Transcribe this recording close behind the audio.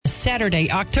Saturday,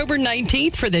 October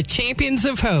 19th for the Champions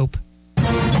of Hope.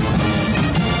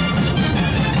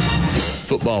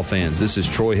 Football fans, this is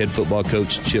Troy head football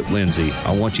coach Chip Lindsey.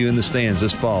 I want you in the stands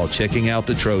this fall checking out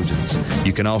the Trojans.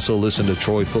 You can also listen to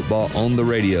Troy football on the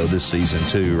radio this season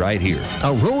too, right here.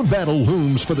 A road battle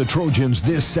looms for the Trojans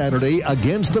this Saturday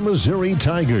against the Missouri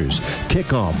Tigers.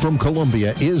 Kickoff from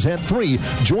Columbia is at 3.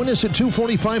 Join us at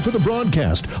 2:45 for the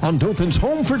broadcast on Dothan's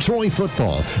Home for Troy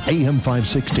football, AM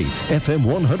 560, FM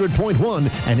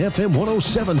 100.1, and FM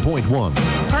 107.1.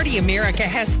 Party America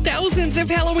has thousands of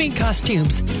Halloween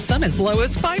costumes, some as low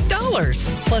as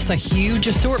 $5, plus a huge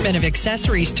assortment of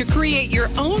accessories to create your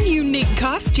own unique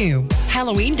costume.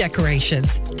 Halloween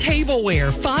decorations,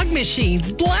 tableware, fog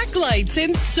machines, black lights,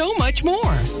 and so much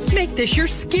more. Make this your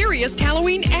scariest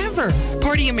Halloween ever.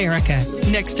 Party America,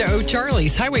 next to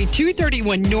O'Charlie's, Highway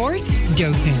 231 North,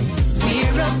 Dothan.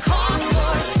 We're a cause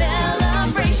for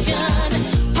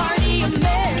celebration. Party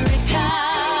America.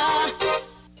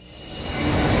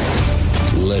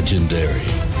 Legendary,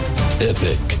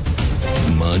 epic,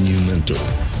 monumental,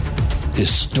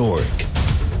 historic,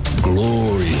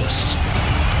 glorious.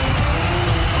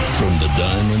 From the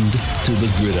diamond to the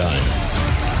gridiron,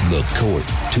 the court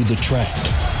to the track,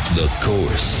 the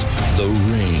course, the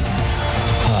ring.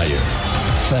 Higher,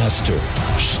 faster,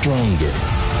 stronger.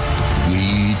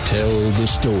 We tell the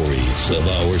stories of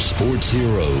our sports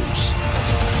heroes.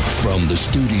 From the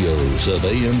studios of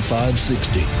AM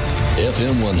 560,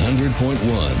 FM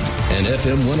 100.1, and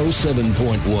FM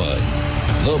 107.1,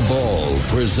 The Ball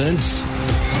presents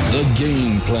The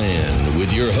Game Plan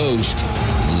with your host,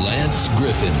 Lance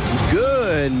Griffin.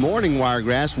 Good morning,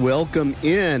 Wiregrass. Welcome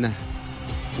in.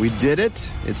 We did it.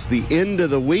 It's the end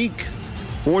of the week,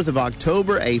 4th of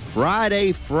October, a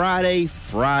Friday.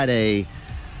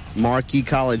 Marquee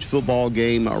college football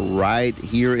game right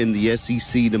here in the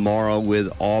SEC tomorrow with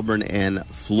Auburn and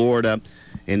Florida.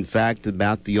 In fact,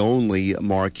 about the only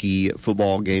marquee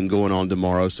football game going on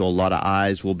tomorrow, so a lot of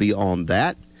eyes will be on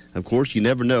that. Of course, you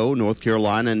never know. North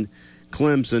Carolina and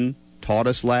Clemson taught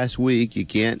us last week you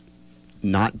can't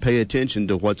not pay attention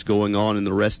to what's going on in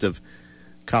the rest of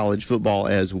college football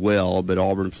as well. But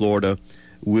Auburn, Florida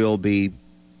will be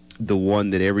the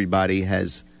one that everybody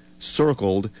has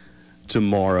circled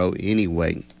tomorrow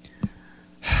anyway.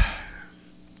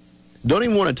 Don't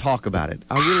even want to talk about it.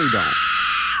 I really don't.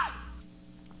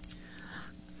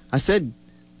 I said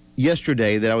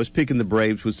yesterday that I was picking the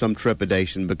Braves with some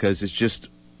trepidation because it's just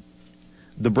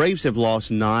the Braves have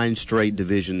lost 9 straight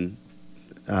division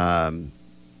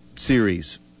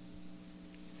series.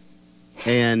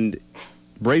 And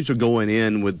Braves are going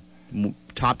in with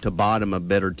top to bottom a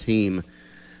better team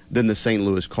than the St.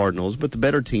 Louis Cardinals, but the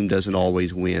better team doesn't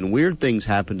always win. Weird things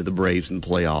happen to the Braves in the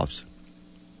playoffs.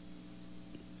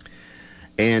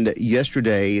 And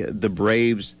yesterday, the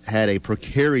Braves had a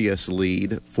precarious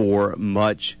lead for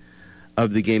much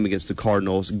of the game against the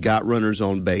Cardinals, got runners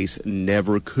on base,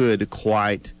 never could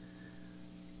quite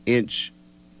inch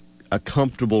a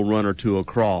comfortable run or two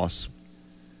across.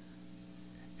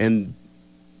 And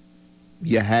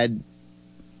you had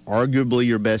arguably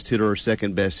your best hitter or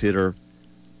second best hitter,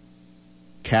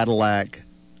 Cadillac,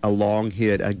 a long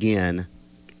hit again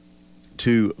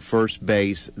to first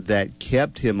base that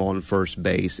kept him on first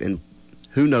base, and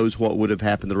who knows what would have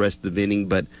happened the rest of the inning,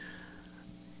 but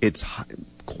it's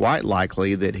quite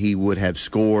likely that he would have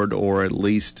scored or at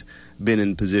least been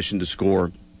in position to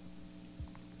score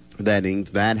that inning.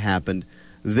 That happened.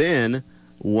 Then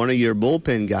one of your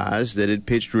bullpen guys that had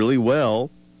pitched really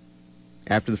well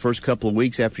after the first couple of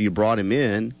weeks after you brought him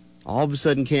in, all of a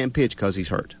sudden can't pitch because he's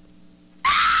hurt.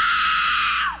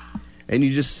 And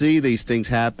you just see these things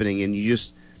happening, and you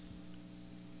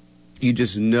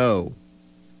just know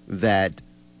that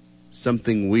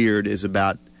something weird is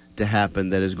about to happen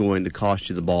that is going to cost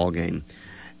you the ball game.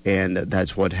 And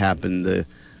that's what happened. The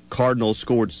Cardinals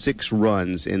scored 6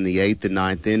 runs in the 8th and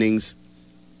 9th innings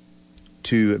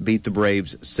to beat the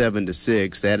Braves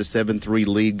 7-6. They had a 7-3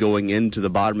 lead going into the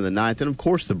bottom of the 9th, and of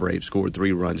course the Braves scored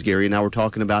 3 runs. Gary and I were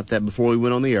talking about that before we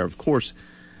went on the air. Of course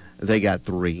they got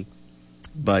 3.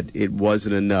 But it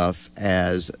wasn't enough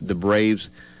as the Braves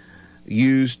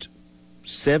used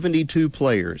 72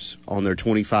 players on their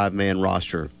 25-man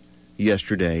roster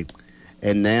yesterday,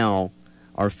 and now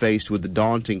are faced with the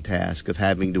daunting task of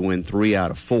having to win 3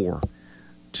 out of 4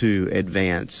 to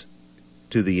advance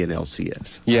to the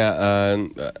NLCS. Yeah,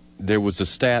 there was a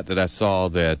stat that I saw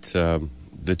that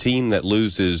the team that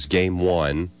loses Game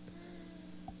 1,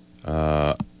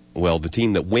 the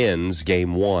team that wins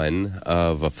Game 1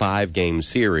 of a 5-game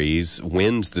series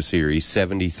wins the series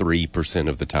 73%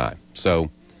 of the time.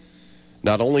 So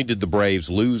not only did the Braves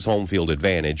lose home field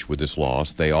advantage with this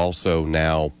loss, they also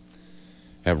now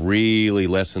have really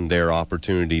lessened their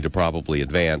opportunity to probably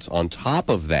advance. On top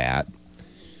of that,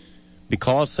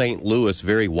 because St. Louis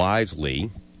very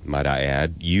wisely, might I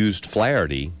add, used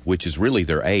Flaherty, which is really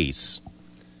their ace,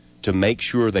 to make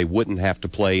sure they wouldn't have to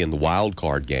play in the wild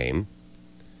card game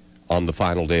on the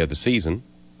final day of the season,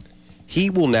 he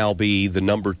will now be the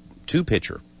number 2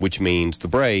 pitcher, which means the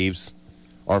Braves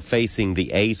are facing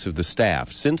the ace of the staff.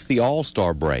 Since the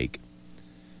All-Star break,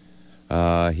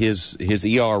 his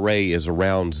ERA is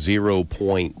around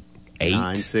 0.8.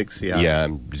 9.6, yeah. Yeah,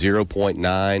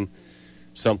 0.9,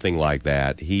 something like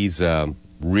that. He's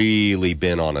really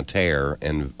been on a tear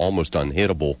and almost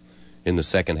unhittable in the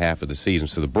second half of the season.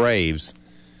 So the Braves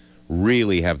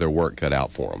really have their work cut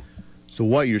out for them. So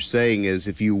what you're saying is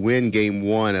if you win game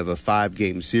 1 of a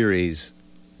 5-game series,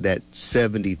 that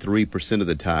 73% of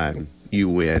the time you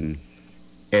win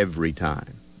every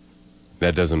time.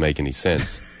 That doesn't make any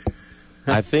sense.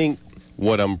 I think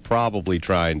what I'm probably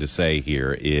trying to say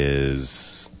here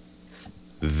is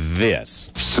this.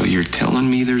 So you're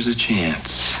telling me there's a chance?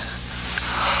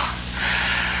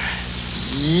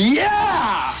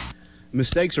 Yeah!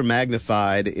 Mistakes are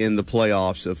magnified in the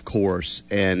playoffs, of course,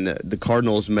 and the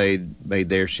Cardinals made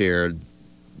their share.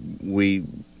 We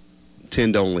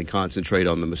tend to only concentrate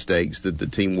on the mistakes that the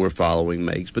team we're following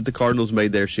makes, but the Cardinals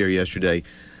made their share yesterday.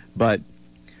 But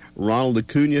Ronald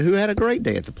Acuna, who had a great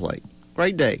day at the plate,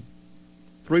 great day,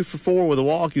 3 for 4 with a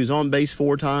walk. He was on base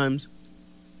 4 times.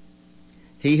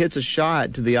 He hits a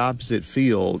shot to the opposite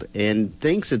field and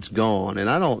thinks it's gone,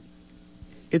 and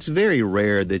it's very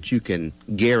rare that you can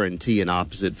guarantee an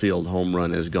opposite field home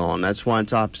run is gone. That's why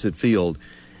it's opposite field.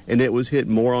 And it was hit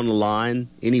more on the line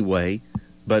anyway,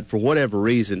 but for whatever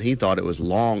reason, he thought it was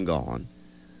long gone.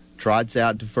 Trots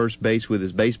out to first base with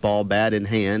his baseball bat in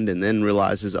hand and then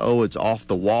realizes, it's off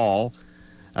the wall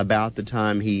about the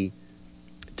time he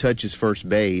touches first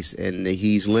base, and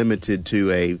he's limited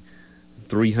to a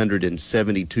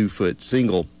 372-foot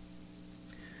single,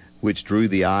 which drew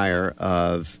the ire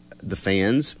of the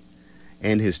fans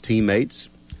and his teammates.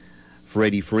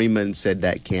 Freddie Freeman said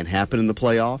that can't happen in the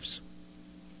playoffs.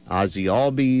 Ozzie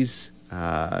Albies,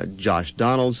 Josh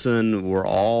Donaldson were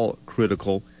all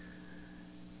critical.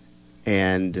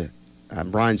 And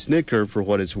Brian Snitker, for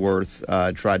what it's worth,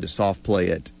 tried to soft play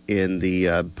it in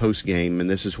the post game, and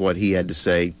this is what he had to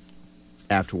say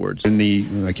afterwards. In the,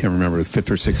 I can't remember, the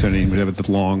 5th or 6th inning, whatever,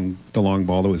 the long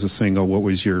ball that was a single. What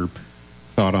was your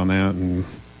thought on that? And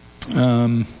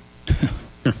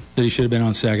that he should have been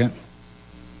on second.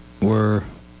 We're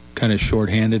kind of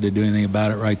shorthanded to do anything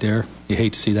about it right there. You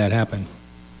hate to see that happen.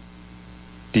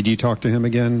 Did you talk to him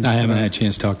again? I haven't had a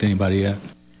chance to talk to anybody yet.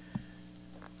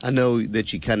 I know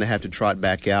that you kind of have to trot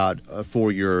back out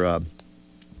for your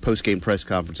post-game press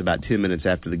conference about 10 minutes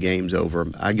after the game's over.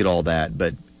 I get all that,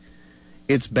 but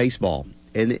it's baseball,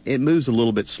 and it moves a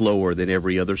little bit slower than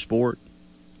every other sport.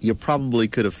 You probably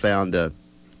could have found a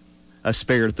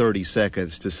spare 30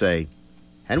 seconds to say,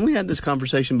 hadn't we had this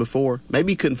conversation before?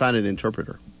 Maybe you couldn't find an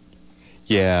interpreter.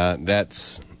 Yeah,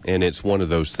 and it's one of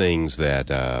those things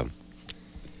that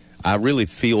I really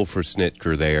feel for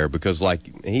Snitker there, because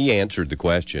like he answered the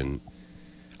question.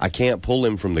 I can't pull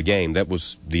him from the game. That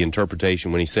was the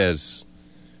interpretation when he says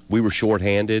we were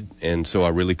shorthanded, and so I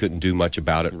really couldn't do much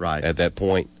about it at that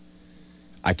point.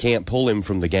 I can't pull him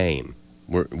from the game.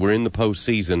 We're in the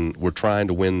postseason. We're trying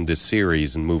to win this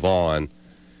series and move on,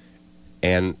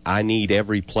 and I need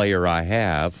every player I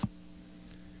have,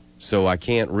 so I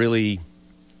can't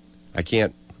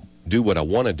do what I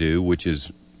want to do, which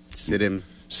is sit him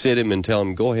and tell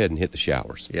him, go ahead and hit the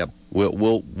showers. Yep.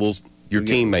 Your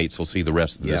teammates will see the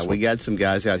rest of this. Yeah, we got some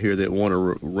guys out here that want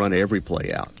to run every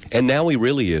play out. And now he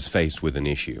really is faced with an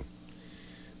issue,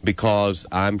 because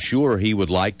I'm sure he would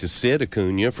like to sit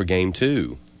Acuna for Game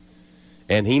 2.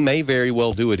 And he may very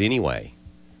well do it anyway.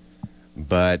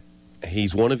 But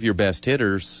he's one of your best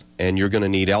hitters, and you're going to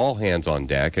need all hands on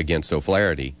deck against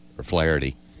O'Flaherty.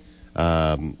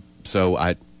 So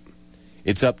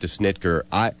it's up to Snitker.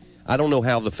 I don't know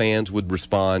how the fans would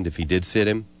respond if he did sit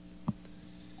him.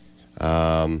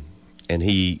 And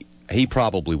he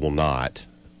probably will not,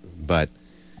 but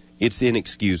it's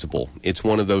inexcusable. It's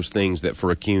one of those things that for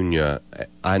Acuna,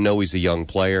 I know he's a young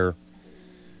player,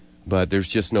 but there's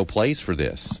just no place for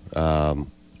this.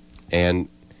 And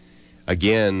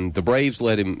again,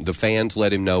 the fans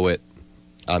let him know it.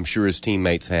 I'm sure his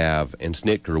teammates have, and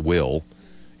Snitker will,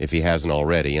 if he hasn't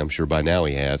already. I'm sure by now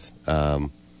he has.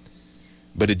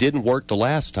 But it didn't work the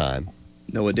last time.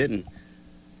 No, it didn't.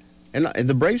 And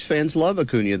the Braves fans love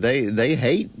Acuna. They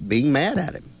hate being mad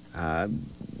at him.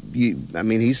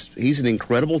 he's an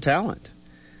incredible talent,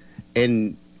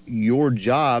 and your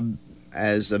job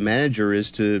as a manager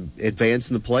is to advance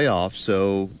in the playoffs.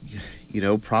 So,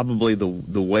 probably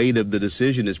the weight of the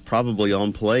decision is probably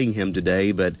on playing him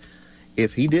today. But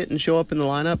if he didn't show up in the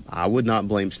lineup, I would not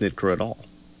blame Snitker at all.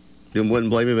 Wouldn't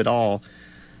blame him at all.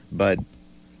 But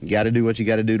you got to do what you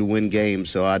got to do to win games.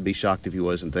 So I'd be shocked if he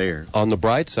wasn't there. On the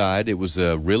bright side, it was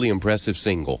a really impressive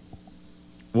single.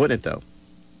 Wasn't it though?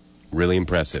 Really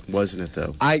impressive. Wasn't it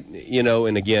though?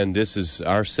 And again, this is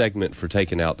our segment for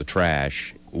taking out the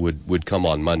trash would come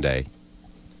on Monday.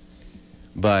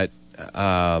 But,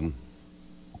 I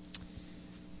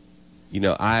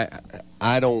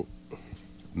don't,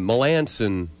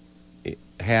 Melanson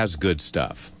has good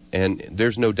stuff. And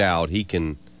there's no doubt he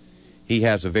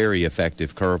has a very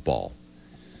effective curveball.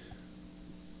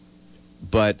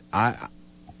 But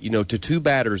to two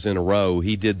batters in a row,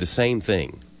 he did the same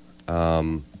thing.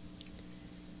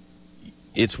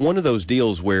 It's one of those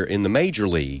deals where in the major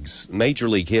league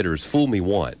hitters fool me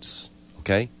once,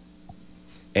 okay?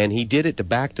 And he did it to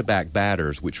back-to-back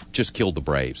batters, which just killed the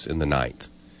Braves in the ninth.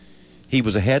 He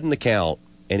was ahead in the count,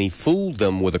 and he fooled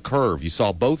them with a curve. You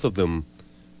saw both of them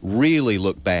really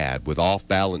look bad with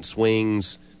off-balance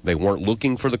swings. They weren't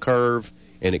looking for the curve,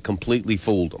 and it completely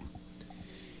fooled them.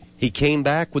 He came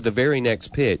back with the very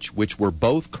next pitch, which were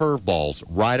both curveballs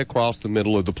right across the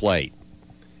middle of the plate.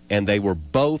 And they were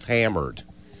both hammered.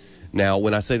 Now,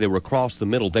 when I say they were across the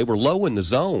middle, they were low in the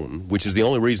zone, which is the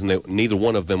only reason that neither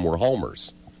one of them were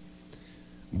homers.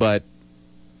 But,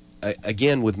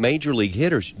 again, with major league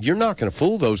hitters, you're not going to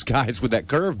fool those guys with that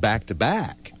curve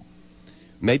back-to-back.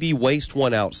 Maybe you waste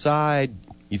one outside,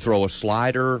 you throw a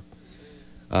slider.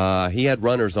 He had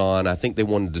runners on. I think they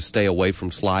wanted to stay away from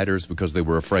sliders because they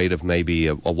were afraid of maybe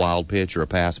a wild pitch or a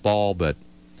pass ball, but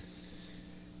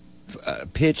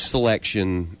pitch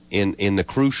selection in the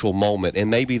crucial moment, and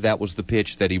maybe that was the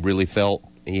pitch that he really felt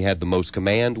he had the most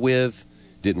command with,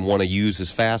 didn't want to use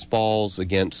his fastballs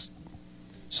against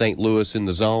St. Louis in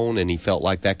the zone, and he felt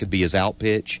like that could be his out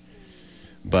pitch,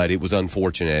 but it was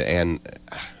unfortunate, and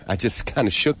I just kind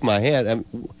of shook my head. I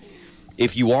mean,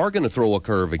 if you are going to throw a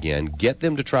curve again, get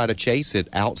them to try to chase it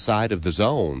outside of the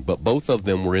zone, but both of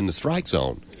them were in the strike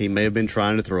zone. He may have been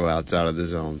trying to throw outside of the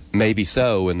zone. Maybe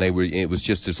so, and it was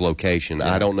just his location.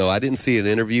 Yeah. I don't know. I didn't see an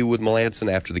interview with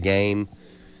Melanson after the game,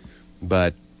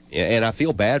 and I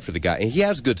feel bad for the guy. And he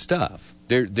has good stuff.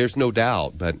 There's no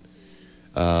doubt, but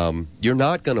you're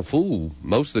not going to fool,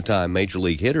 most of the time, major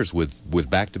league hitters with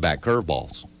back-to-back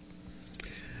curveballs.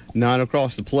 Not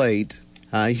across the plate.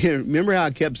 Remember how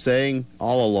I kept saying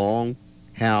all along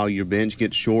how your bench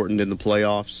gets shortened in the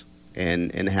playoffs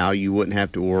and how you wouldn't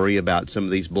have to worry about some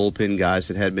of these bullpen guys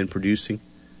that had been producing?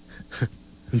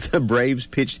 The Braves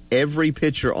pitched every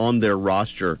pitcher on their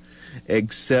roster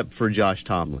except for Josh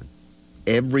Tomlin.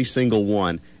 Every single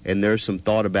one. And there's some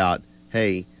thought about,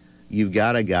 hey, you've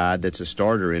got a guy that's a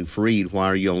starter in Fried. Why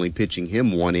are you only pitching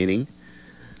him one inning?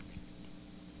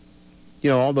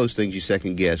 All those things you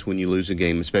second guess when you lose a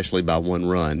game, especially by one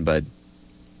run. But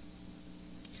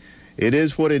it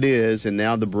is what it is, and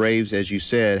now the Braves, as you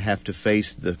said, have to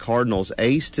face the Cardinals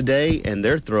ace today, and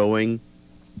they're throwing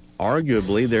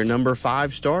arguably their number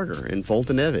 5 starter in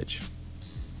Foltynewicz.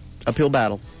 Uphill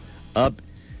battle.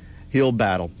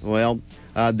 Well,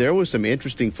 there was some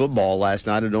interesting football last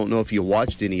night. I don't know if you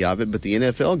watched any of it, but the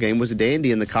NFL game was a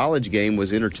dandy, and the college game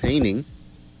was entertaining.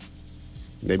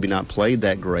 Maybe not played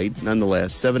that great.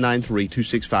 Nonetheless,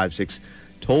 793-2656,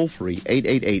 toll free,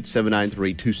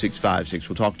 888-793-2656.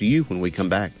 We'll talk to you when we come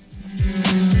back.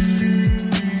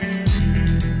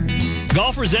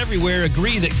 Golfers everywhere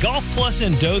agree that Golf Plus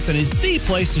in Dothan is the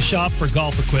place to shop for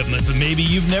golf equipment, but maybe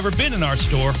you've never been in our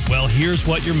store. Well, here's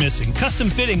what you're missing. Custom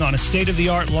fitting on a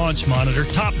state-of-the-art launch monitor,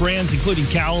 top brands including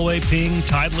Callaway, Ping,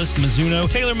 Titleist, Mizuno,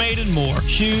 TaylorMade, and more.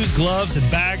 Shoes, gloves,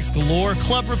 and bags galore.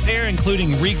 Club repair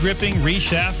including re-gripping,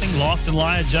 reshafting, loft and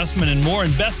lie adjustment, and more.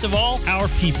 And best of all, our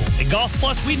people. At Golf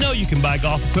Plus, we know you can buy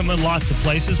golf equipment lots of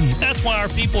places, and that's why our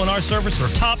people and our service are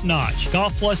top-notch.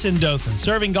 Golf Plus in Dothan,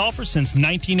 serving golfers since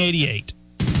 1988.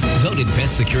 Voted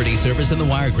Best Security Service in the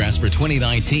Wiregrass for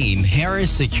 2019,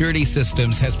 Harris Security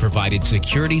Systems has provided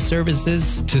security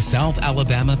services to South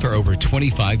Alabama for over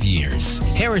 25 years.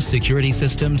 Harris Security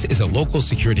Systems is a local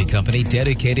security company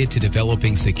dedicated to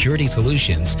developing security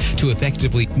solutions to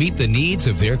effectively meet the needs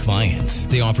of their clients.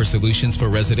 They offer solutions for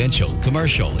residential,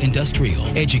 commercial, industrial,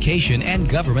 education, and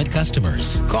government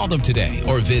customers. Call them today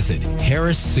or visit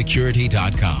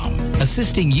harrissecurity.com,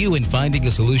 assisting you in finding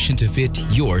a solution to fit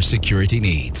your security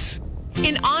needs.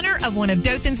 In honor of one of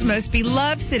Dothan's most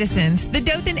beloved citizens, the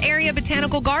Dothan Area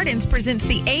Botanical Gardens presents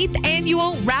the 8th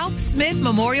annual Ralph Smith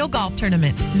Memorial Golf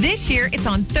Tournament. This year, it's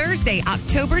on Thursday,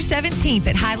 October 17th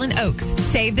at Highland Oaks.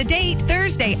 Save the date,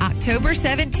 Thursday, October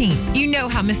 17th. You know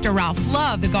how Mr. Ralph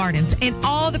loved the gardens, and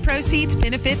all the proceeds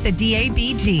benefit the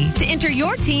DABG. To enter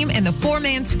your team in the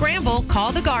four-man scramble,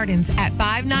 call the Gardens at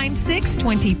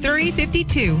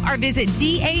 596-2352 or visit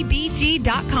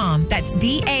DABG.com. That's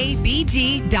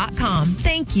DABG.com.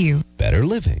 Thank you. Better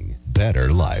living,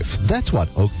 better life. That's what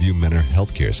Oakview Manor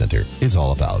Healthcare Center is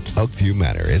all about. Oakview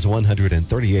Manor is a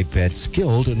 138-bed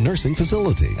skilled nursing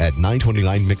facility at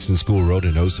 929 Mixon School Road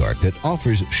in Ozark that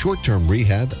offers short-term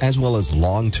rehab as well as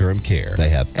long-term care. They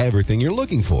have everything you're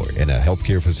looking for in a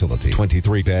healthcare facility.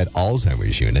 23-bed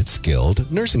Alzheimer's unit,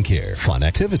 skilled nursing care, fun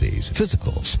activities,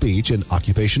 physical, speech, and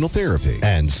occupational therapy,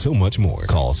 and so much more.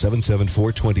 Call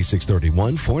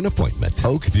 774-2631 for an appointment.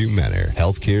 Oakview Manor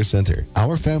Healthcare Center.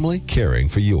 Our family caring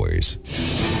for yours.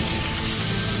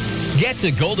 Get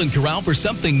to Golden Corral for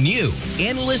something new.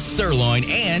 Endless sirloin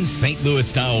and St.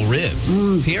 Louis-style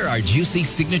ribs. Here are juicy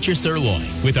signature sirloin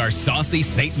with our saucy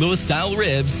St. Louis-style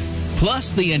ribs,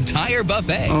 plus the entire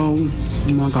buffet. Oh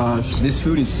my gosh, this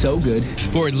food is so good.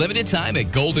 For a limited time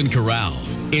at Golden Corral,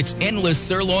 it's endless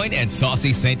sirloin and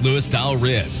saucy St. Louis-style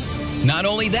ribs. Not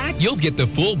only that, you'll get the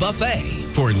full buffet.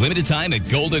 For a limited time at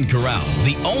Golden Corral,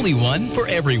 the only one for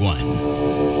everyone.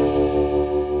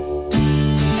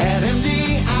 At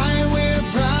MDI, we're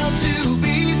proud to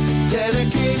be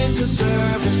dedicated to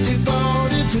service,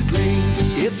 devoted to green.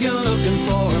 If you're looking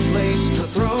for a place to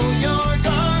throw your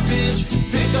garbage,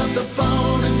 pick up the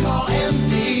phone and call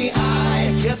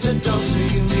MDI. Get the dose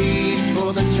you need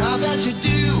for the job that you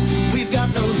do. We've got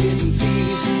no hidden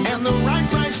fees and the right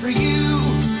price for you.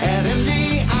 At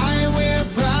MDI, we're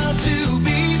proud to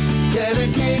be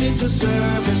dedicated to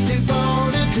service,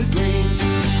 devoted to green.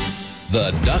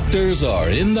 The doctors are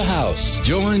in the house.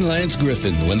 Join Lance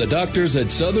Griffin when the doctors at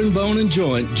Southern Bone and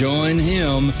Joint join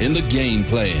him in the game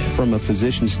plan. From a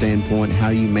physician standpoint, how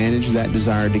you manage that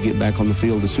desire to get back on the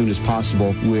field as soon as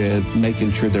possible with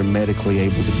making sure they're medically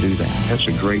able to do that. That's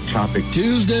a great topic.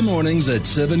 Tuesday mornings at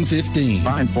 7:15.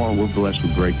 By and far, we're blessed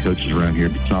with great coaches around here.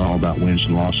 It's not all about wins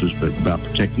and losses, but about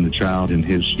protecting the child and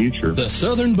his future. The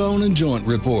Southern Bone and Joint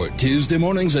Report, Tuesday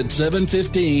mornings at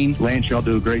 7:15. Lance, y'all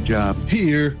do a great job.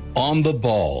 Here on the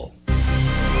ball.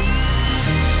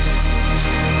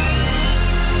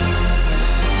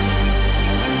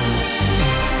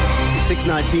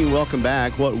 619, welcome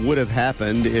back. What would have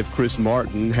happened if Chris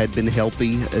Martin had been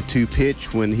healthy to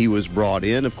pitch when he was brought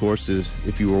in? Of course,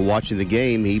 if you were watching the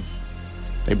game,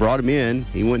 they brought him in,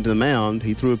 he went to the mound,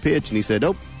 he threw a pitch, and he said,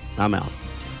 "Nope, I'm out."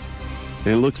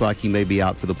 And it looks like he may be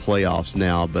out for the playoffs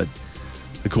now, but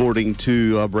according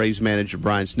to Braves manager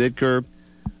Brian Snitker,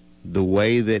 the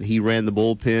way that he ran the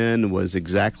bullpen was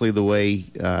exactly the way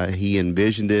he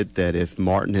envisioned it, that if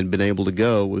Martin had been able to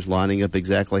go, was lining up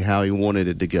exactly how he wanted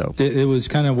it to go. It was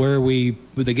kind of where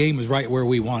the game was right where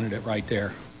we wanted it right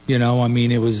there. You know, I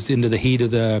mean, it was into the heat of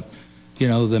the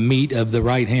meat of the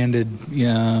right-handed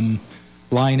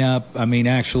lineup. I mean,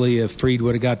 actually, if Fried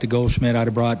would have got to Goldschmidt, I'd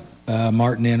have brought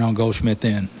Martin in on Goldschmidt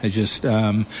then. It just,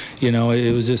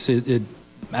 it was just, it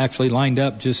actually lined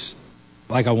up just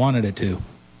like I wanted it to.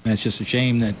 And it's just a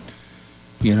shame that,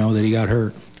 that he got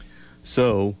hurt.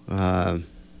 So,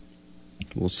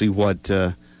 we'll see what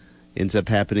ends up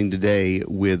happening today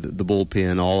with the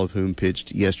bullpen, all of whom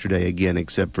pitched yesterday again,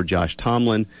 except for Josh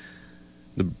Tomlin.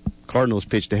 The Cardinals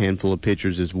pitched a handful of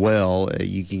pitchers as well.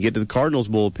 You can get to the Cardinals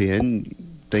bullpen,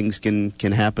 things can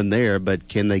happen there, but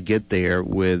can they get there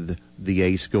with the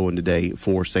ace going today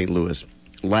for St. Louis?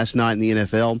 Last night in the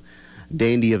NFL,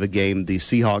 dandy of a game. The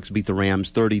Seahawks beat the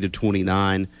Rams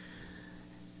 30-29.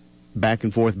 Back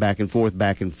and forth, back and forth,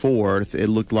 back and forth. It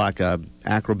looked like a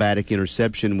acrobatic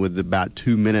interception with about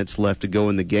 2 minutes left to go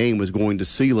in the game was going to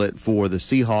seal it for the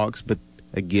Seahawks. But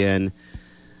again,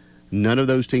 none of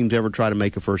those teams ever try to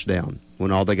make a first down.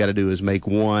 When all they got to do is make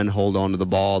one, hold on to the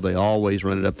ball. They always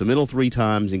run it up the middle 3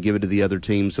 times and give it to the other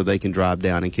team so they can drive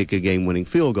down and kick a game-winning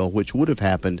field goal, which would have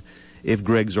happened if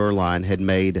Greg Zuerlein had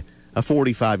made a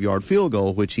 45-yard field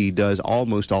goal, which he does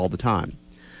almost all the time.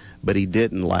 But he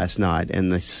didn't last night,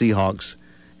 and the Seahawks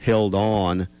held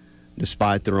on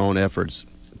despite their own efforts,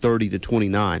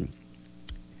 30-29.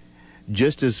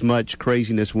 Just as much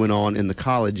craziness went on in the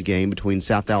college game between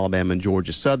South Alabama and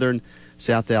Georgia Southern.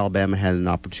 South Alabama had an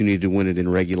opportunity to win it in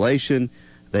regulation.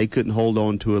 They couldn't hold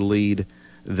on to a lead.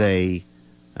 They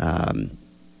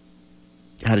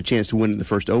had a chance to win in the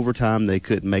first overtime. They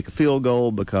couldn't make a field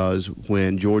goal because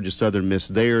when Georgia Southern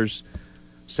missed theirs,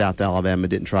 South Alabama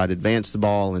didn't try to advance the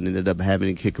ball and ended up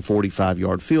having to kick a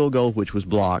 45-yard field goal, which was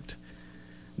blocked.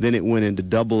 Then it went into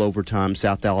double overtime.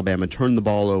 South Alabama turned the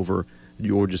ball over.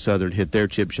 Georgia Southern hit their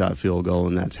chip shot field goal,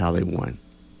 and that's how they won.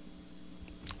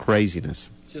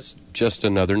 Craziness. Just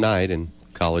another night in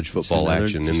college football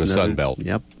action in the Sun Belt.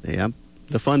 Yep,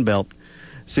 the Fun Belt.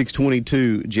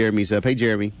 6:22, Jeremy's up. Hey,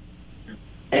 Jeremy.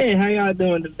 Hey, how y'all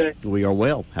doing today? We are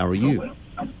well. How are you?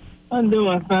 I'm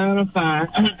doing fine. I'm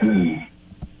fine.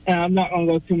 And I'm not going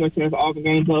to go too much into the Auburn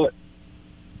game, but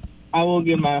I will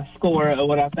give my score of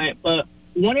what I think. But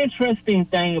one interesting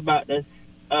thing about this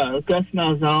Gus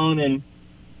Malzahn and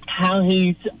how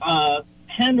he's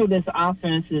handled this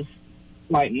offense is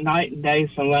like night and day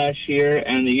from last year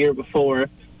and the year before.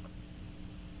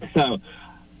 So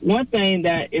one thing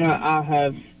that I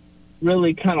have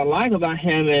really kind of like about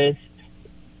him is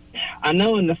I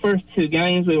know in the first two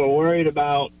games we were worried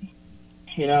about,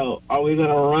 are we going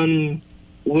to run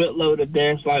Whitlow to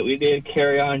death like we did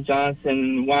Kerryon Johnson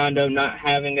and wind up not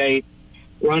having a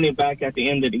running back at the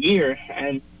end of the year.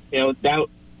 And,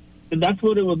 that's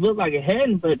what it would look like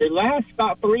ahead. But the last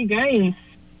about 3 games,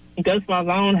 Gus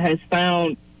Malzahn has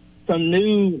found some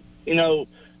new,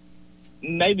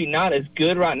 maybe not as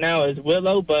good right now as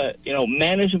Willow, but,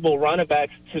 manageable running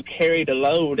backs to carry the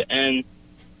load. And,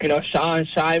 Sean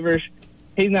Shivers,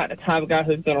 he's not the type of guy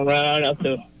who's going to run up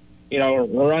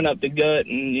the gut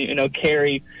and,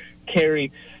 carry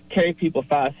people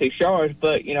 5-6 yards.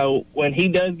 But, when he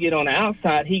does get on the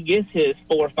outside, he gets his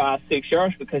 4, 5, 6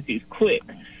 yards because he's quick.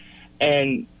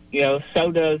 And,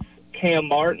 so does Cam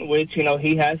Martin, which,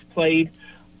 he has played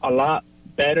a lot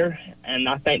better. And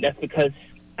I think that's because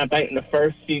in the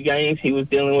first few games he was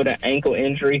dealing with an ankle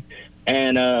injury.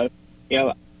 And,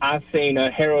 I've seen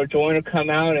Harold Joyner come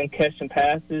out and catch some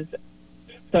passes.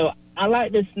 So I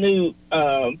like this new,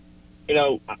 I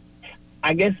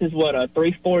guess is a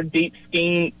 3-4 deep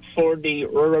scheme for the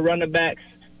running backs.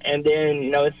 And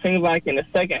then, it seems like in the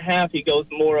second half he goes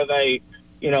more of a,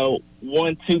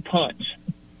 1-2 punch.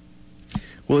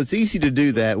 Well, it's easy to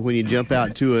do that when you jump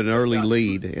out to an early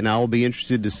lead, and I'll be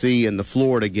interested to see in the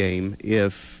Florida game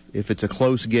if it's a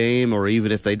close game or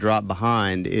even if they drop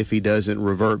behind, if he doesn't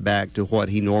revert back to what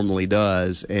he normally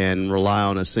does and rely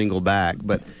on a single back.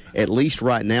 But at least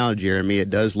right now, Jeremy,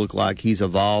 it does look like he's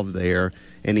evolved there,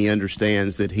 and he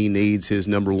understands that he needs his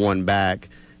number one back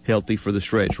healthy for the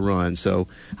stretch run. So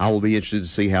I will be interested to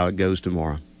see how it goes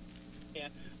tomorrow.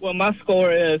 Well, my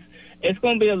score is it's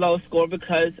going to be a low score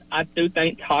because I do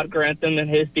think Todd Grantham and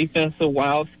his defensive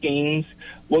wild schemes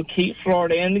will keep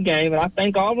Florida in the game. And I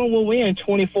think Auburn will win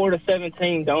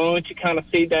 24-17. Don't you kind of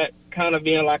see that kind of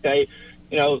being like a,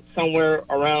 somewhere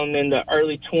around in the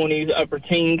early 20s, upper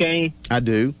teen game? I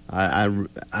do.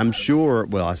 I'm sure.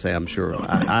 Well, I say I'm sure.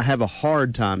 I have a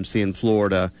hard time seeing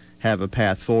Florida have a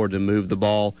path forward to move the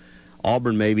ball.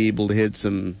 Auburn may be able to hit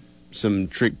some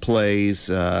trick plays,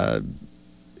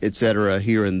 et cetera,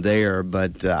 here and there,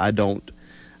 but I don't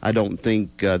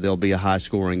think there'll be a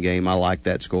high-scoring game. I like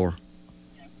that score.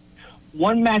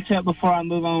 One matchup before I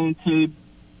move on to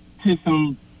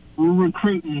some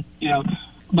recruiting,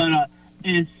 but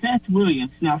is Seth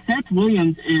Williams. Now, Seth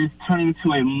Williams is turning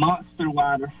to a monster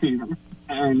wide receiver,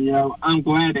 and I'm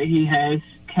glad that he has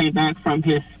came back from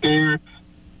his scare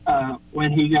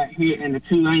when he got hit in the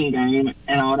Tulane game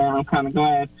and all that. I'm kind of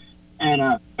glad,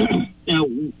 and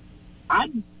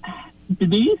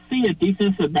do you see a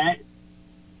defensive back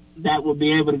that will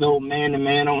be able to go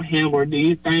man-to-man on him, or do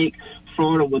you think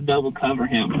Florida would double cover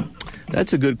him?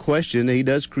 That's a good question. He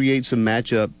does create some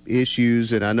matchup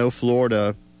issues, and I know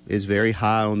Florida is very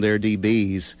high on their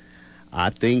DBs. I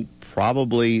think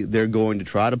probably they're going to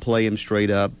try to play him straight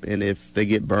up, and if they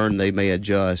get burned, they may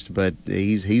adjust. But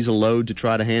he's a load to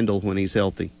try to handle when he's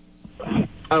healthy.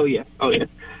 Oh, yeah.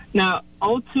 Now,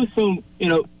 on to some,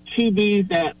 QBs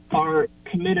that are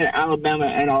committed to Alabama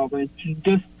and Auburn.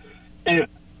 And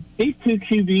these two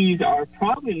QBs are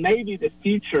probably maybe the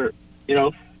future,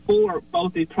 for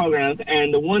both these programs.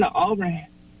 And the one at Auburn,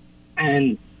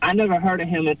 and I never heard of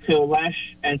him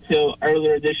until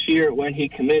earlier this year when he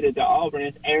committed to Auburn,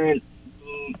 is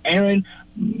Aaron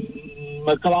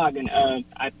McLaughlin.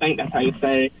 I think that's how you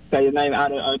say his name,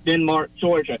 out of Denmark,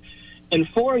 Georgia. In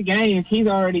 4 games, he's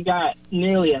already got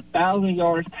nearly 1,000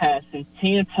 yards passing,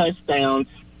 10 touchdowns,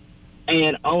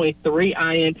 and only 3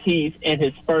 INTs in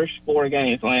his first 4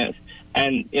 games, Lance.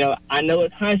 And, I know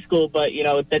it's high school, but,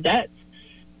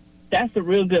 that's a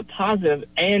real good positive.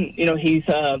 And, he's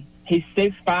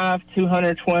 6'5",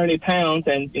 220 pounds,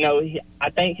 and, I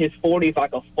think his 40 is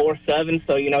like a 4.7,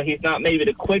 so, he's not maybe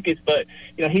the quickest, but,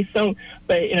 he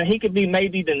could be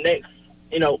maybe the next,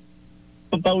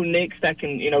 Bo Nix that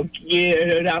can, get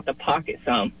it out the pocket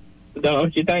some.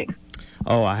 Don't you think?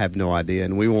 Oh, I have no idea,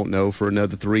 and we won't know for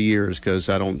another 3 years because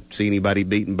I don't see anybody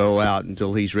beating Bo out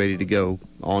until he's ready to go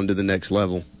on to the next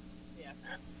level.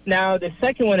 Now, the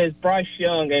second one is Bryce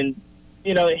Young, and,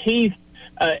 he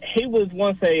was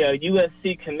once a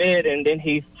USC commit, and then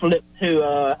he flipped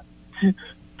to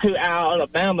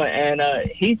Alabama, and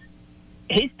he's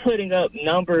putting up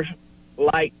numbers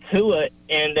like Tua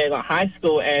in high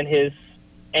school and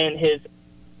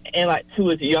like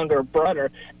Tua's younger brother,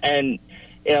 and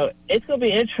it's going to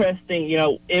be interesting.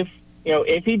 If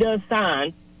he does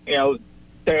sign,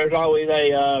 there's always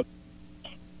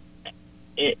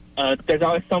there's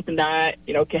always something that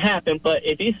can happen. But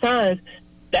if he signs,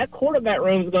 that quarterback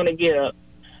room is going to get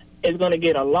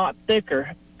a lot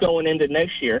thicker going into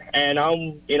next year. And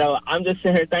I'm just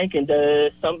sitting here thinking,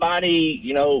 does somebody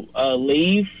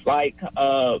leave, like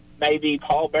maybe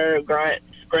Paul Bear's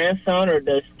grandson, or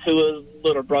does Tua's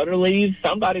little brother leave?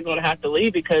 Somebody's going to have to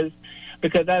leave because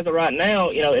as of right now,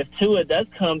 if Tua does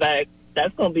come back,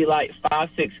 that's going to be like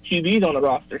 5-6 QBs on the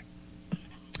roster.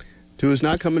 Tua's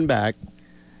not coming back,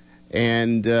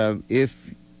 and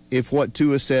if what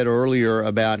Tua said earlier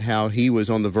about how he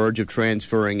was on the verge of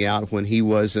transferring out when he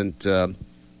wasn't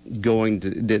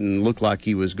didn't look like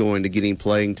he was going to get any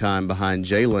playing time behind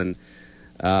Jalen,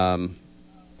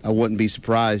 I wouldn't be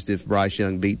surprised if Bryce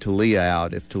Young beat Talia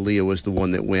out, if Talia was the one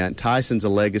that went. Tyson's a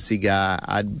legacy guy.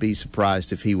 I'd be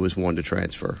surprised if he was one to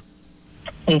transfer.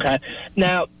 Okay.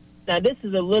 Now this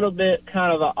is a little bit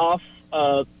kind of an off,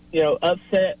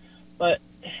 upset, but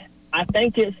I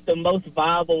think it's the most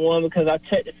viable one because I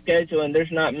checked the schedule and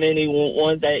there's not many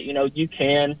ones that, you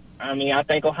can. I mean, I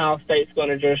think Ohio State's going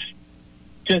to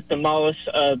just demolish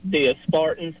the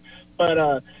Spartans,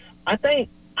 but I think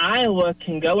Iowa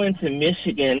can go into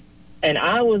Michigan, and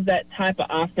Iowa's that type of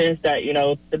offense that,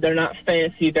 they're not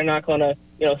fancy. They're not going to,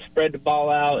 spread the ball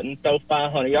out and throw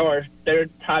 500 yards. They're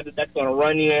the type that's going to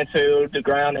run you into the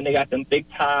ground, and they got them big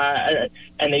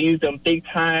and they use them big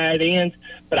tight ends.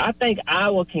 But I think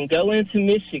Iowa can go into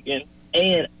Michigan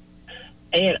and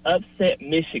upset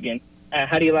Michigan.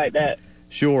 How do you like that?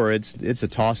 Sure, it's a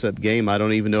toss-up game. I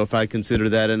don't even know if I'd consider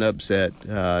that an upset.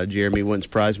 Jeremy, wouldn't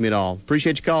surprise me at all.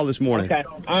 Appreciate your call this morning. Okay.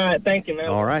 All right. Thank you, man.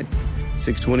 All right.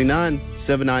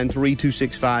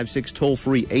 629-793-2656,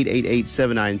 toll-free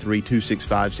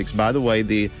 888-793-2656. By the way,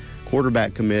 the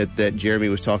quarterback commit that Jeremy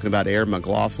was talking about, Aaron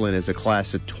McLaughlin, is a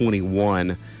class of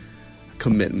 21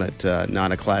 commitment,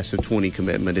 not a class of 20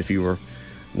 commitment. If you were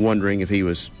wondering if he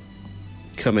was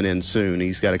coming in soon,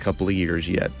 he's got a couple of years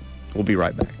yet. We'll be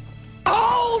right back.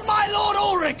 Hold, my Lord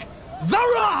Ulrich! The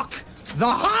Rock! The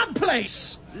hard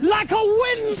place! Like a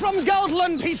wind from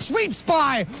Goldland he sweeps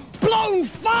by, blown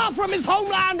far from his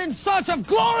homeland in search of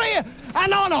glory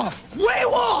and honor. We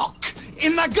walk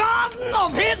in the garden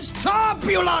of his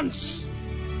turbulence.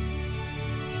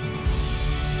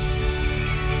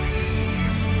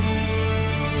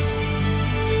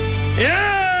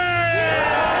 Yeah!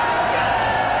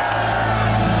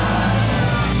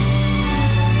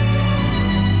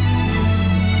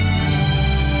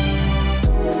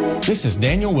 This is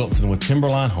Daniel Wilson with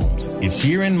Timberline Homes. It's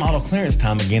year-end model clearance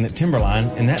time again at Timberline,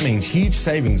 and that means huge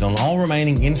savings on all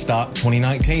remaining in-stock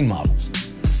 2019 models.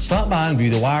 Stop by and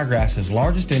view the Wiregrass's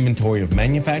largest inventory of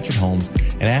manufactured homes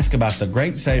and ask about the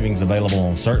great savings available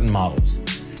on certain models.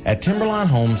 At Timberline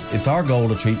Homes, it's our goal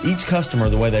to treat each customer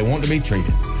the way they want to be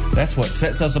treated. That's what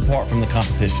sets us apart from the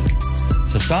competition.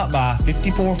 So stop by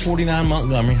 5449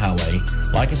 Montgomery Highway,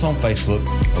 like us on Facebook,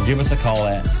 or give us a call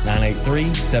at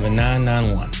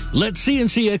 983-7991. Let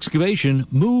CNC Excavation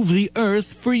move the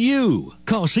earth for you.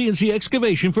 Call CNC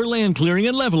Excavation for land clearing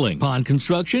and leveling, pond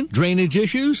construction, drainage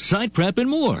issues, site prep, and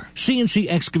more. CNC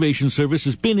Excavation Service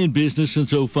has been in business since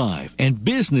 2005, and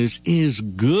business is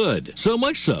good. So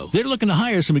much so, they're looking to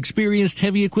hire some experienced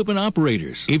heavy equipment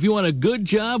operators. If you want a good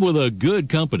job with a good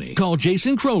company, call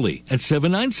Jason Crowley at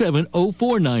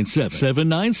 797-0497,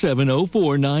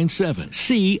 797-0497,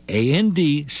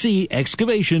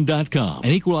 CANDCexcavation.com, an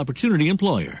equal opportunity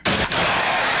employer.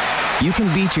 You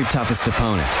can beat your toughest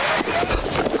opponent.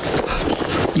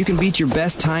 You can beat your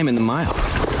best time in the mile.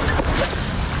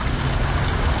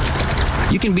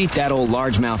 You can beat that old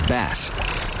largemouth bass.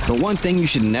 But one thing you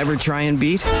should never try and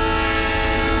beat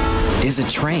is a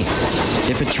train.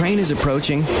 If a train is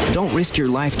approaching, don't risk your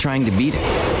life trying to beat it,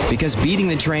 because beating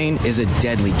the train is a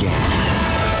deadly game.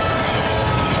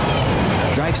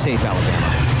 Drive safe,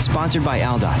 Alabama. Sponsored by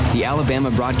ALDOT, the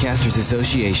Alabama Broadcasters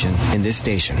Association, and this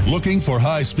station. Looking for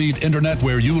high-speed internet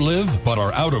where you live, but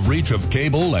are out of reach of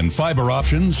cable and fiber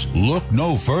options? Look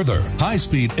no further.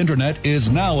 High-speed internet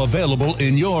is now available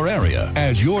in your area,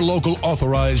 as your local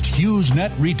authorized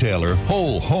HughesNet retailer,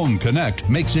 Whole Home Connect,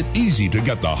 makes it easy to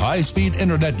get the high-speed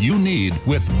internet you need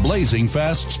with blazing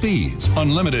fast speeds,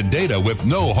 unlimited data with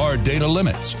no hard data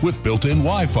limits, with built-in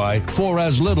Wi-Fi for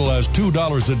as little as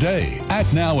 $2 a day.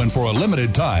 Act now and for a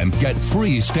limited time, get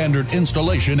free standard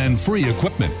installation and free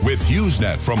equipment with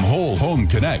HughesNet from Whole Home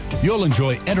Connect. You'll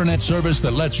enjoy internet service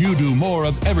that lets you do more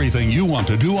of everything you want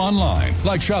to do online,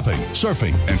 like shopping,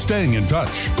 surfing, and staying in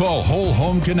touch. Call Whole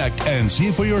Home Connect and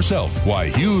see for yourself why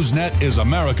HughesNet is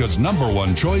America's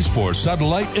 #1 choice for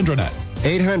satellite internet.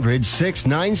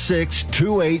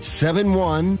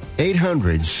 800-696-2871.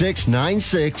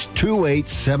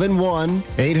 800-696-2871.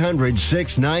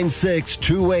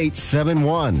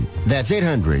 800-696-2871. That's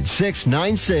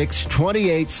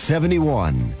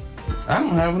 800-696-2871. I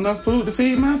don't have enough food to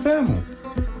feed my family.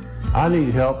 I need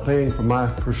help paying for my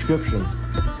prescription.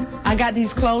 I got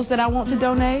these clothes that I want to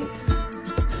donate.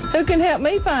 Who can help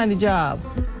me find a job?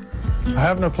 I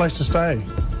have no place to stay.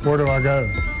 Where do I go?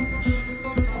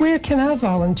 Where can I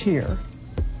volunteer?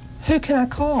 Who can I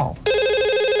call?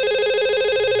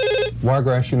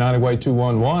 Wiregrass United Way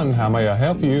 211, how may I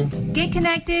help you? Get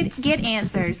connected, get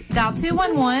answers. Dial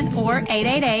 211 or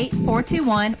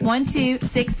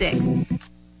 888-421-1266.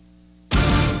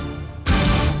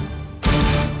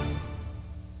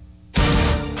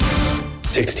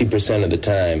 %60 of the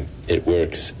time, it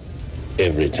works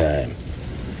every time.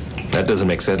 That doesn't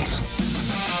make sense.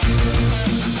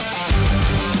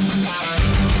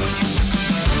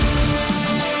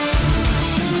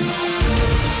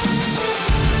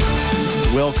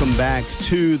 Welcome back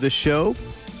to the show.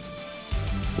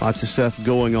 Lots of stuff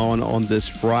going on this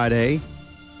Friday.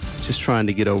 Just trying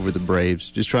to get over the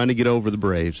Braves. Dan's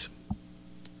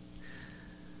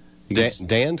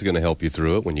going to help you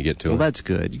through it when you get to it. Well, that's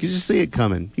good. You could just see it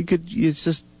coming. You could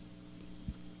just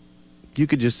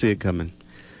see it coming.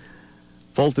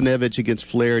 Fulton-Evitch against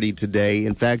Flaherty today.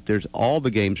 In fact, all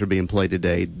the games are being played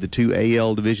today. The 2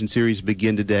 AL Division Series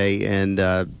begin today, and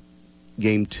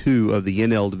Game 2 of the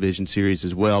NL Division Series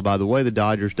as well. By the way, the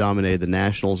Dodgers dominated the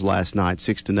Nationals last night,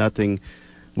 6-0.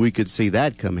 We could see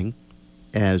that coming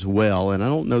as well, and I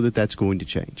don't know that that's going to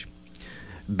change.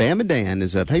 Bama Dan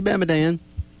is up. Hey, Bama Dan.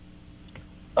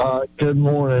 Good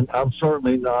morning. I'm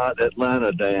certainly not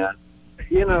Atlanta Dan.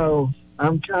 You know,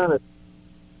 I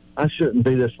shouldn't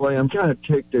be this way. I'm kind of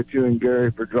ticked at you and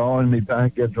Gary for drawing me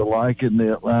back into liking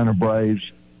the Atlanta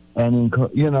Braves and,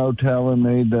 telling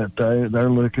me that they're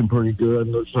looking pretty good.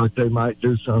 Looks like they might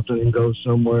do something and go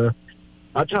somewhere.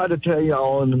 I tried to tell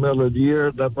y'all in the middle of the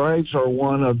year, the Braves are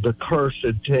one of the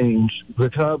cursed teams. The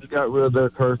Cubs got rid of their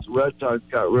curse. The Red Sox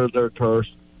got rid of their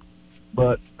curse.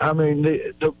 But, I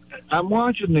mean, I'm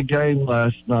watching the game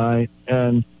last night,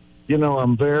 and,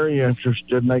 I'm very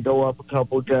interested. And they go up a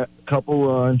couple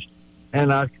runs,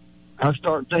 and I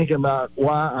start thinking about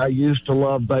why I used to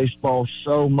love baseball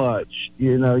so much.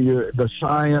 The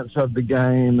science of the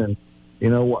game, and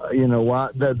why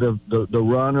the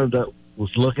runner that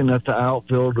was looking at the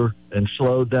outfielder and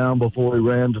slowed down before he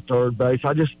ran to third base.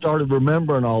 I just started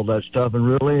remembering all that stuff and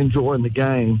really enjoying the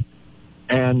game.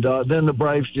 And then the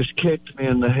Braves just kicked me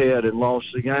in the head and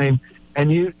lost the game. And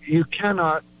you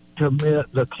cannot commit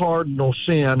the cardinal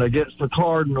sin against the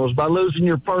Cardinals by losing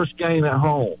your first game at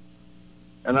home.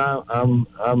 And I'm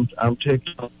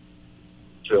ticked off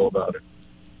about it.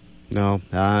 No,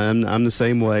 I'm the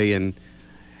same way, and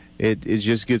it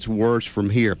just gets worse from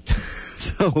here.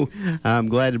 So I'm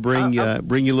glad to bring you a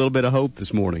little bit of hope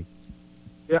this morning.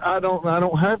 Yeah, I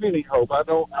don't have any hope. I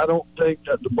don't think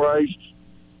that the Braves.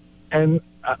 And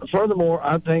furthermore,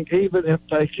 I think even if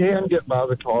they can get by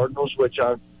the Cardinals, which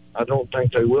I don't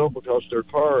think they will because they're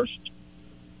cursed,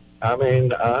 I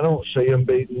mean, I don't see them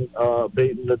beating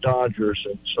the Dodgers.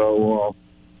 And so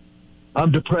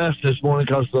I'm depressed this morning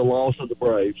because of the loss of the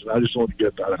Braves, and I just want to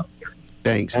get that out there.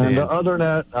 Thanks, and Dan. Other than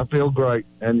that, I feel great,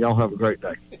 and y'all have a great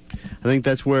day. I think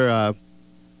that's where I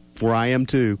am,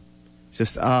 too.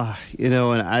 Just, and I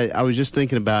was just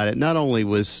thinking about it. Not only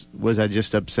was I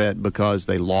just upset because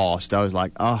they lost, I was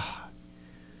like, I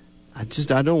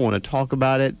don't want to talk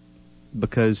about it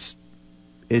because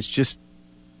it's just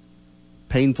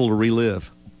painful to relive.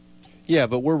 Yeah,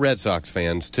 but we're Red Sox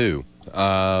fans, too.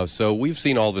 So we've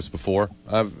seen all this before.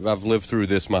 I've lived through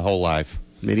this my whole life.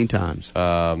 Many times.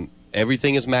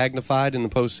 Everything is magnified in the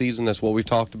postseason. That's what we've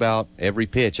talked about. Every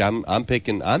pitch. I'm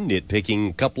nitpicking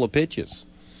a couple of pitches.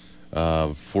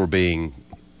 For being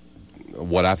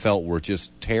what I felt were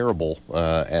just terrible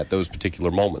at those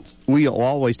particular moments. We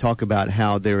always talk about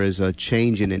how there is a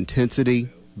change in intensity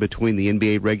between the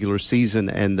NBA regular season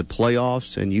and the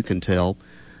playoffs, and you can tell.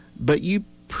 But you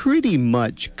pretty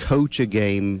much coach a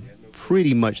game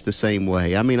pretty much the same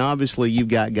way. I mean, obviously, you've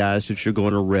got guys that you're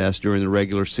going to rest during the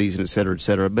regular season, et cetera, et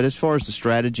cetera. But as far as the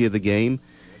strategy of the game,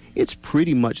 it's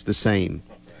pretty much the same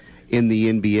in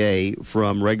the NBA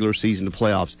from regular season to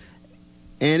playoffs.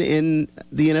 And in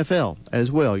the NFL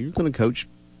as well, you're going to coach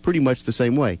pretty much the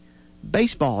same way.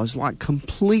 Baseball is like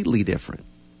completely different.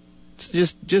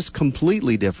 It's just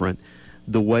completely different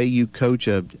the way you coach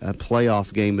a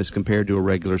playoff game as compared to a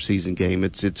regular season game.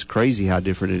 It's crazy how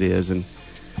different it is, and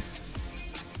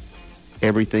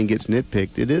everything gets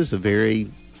nitpicked. It is a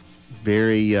very,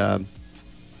 very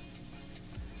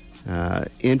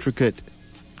intricate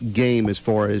game as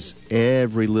far as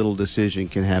every little decision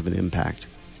can have an impact.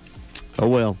 Oh,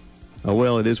 well,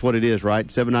 it is what it is, right?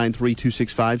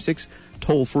 793-2656,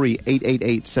 toll free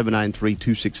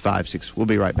 888-793-2656. We'll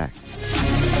be right back.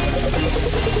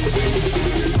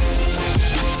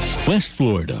 West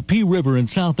Florida, Pea River, and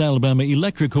South Alabama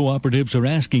electric cooperatives are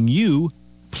asking you,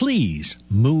 please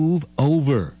move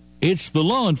over. It's the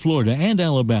law in Florida and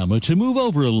Alabama to move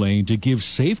over a lane to give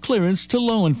safe clearance to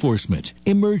law enforcement,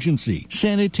 emergency,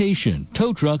 sanitation,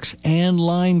 tow trucks, and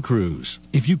line crews.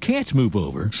 If you can't move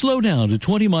over, slow down to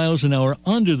 20 miles an hour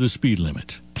under the speed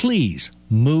limit. Please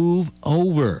move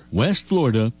over. West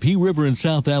Florida, Pea River, and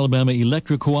South Alabama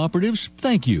electric cooperatives,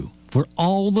 thank you for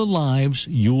all the lives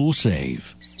you'll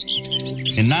save.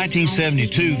 In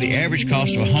 1972, the average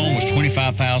cost of a home was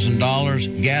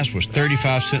 $25,000. Gas was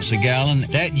 35 cents a gallon.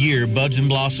 That year, Buds and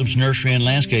Blossoms Nursery and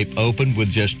Landscape opened with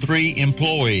just 3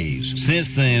 employees.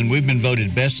 Since then, we've been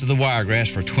voted best of the Wiregrass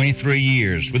for 23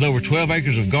 years. With over 12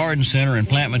 acres of garden center and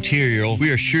plant material,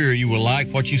 we are sure you will like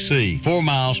what you see. 4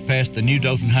 miles past the new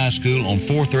Dothan High School on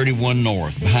 431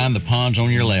 North, behind the ponds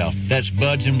on your left. That's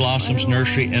Buds and Blossoms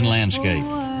Nursery and Landscape.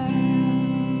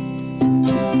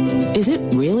 Is it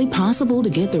really possible to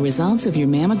get the results of your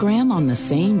mammogram on the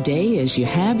same day as you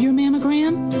have your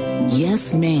mammogram?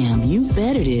 Yes, ma'am, you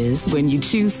bet it is when you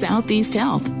choose Southeast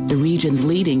Health, the region's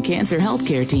leading cancer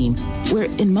healthcare team, where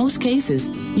in most cases,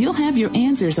 you'll have your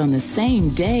answers on the same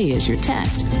day as your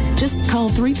test. Just call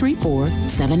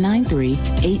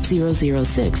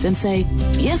 334-793-8006 and say,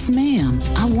 yes, ma'am,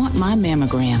 I want my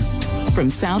mammogram.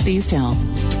 From Southeast Health,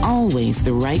 always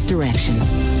the right direction.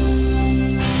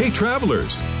 Hey,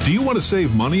 travelers, do you want to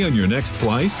save money on your next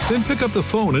flight? Then pick up the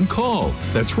phone and call.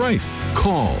 That's right,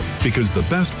 call, because the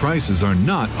best prices are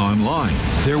not online.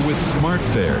 They're with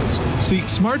SmartFares. See,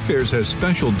 SmartFares has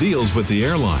special deals with the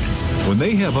airlines. When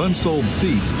they have unsold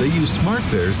seats, they use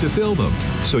SmartFares to fill them.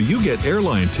 So you get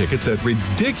airline tickets at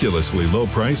ridiculously low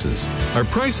prices. Our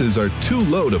prices are too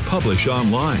low to publish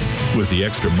online. With the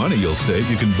extra money you'll save,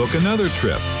 you can book another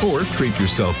trip or treat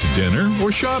yourself to dinner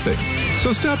or shopping.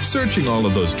 So stop searching all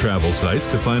of those travel sites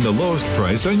to find the lowest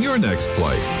price on your next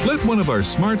flight. Let one of our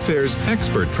SmartFares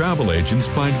expert travel agents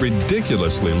find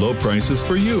ridiculously low prices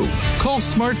for you. Call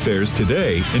SmartFares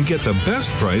today and get the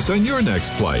best price on your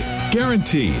next flight.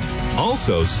 Guaranteed.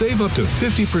 Also, save up to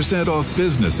 50% off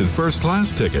business and first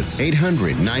class tickets.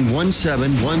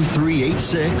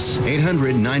 800-917-1386.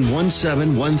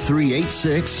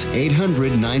 800-917-1386.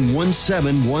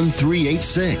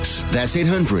 800-917-1386. That's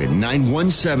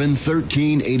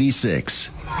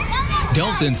 800-917-1386.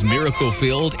 Dalton's Miracle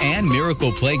Field and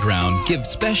Miracle Playground give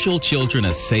special children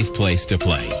a safe place to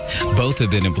play. Both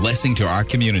have been a blessing to our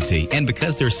community, and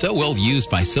because they're so well used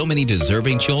by so many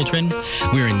deserving children,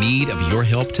 we're in need of your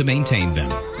help to maintain them.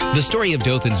 The story of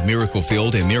Dothan's Miracle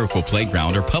Field and Miracle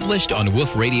Playground are published on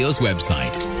Wolf Radio's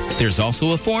website. There's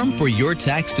also a form for your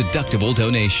tax-deductible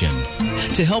donation.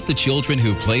 To help the children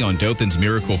who play on Dothan's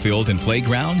Miracle Field and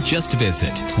Playground, just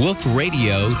visit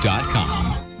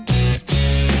wolfradio.com.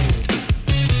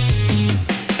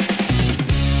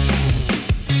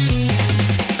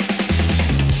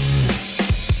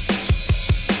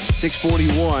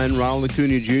 641, Ronald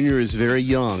Acuna Jr. is very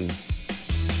young.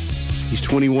 He's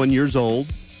 21 years old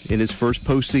in his first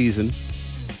postseason.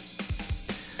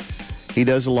 He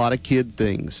does a lot of kid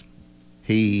things.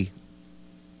 He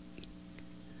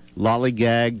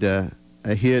lollygagged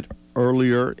a hit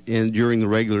earlier during the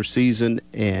regular season,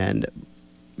 and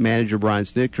manager Brian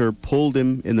Snitker pulled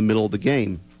him in the middle of the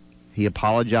game. He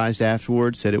apologized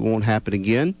afterwards, said it won't happen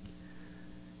again,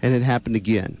 and it happened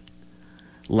again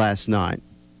last night.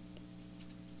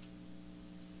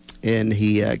 And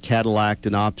he Cadillac'd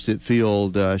an opposite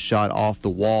field shot off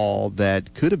the wall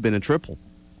that could have been a triple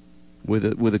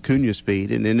with Acuna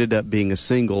speed, and ended up being a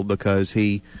single because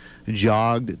he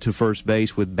jogged to first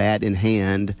base with bat in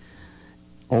hand,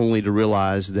 only to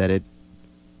realize that it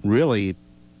really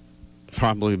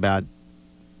probably about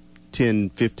 10,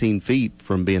 15 feet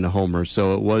from being a homer.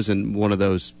 So it wasn't one of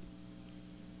those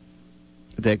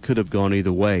that could have gone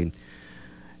either way.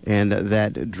 And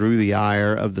that drew the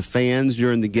ire of the fans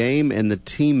during the game and the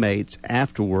teammates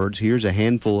afterwards. Here's a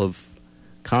handful of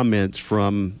comments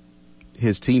from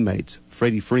his teammates.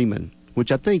 Freddie Freeman,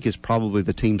 which I think is probably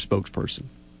the team spokesperson.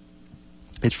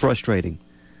 It's frustrating.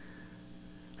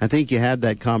 I think you have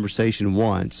that conversation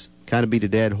once, kind of beat a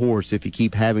dead horse if you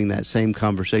keep having that same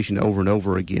conversation over and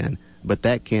over again. But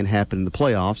that can't happen in the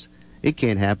playoffs. It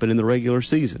can't happen in the regular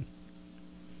season.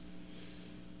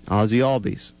 Ozzie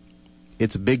Albies.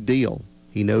 It's a big deal.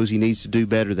 He knows he needs to do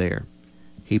better there.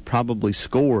 He probably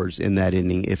scores in that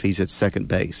inning if he's at second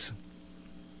base.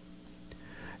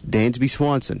 Dansby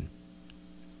Swanson.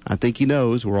 I think he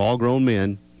knows we're all grown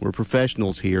men. We're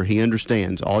professionals here. He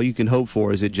understands. All you can hope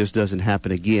for is it just doesn't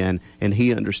happen again, and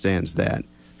he understands that.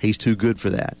 He's too good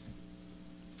for that.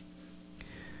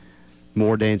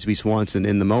 More Dansby Swanson.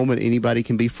 In the moment, anybody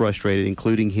can be frustrated,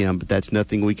 including him, but that's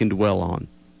nothing we can dwell on.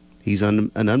 He's an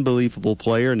unbelievable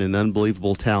player and an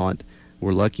unbelievable talent.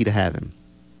 We're lucky to have him.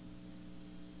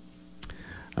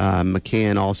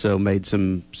 McCann also made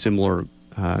some similar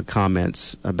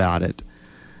comments about it.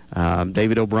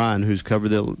 David O'Brien, who's covered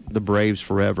the Braves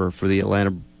forever for the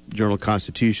Atlanta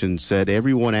Journal-Constitution, said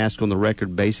everyone asked on the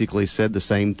record basically said the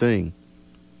same thing.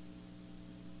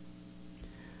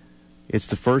 It's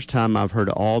the first time I've heard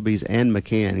Albies and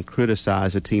McCann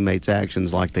criticize a teammate's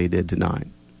actions like they did tonight.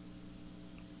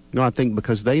 No, I think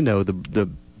because they know the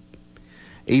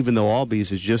even though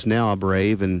Albies is just now a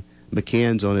Brave and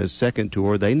McCann's on his second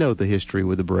tour, they know the history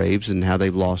with the Braves and how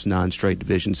they've lost 9 straight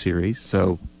division series,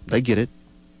 so they get it.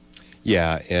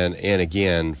 Yeah, and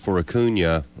again, for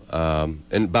Acuna,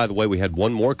 and by the way, we had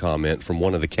one more comment from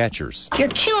one of the catchers. You're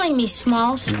killing me,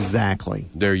 Smalls. Exactly.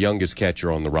 Their youngest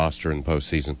catcher on the roster in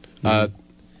postseason.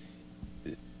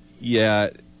 Mm-hmm. Yeah,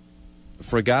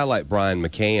 for a guy like Brian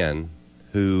McCann,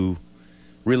 who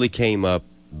really came up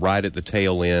right at the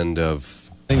tail end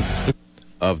of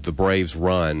the Braves'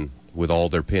 run with all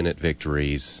their pennant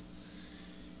victories,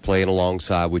 playing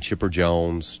alongside with Chipper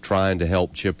Jones, trying to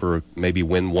help Chipper maybe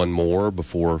win one more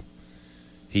before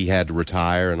he had to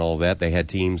retire and all that. They had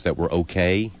teams that were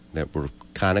okay, that were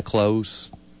kind of close,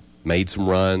 made some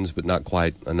runs, but not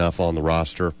quite enough on the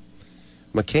roster.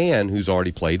 McCann, who's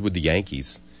already played with the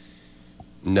Yankees,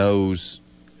 knows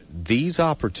these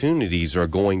opportunities are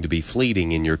going to be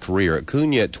fleeting in your career.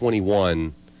 Acuna at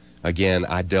 21, again,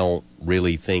 I don't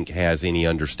really think has any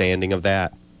understanding of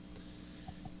that.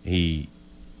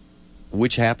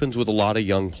 Which happens with a lot of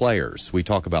young players. We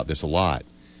talk about this a lot.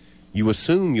 You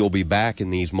assume you'll be back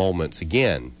in these moments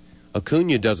again.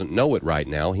 Acuna doesn't know it right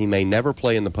now. He may never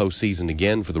play in the postseason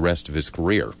again for the rest of his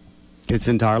career. It's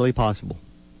entirely possible.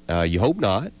 You hope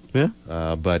not. Yeah.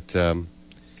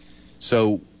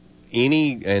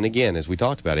 And again, as we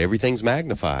talked about, everything's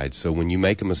magnified. So when you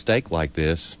make a mistake like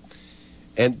this,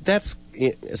 and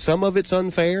some of it's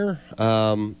unfair,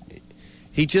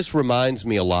 he just reminds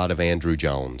me a lot of Andruw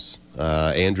Jones.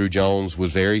 Andruw Jones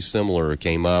was very similar,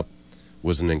 came up,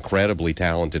 was an incredibly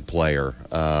talented player,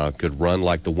 could run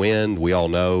like the wind. We all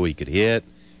know he could hit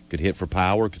for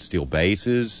power, could steal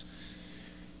bases.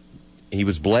 He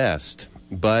was blessed,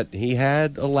 but he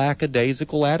had a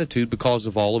lackadaisical attitude because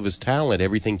of all of his talent.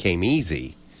 Everything came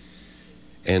easy.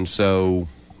 And so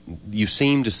you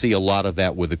seem to see a lot of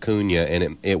that with Acuna,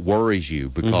 and it worries you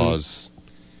because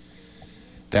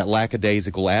that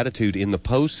lackadaisical attitude in the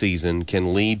postseason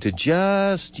can lead to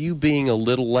just you being a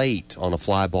little late on a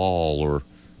fly ball, or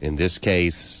in this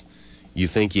case, you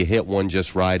think you hit one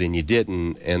just right and you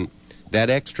didn't, and that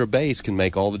extra base can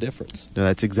make all the difference. No,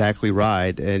 that's exactly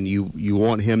right, and you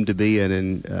want him to be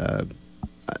an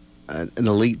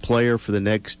elite player for the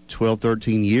next 12,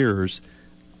 13 years.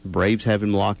 The Braves have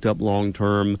him locked up long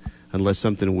term. Unless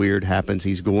something weird happens,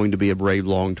 he's going to be a Brave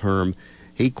long term.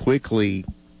 He quickly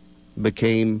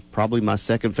became probably my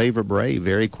second favorite Brave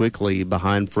very quickly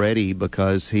behind Freddie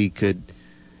because he could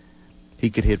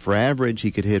hit for average,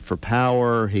 he could hit for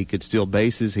power, he could steal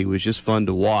bases. He was just fun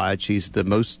to watch. He's the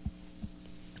most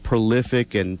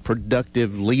prolific and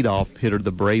productive leadoff hitter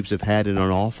the Braves have had in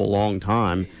an awful long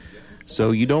time.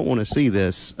 So you don't want to see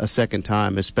this a second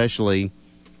time, especially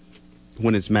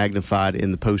when it's magnified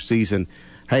in the postseason.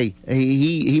 Hey,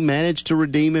 he managed to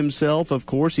redeem himself. Of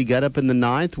course, he got up in the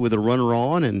ninth with a runner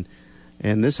on, and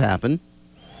this happened.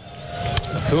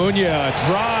 Acuna,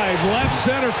 drive, left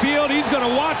center field. He's going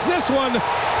to watch this one.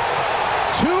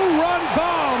 2-run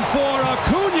bomb for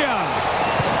Acuna.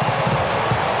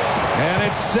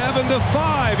 It's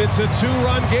 7-5. It's a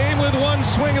 2-run game with one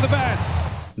swing of the bat.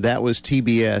 That was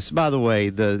TBS. By the way,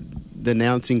 the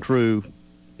announcing crew,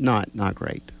 not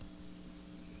great.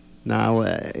 No,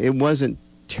 it wasn't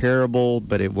terrible,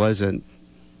 but it wasn't.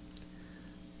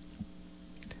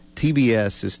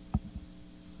 TBS is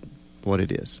what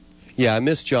it is. Yeah, I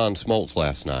missed John Smoltz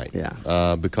last night.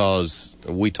 Yeah. Because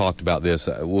we talked about this.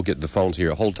 We'll get the phones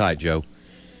here. Hold tight, Joe.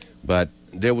 But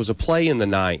there was a play in the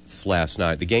ninth last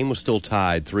night. The game was still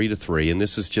tied 3-3, and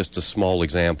this is just a small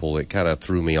example. It kind of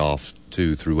threw me off,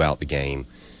 too, throughout the game.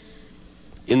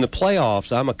 In the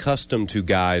playoffs, I'm accustomed to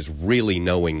guys really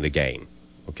knowing the game,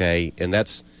 okay? And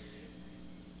that's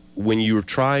when you're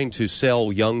trying to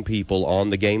sell young people on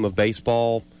the game of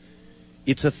baseball,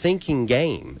 it's a thinking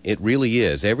game. It really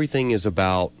is. Everything is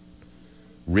about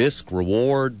risk,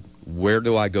 reward, where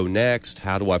do I go next,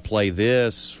 how do I play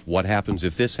this, what happens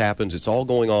if this happens. It's all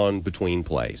going on between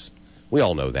plays. We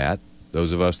all know that,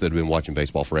 those of us that have been watching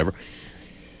baseball forever.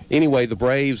 Anyway, the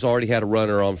Braves already had a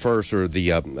runner on first, or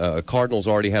the Cardinals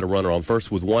already had a runner on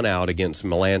first with one out against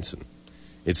Melanson.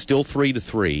 It's still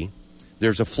 3-3.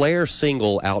 There's a flare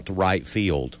single out to right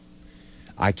field.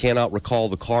 I cannot recall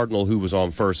the Cardinal who was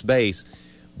on first base,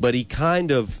 but he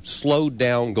kind of slowed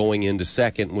down going into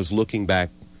second and was looking back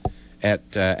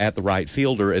at the right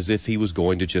fielder as if he was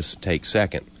going to just take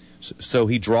second. So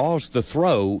he draws the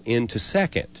throw into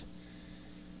second,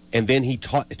 and then he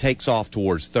takes off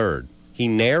towards third. He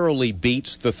narrowly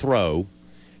beats the throw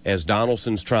as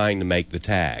Donaldson's trying to make the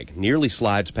tag. Nearly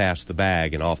slides past the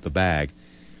bag and off the bag,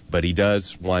 but he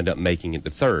does wind up making it to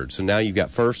third. So now you've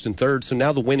got first and third, so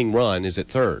now the winning run is at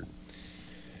third.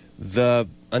 The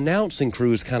announcing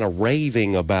crew is kind of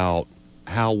raving about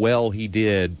how well he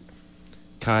did,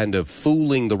 kind of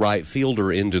fooling the right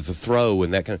fielder into the throw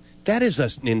and that kind of. That is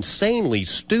an insanely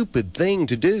stupid thing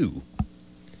to do.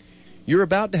 You're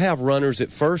about to have runners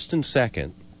at first and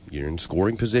second. You're in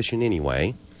scoring position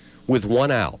anyway, with one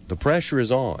out. The pressure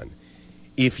is on.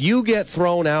 If you get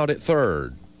thrown out at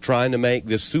third trying to make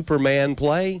this Superman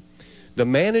play, the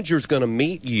manager's going to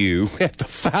meet you at the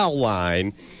foul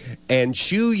line and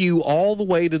shoo you all the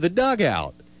way to the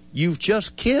dugout. You've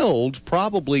just killed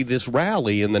probably this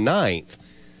rally in the ninth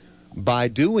by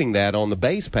doing that on the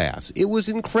base pass. It was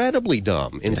incredibly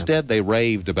dumb. Instead, they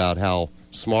raved about how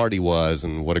smart he was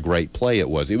and what a great play it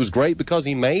was. It was great because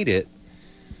he made it,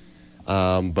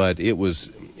 but it was,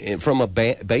 from a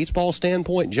baseball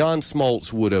standpoint, John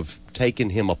Smoltz would have taken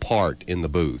him apart in the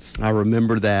booth. I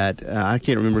remember that. I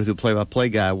can't remember who the play-by-play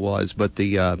guy was, but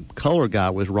the color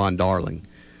guy was Ron Darling,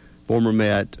 former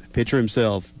Met, pitcher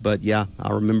himself. But, yeah,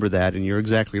 I remember that, and you're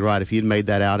exactly right. If he had made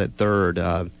that out at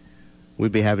third,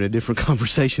 we'd be having a different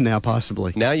conversation now,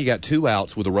 possibly. Now you got two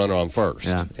outs with a runner on first,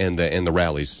 and the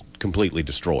rally's completely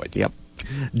destroyed. Yep.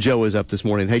 Joe is up this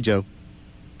morning. Hey, Joe.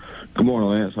 Good morning,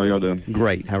 Lance. How y'all doing?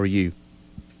 Great. How are you?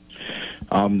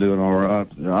 I'm doing all right.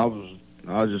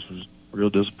 I just was real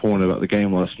disappointed about the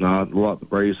game last night. A lot of the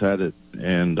Braves had it,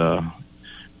 and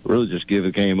really just give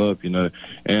the game up, you know.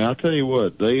 And I tell you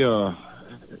what, they all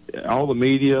the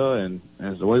media and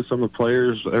the way some of the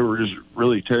players, they were just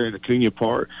really tearing Acuna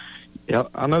apart. Yeah,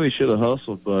 I know he should have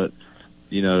hustled, but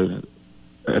you know,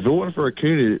 if it wasn't for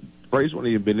Acuna, the Braves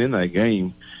wouldn't even been in that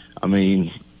game. I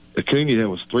mean, Acuna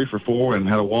was 3 for 4 and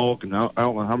had a walk, and I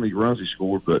don't know how many runs he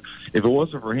scored, but if it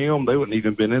wasn't for him, they wouldn't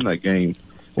even been in that game.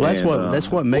 Well,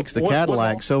 that's what makes the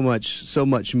Cadillac so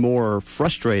much more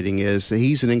frustrating. Is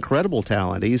he's an incredible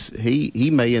talent.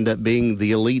 He may end up being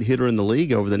the elite hitter in the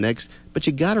league over the next. But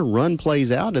you got to run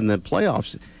plays out in the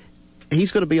playoffs.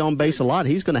 He's going to be on base a lot.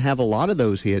 He's going to have a lot of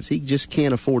those hits. He just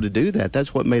can't afford to do that.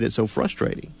 That's what made it so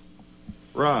frustrating.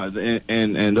 Right,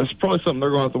 and that's probably something they're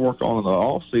going to have to work on in the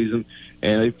off season.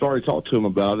 And they've already talked to him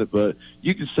about it, but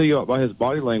you can see by his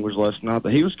body language last night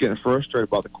that he was getting frustrated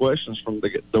about the questions from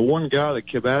the one guy that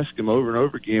kept asking him over and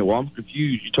over again, well, I'm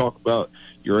confused. You talk about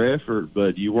your effort,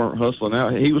 but you weren't hustling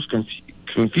out. He was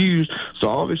confused, so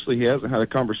obviously he hasn't had a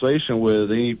conversation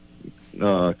with any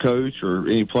coach or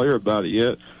any player about it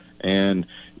yet. And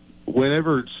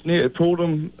whenever Snit pulled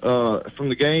him from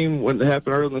the game when it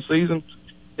happened early in the season,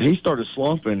 he started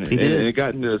slumping, and it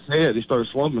got into his head. He started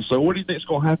slumping. So what do you think is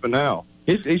going to happen now?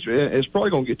 It's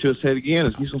probably going to get to his head again,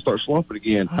 and he's going to start slumping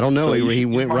again. I don't know. So he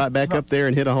went right back up there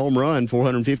and hit a home run,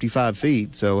 455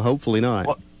 feet, so hopefully not.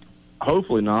 Well,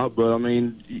 hopefully not, but, I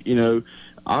mean, you know,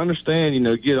 I understand, you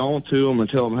know, get on to them and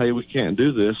tell them, hey, we can't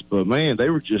do this. But, man, they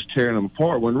were just tearing them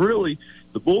apart when really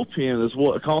the bullpen is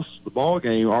what cost us the ball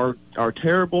game. Our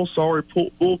terrible, sorry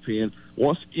bullpen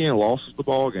once again lost us the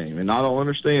ball game, and I don't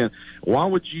understand why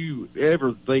would you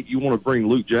ever think you want to bring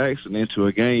Luke Jackson into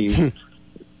a game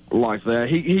like that.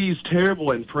 He's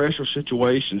terrible in pressure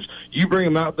situations. You bring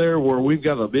him out there where we've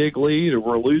got a big lead or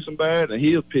we're losing bad, and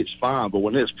he'll pitch fine. But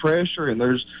when it's pressure and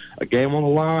there's a game on the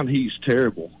line, he's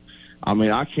terrible. I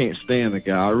mean, I can't stand the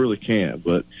guy. I really can't.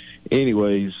 But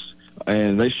anyways,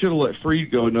 and they should have let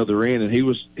Freed go another inning.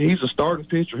 And he's a starting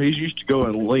pitcher. He's used to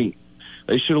going length.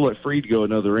 They should have let Freed go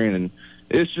another inning. And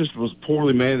it just was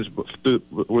poorly managed with the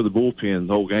bullpen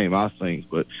the whole game, I think.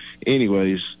 But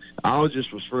anyways, I was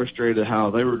frustrated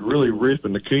how they were really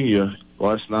ripping Acuna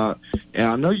last night. And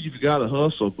I know you've got to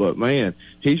hustle, but, man,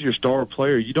 he's your star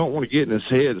player. You don't want to get in his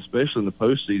head, especially in the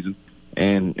postseason,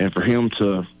 and for him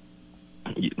to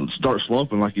start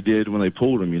slumping like he did when they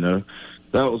pulled him,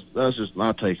 That was just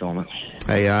my take on it.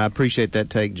 Hey, I appreciate that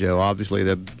take, Joe. Obviously,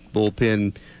 the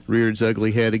bullpen reared its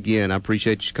ugly head again. I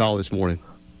appreciate your call this morning.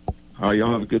 All right,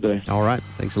 y'all have a good day. All right.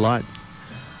 Thanks a lot.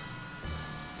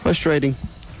 Frustrating.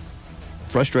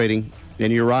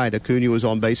 And you're right. Acuna was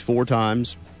on base 4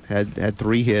 times, had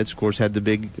 3 hits. Of course, had the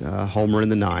big homer in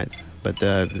the 9th. But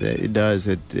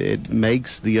it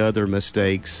makes the other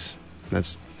mistakes,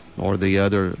 the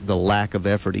lack of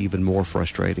effort even more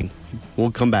frustrating.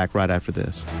 We'll come back right after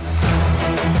this.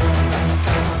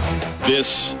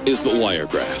 This is the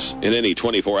Wiregrass. In any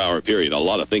 24-hour period, a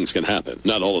lot of things can happen.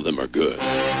 Not all of them are good.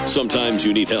 Sometimes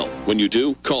you need help. When you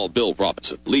do, call Bill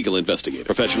Robinson, legal investigator.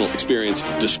 Professional, experienced,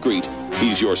 discreet.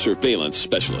 He's your surveillance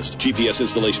specialist. GPS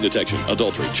installation detection,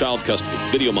 adultery, child custody,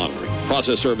 video monitoring,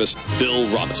 process service, Bill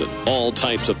Robinson. All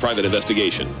types of private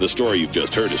investigation. The story you've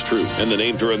just heard is true, and the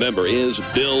name to remember is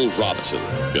Bill Robinson.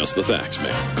 Just the facts,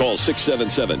 man. Call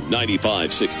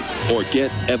 677-9560 or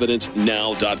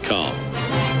getevidencenow.com.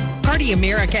 Party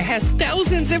America has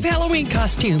thousands of Halloween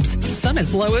costumes, some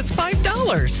as low as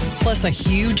 $5, plus a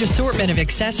huge assortment of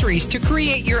accessories to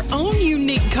create your own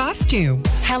unique costume.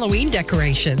 Halloween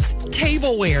decorations,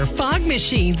 tableware, fog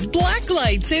machines, black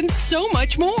lights, and so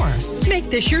much more. Make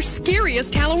this your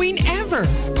scariest Halloween ever.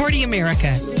 Party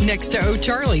America, next to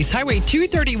O'Charlie's, Highway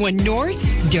 231 North,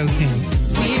 Dothan.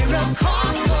 We're a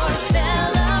cause for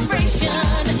celebration.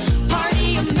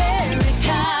 Party America.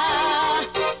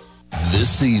 This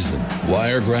season,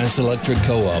 Wiregrass Electric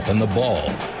Co-op and the Ball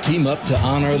team up to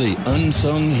honor the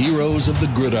unsung heroes of the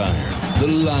gridiron, the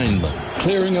linemen,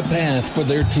 clearing a path for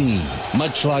their team.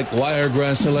 Much like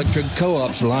Wiregrass Electric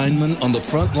Co-op's linemen on the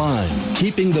front line,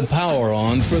 keeping the power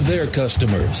on for their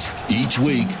customers. Each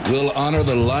week, we'll honor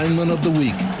the Lineman of the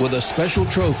Week with a special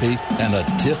trophy and a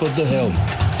tip of the helmet.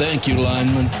 Thank you,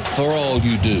 linemen, for all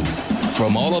you do.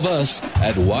 From all of us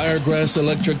at Wiregrass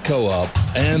Electric Co-op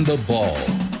and the Ball.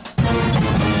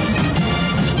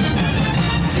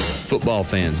 Football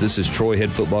fans, this is Troy head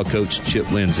football coach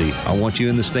Chip Lindsey. I want you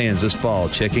in the stands this fall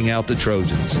checking out the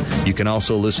Trojans. You can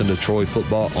also listen to Troy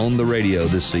football on the radio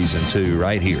this season too,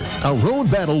 right here. A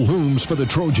road battle looms for the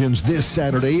Trojans this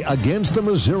Saturday against the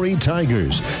Missouri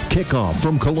Tigers. Kickoff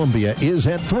from Columbia is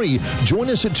at 3. Join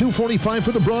us at 2:45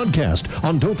 for the broadcast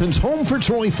on Dothan's Home for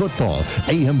Troy football,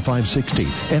 AM 560,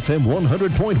 FM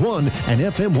 100.1, and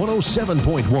FM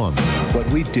 107.1. What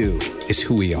we do is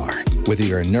who we are. Whether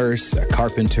you're a nurse, a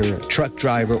carpenter, a truck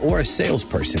driver, or a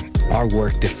salesperson, our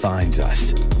work defines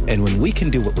us. And when we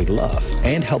can do what we love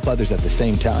and help others at the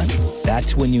same time,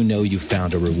 that's when you know you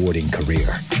found a rewarding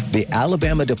career. The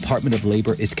Alabama Department of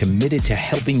Labor is committed to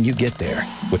helping you get there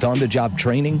with on-the-job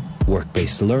training,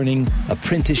 work-based learning,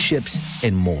 apprenticeships,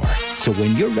 and more. So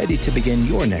when you're ready to begin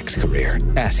your next career,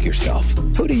 ask yourself,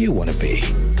 who do you want to be?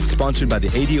 Sponsored by the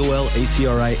ADOL,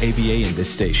 ACRI, ABA, and this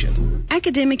station.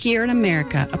 Academic Year in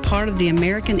America, a part of the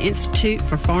American Institute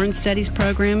for Foreign Studies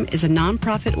program, is a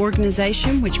nonprofit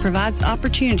organization which provides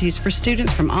opportunities for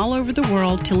students from all over the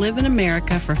world to live in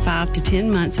America for 5 to 10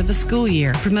 months of a school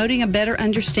year, promoting a better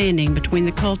understanding between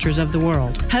the cultures of the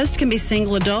world. Hosts can be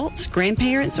single adults,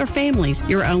 grandparents, or families.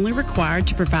 You're only required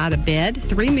to provide a bed,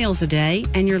 3 meals a day,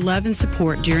 and your love and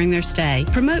support during their stay.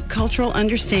 Promote cultural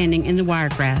understanding in the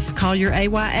Wiregrass. Call your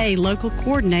AYA local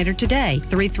coordinator today,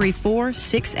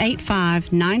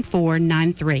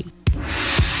 334-685-9493.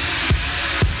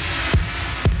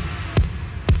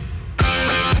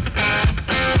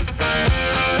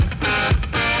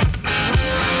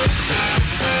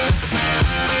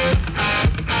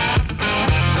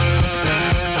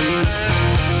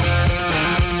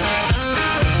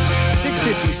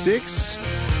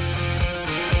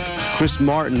 Chris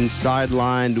Martin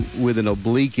sidelined with an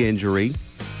oblique injury.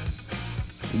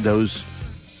 Those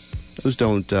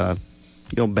don't you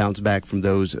don't bounce back from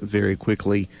those very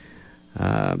quickly.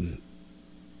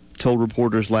 Told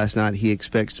reporters last night he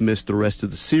expects to miss the rest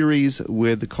of the series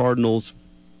with the Cardinals.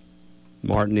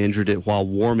 Martin injured it while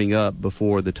warming up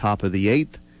before the top of the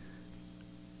 8th.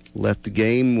 Left the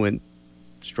game, went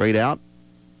straight out,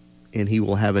 and he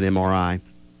will have an MRI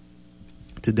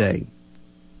today.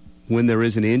 When there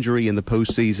is an injury in the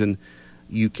postseason,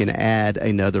 you can add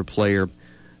another player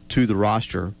to the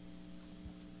roster.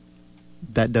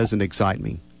 That doesn't excite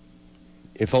me.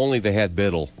 If only they had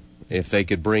Biddle. If they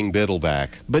could bring Biddle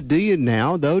back. But do you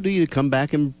now, though? Do you come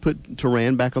back and put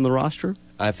Turan back on the roster?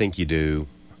 I think you do.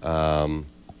 I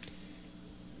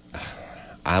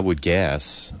would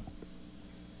guess.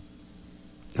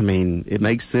 I mean, it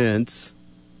makes sense.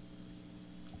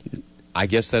 I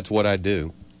guess that's what I'd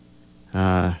do.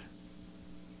 I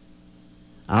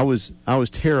was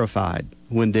terrified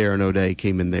when Darren O'Day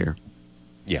came in there.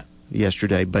 Yeah.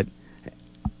 Yesterday, but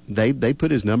they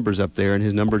put his numbers up there, and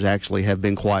his numbers actually have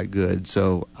been quite good.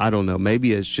 So I don't know.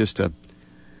 Maybe it's just a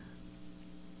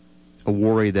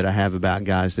worry that I have about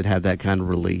guys that have that kind of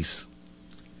release.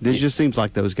 This just seems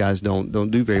like those guys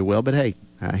don't do very well. But hey,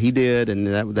 he did, and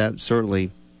that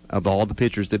certainly, of all the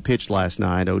pitchers that pitched last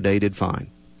night, O'Day did fine.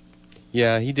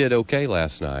 Yeah, he did okay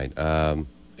last night. And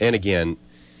again,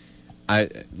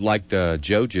 like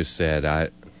Joe just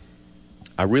said,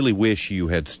 I really wish you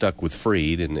had stuck with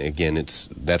Fried. And again,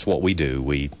 that's what we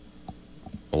do.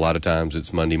 A lot of times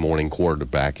it's Monday morning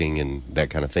quarterbacking and that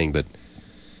kind of thing. But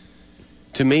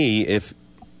to me, if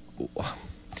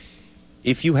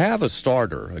you have a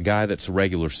starter, a guy that's a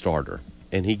regular starter,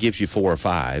 and he gives you 4 or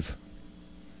 5.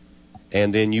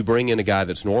 And then you bring in a guy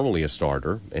that's normally a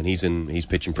starter, and he's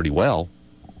pitching pretty well.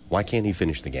 Why can't he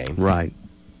finish the game? Right.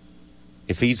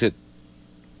 If he's at,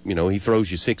 he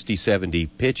throws you 60, 70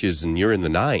 pitches, and you're in the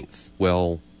 9th,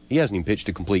 well, he hasn't even pitched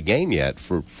a complete game yet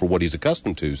for what he's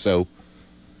accustomed to. So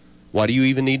why do you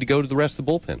even need to go to the rest of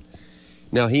the bullpen?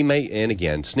 Now, he may, and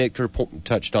again, Snitker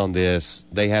touched on this.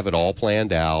 They have it all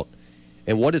planned out.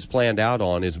 And what is planned out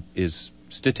on is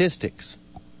statistics.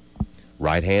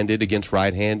 Right-handed against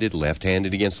right-handed,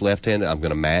 left-handed against left-handed. I'm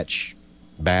going to match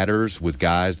batters with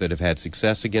guys that have had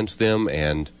success against them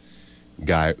and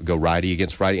go righty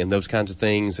against righty and those kinds of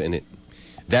things. And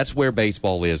that's where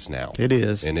baseball is now. It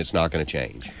is. And it's not going to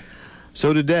change.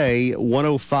 So today,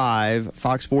 105,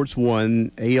 Fox Sports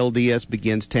 1, ALDS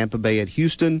begins Tampa Bay at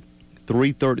Houston.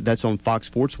 3:30. That's on Fox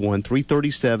Sports 1.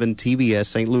 3:37, TBS,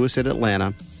 St. Louis at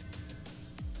Atlanta.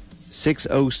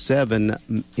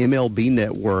 6:07 MLB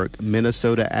Network,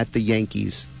 Minnesota at the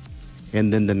Yankees.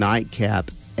 And then the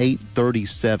nightcap,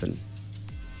 8:37,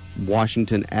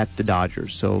 Washington at the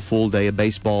Dodgers. So a full day of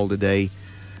baseball today. You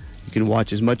can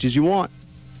watch as much as you want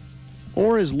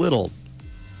or as little.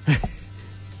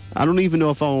 I don't even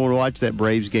know if I want to watch that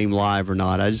Braves game live or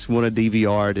not. I just want to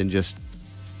DVR it and just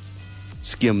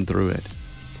skim through it.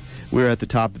 We're at the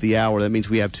top of the hour. That means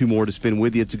we have 2 more to spend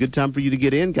with you. It's a good time for you to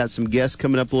get in. Got some guests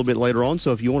coming up a little bit later on,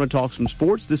 so if you want to talk some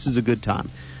sports, this is a good time.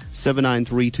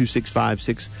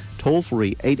 793-2656, toll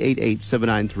free,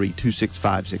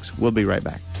 888-793-2656. We'll be right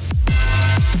back.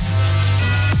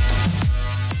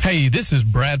 Hey, this is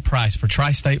Brad Price for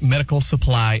Tri-State Medical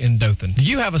Supply in Dothan. Do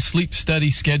you have a sleep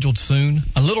study scheduled soon?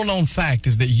 A little-known fact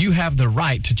is that you have the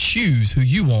right to choose who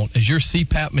you want as your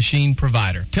CPAP machine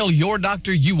provider. Tell your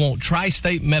doctor you want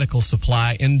Tri-State Medical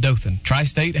Supply in Dothan.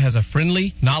 Tri-State has a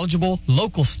friendly, knowledgeable,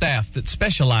 local staff that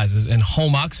specializes in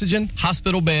home oxygen,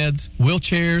 hospital beds,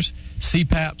 wheelchairs,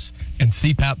 CPAPs, and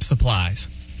CPAP supplies.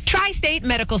 Tri-State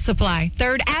Medical Supply,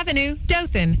 3rd Avenue,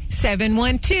 Dothan,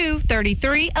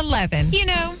 712-3311. You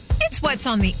know, it's what's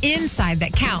on the inside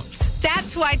that counts.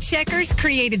 That's why Checkers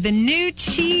created the new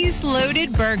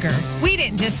cheese-loaded burger. We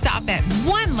didn't just stop at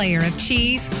 1 layer of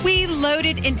cheese. We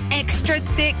loaded an extra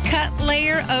thick cut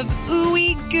layer of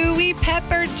ooey gooey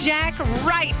pepper jack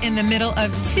right in the middle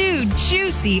of 2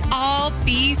 juicy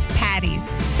all-beef patties.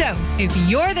 So, if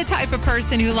you're the type of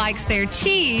person who likes their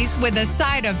cheese with a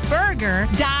side of burger,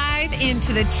 dive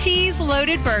into the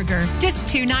cheese-loaded burger. Just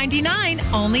 $2.99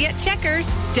 only at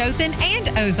Checkers, Dothan, and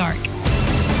Ozark.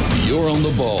 You're on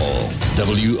the ball.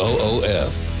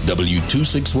 WOOF,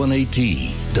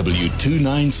 W261AT,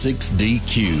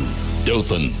 W296DQ,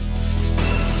 Dothan.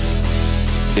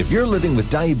 If you're living with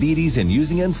diabetes and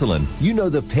using insulin, you know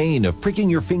the pain of pricking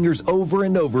your fingers over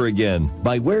and over again.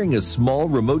 By wearing a small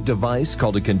remote device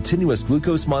called a continuous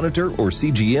glucose monitor, or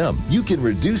CGM, you can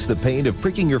reduce the pain of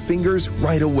pricking your fingers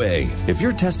right away. If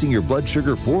you're testing your blood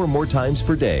sugar 4 or more times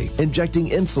per day, injecting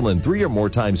insulin 3 or more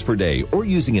times per day, or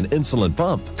using an insulin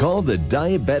pump, call the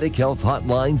Diabetic Health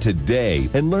Hotline today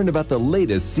and learn about the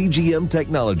latest CGM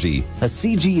technology. A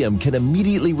CGM can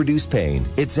immediately reduce pain.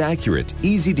 It's accurate,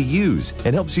 easy to use,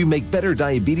 and help helps you make better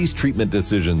diabetes treatment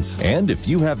decisions. And if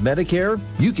you have Medicare,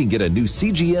 you can get a new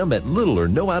CGM at little or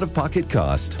no out-of-pocket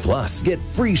cost. Plus, get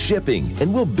free shipping,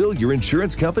 and we'll bill your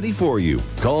insurance company for you.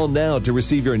 Call now to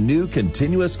receive your new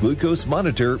continuous glucose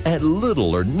monitor at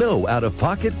little or no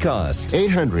out-of-pocket cost.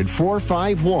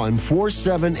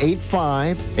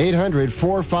 800-451-4785.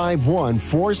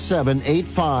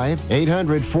 800-451-4785.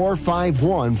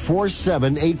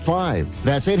 800-451-4785.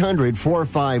 That's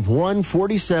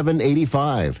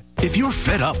 800-451-4785. If you're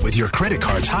fed up with your credit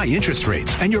card's high interest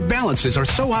rates and your balances are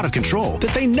so out of control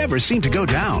that they never seem to go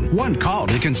down, one call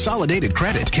to Consolidated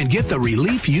Credit can get the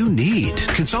relief you need.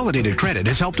 Consolidated Credit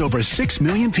has helped over 6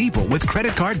 million people with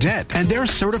credit card debt, and their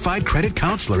certified credit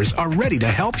counselors are ready to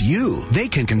help you. They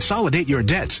can consolidate your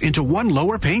debts into one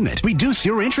lower payment, reduce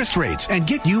your interest rates, and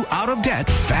get you out of debt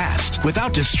fast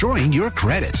without destroying your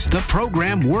credit. The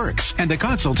program works, and the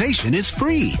consultation is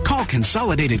free. Call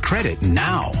Consolidated Credit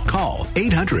now. Call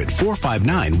 800-459-1688.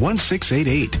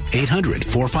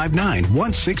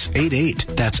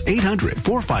 800-459-1688. That's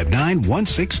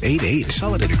 800-459-1688.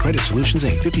 Consolidated Credit Solutions,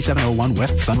 Inc., 5701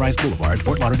 West Sunrise Boulevard,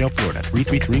 Fort Lauderdale, Florida,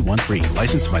 33313.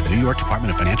 Licensed by the New York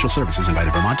Department of Financial Services and by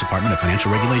the Vermont Department of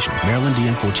Financial Regulation. Maryland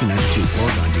DM 1492,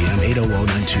 Oregon DM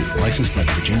 80092. Licensed by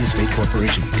the Virginia State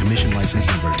Corporation. Commission license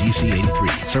number DC 83.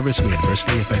 Service may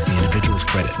adversely affect the individual's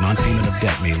credit. Non-payment of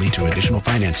debt may lead to additional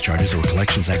finance charges or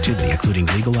collections activity, including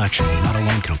legal action. Not a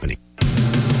loan company.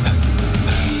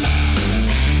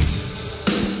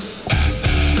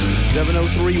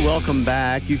 .703, welcome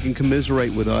back. You can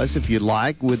commiserate with us if you'd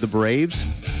like with the Braves.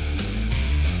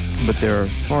 But there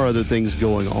are other things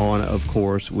going on, of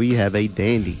course. We have a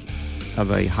dandy of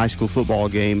a high school football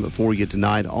game for you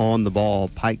tonight on the ball.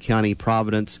 Pike County,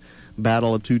 Providence,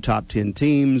 battle of two top 10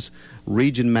 teams,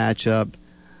 region matchup.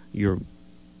 You're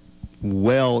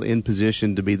well in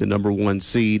position to be the number one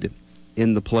seed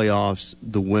in the playoffs.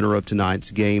 The winner of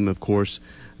tonight's game, of course,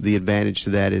 the advantage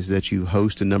to that is that you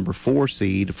host a number 4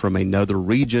 seed from another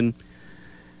region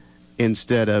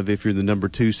instead of, if you're the number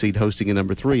 2 seed, hosting a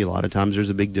number 3. A lot of times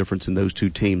there's a big difference in those two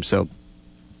teams. So,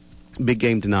 big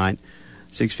game tonight,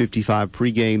 6:55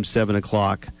 pregame, 7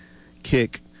 o'clock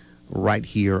kick right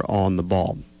here on the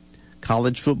ball.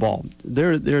 College football.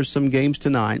 There's some games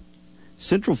tonight.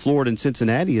 Central Florida and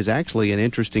Cincinnati is actually an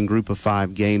interesting group of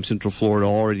 5 games. Central Florida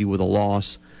already with a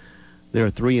loss. They're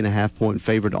a 3.5-point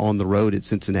favorite on the road at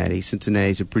Cincinnati.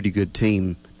 Cincinnati's a pretty good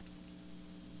team.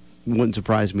 Wouldn't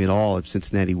surprise me at all if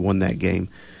Cincinnati won that game.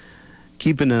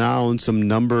 Keeping an eye on some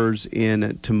numbers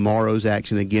in tomorrow's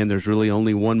action. Again, there's really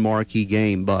only one marquee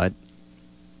game, but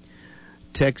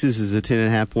Texas is a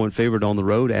 10.5-point favorite on the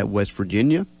road at West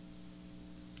Virginia.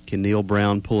 Can Neil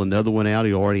Brown pull another one out?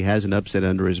 He already has an upset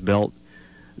under his belt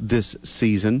this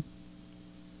season.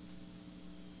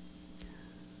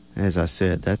 As I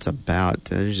said,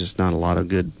 there's just not a lot of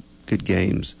good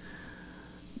games.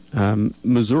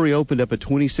 Missouri opened up a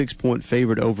 26-point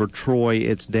favorite over Troy.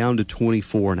 It's down to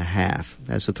 24.5.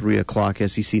 That's a 3 o'clock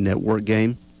SEC Network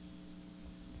game.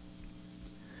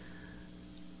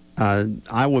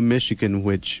 Iowa, Michigan,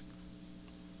 which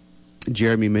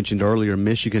Jeremy mentioned earlier,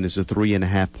 Michigan is a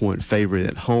 3.5-point favorite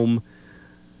at home.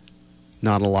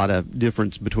 Not a lot of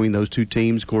difference between those two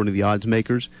teams, according to the odds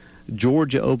makers.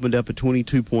 Georgia opened up a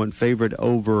 22-point favorite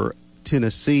over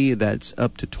Tennessee. That's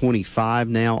up to 25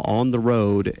 now on the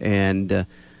road. And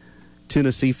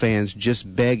Tennessee fans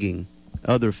just begging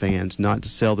other fans not to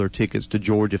sell their tickets to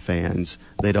Georgia fans.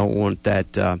 They don't want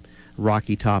that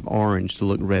Rocky Top orange to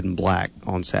look red and black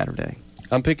on Saturday.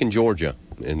 I'm picking Georgia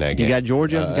in that game. You got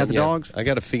Georgia? Got the Dogs? I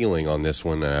got a feeling on this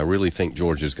one. I really think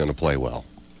Georgia's going to play well.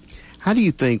 How do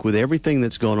you think, with everything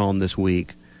that's going on this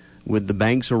week, with the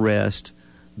Banks arrest,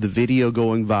 the video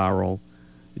going viral,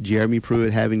 Jeremy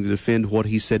Pruitt having to defend what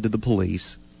he said to the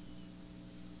police,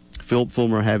 Philip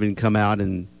Fulmer having to come out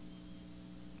and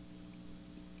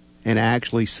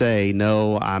actually say,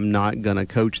 no, I'm not going to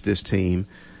coach this team,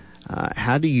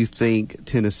 how do you think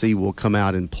Tennessee will come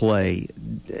out and play?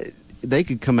 They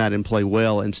could come out and play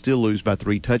well and still lose by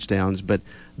 3 touchdowns, but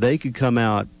they could come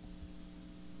out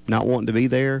not wanting to be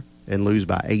there and lose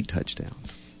by 8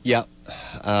 touchdowns. Yeah.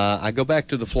 I go back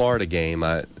to the Florida game.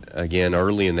 Again,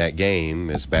 early in that game,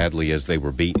 as badly as they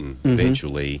were beaten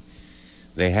eventually,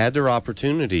 they had their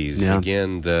opportunities. Yeah.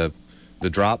 Again, the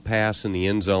drop pass in the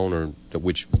end zone,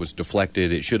 which was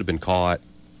deflected, it should have been caught,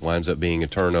 winds up being a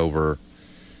turnover,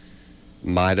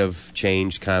 might have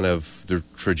changed kind of the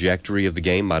trajectory of the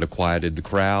game, might have quieted the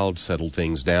crowd, settled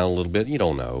things down a little bit. You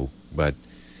don't know. But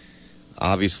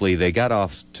obviously they got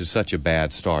off to such a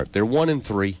bad start. They're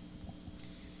 1-3.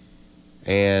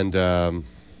 And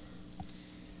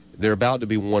they're about to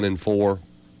be 1-4.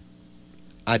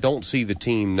 I don't see the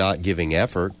team not giving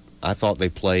effort. I thought they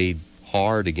played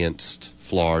hard against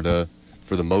Florida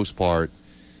for the most part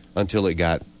until it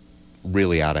got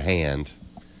really out of hand.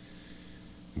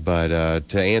 But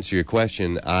to answer your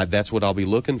question, that's what I'll be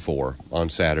looking for on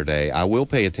Saturday. I will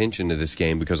pay attention to this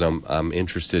game because I'm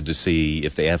interested to see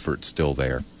if the effort's still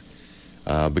there.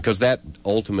 Because that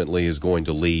ultimately is going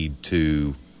to lead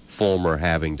to Fulmer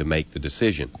having to make the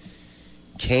decision.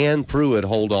 Can Pruitt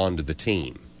hold on to the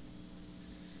team?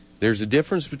 There's a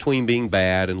difference between being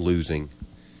bad and losing,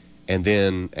 and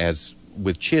then, as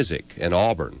with Chizik and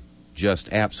Auburn,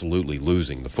 just absolutely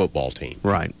losing the football team.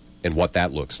 Right. And what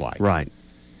that looks like. Right.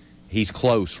 He's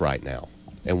close right now.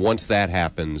 And once that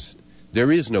happens,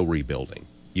 there is no rebuilding.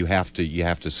 You have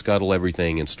to scuttle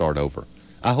everything and start over.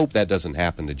 I hope that doesn't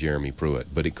happen to Jeremy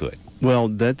Pruitt, but it could. Well,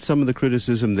 that's some of the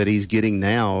criticism that he's getting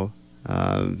now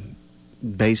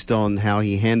based on how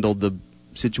he handled the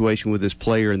situation with his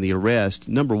player and the arrest.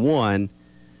 Number one,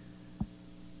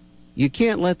 you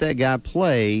can't let that guy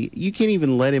play. You can't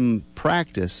even let him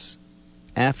practice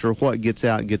after what gets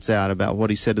out about what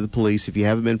he said to the police. If you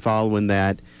haven't been following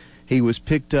that, he was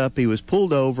picked up, he was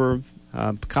pulled over.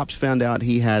 Cops found out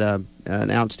he had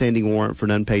an outstanding warrant for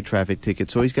an unpaid traffic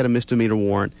ticket, so he's got a misdemeanor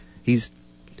warrant. He's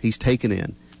taken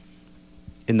in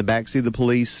the backseat of the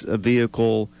police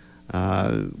vehicle.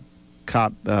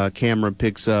 Cop camera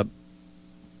picks up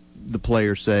the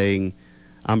player saying,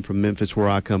 "I'm from Memphis, where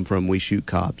I come from. We shoot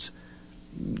cops."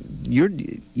 You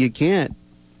can't.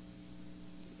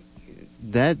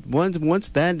 That once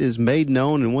that is made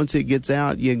known and once it gets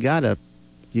out, you gotta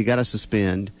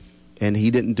suspend, and he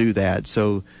didn't do that.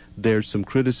 So there's some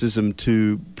criticism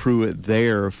to Pruitt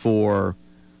there for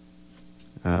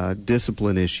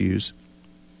discipline issues.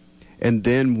 And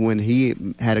then when he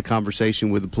had a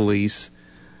conversation with the police,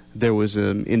 there was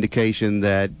an indication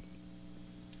that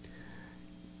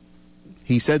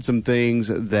he said some things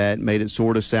that made it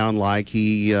sort of sound like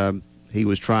he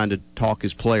was trying to talk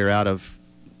his player out of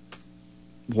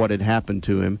what had happened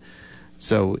to him.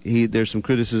 So there's some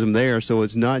criticism there. So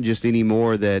it's not just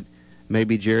anymore that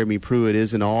maybe Jeremy Pruitt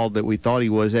isn't all that we thought he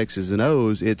was, X's and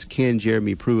O's. It's, can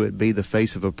Jeremy Pruitt be the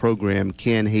face of a program?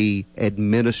 Can he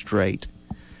administrate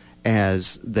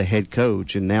as the head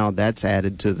coach? And now that's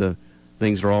added to the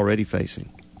things they're already facing.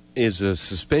 Is a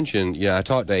suspension, I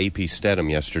talked to A.P. Stedham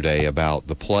yesterday about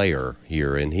the player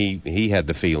here, and he had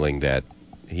the feeling that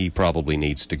he probably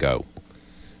needs to go.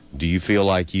 Do you feel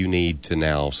like you need to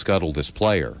now scuttle this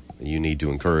player? You need to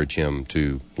encourage him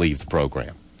to leave the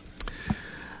program?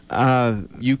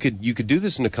 You could do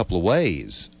this in a couple of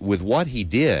ways. With what he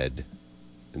did,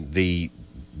 they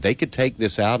could take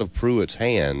this out of Pruitt's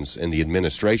hands, and the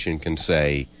administration can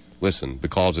say, listen,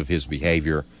 because of his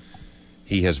behavior,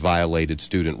 he has violated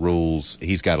student rules.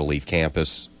 He's got to leave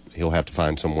campus. He'll have to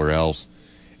find somewhere else.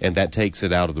 And that takes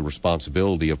it out of the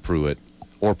responsibility of Pruitt,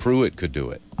 or Pruitt could do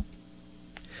it.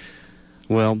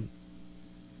 Well,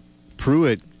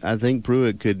 I think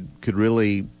Pruitt could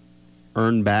really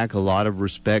earn back a lot of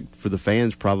respect for the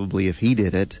fans probably if he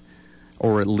did it,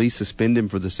 or at least suspend him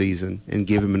for the season and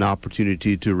give him an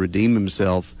opportunity to redeem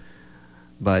himself.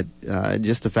 But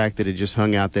just the fact that it just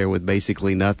hung out there with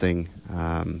basically nothing,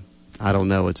 I don't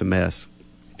know. It's a mess.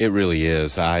 It really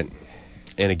is. And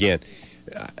again,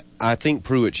 I think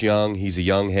Pruitt's young. He's a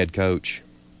young head coach.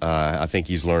 I think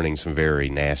he's learning some very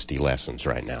nasty lessons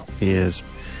right now. He is.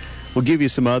 We'll give you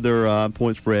some other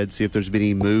point spreads, see if there's been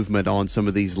any movement on some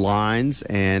of these lines,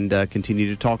 and continue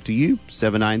to talk to you.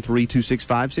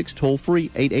 793-2656, toll free,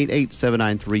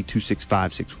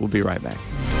 888-793-2656. We'll be right back.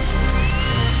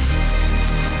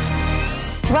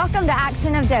 Welcome to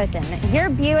Action of Dothan, your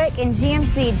Buick and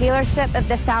GMC dealership of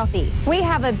the Southeast. We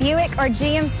have a Buick or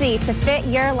GMC to fit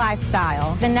your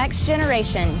lifestyle. The next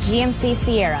generation GMC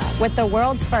Sierra with the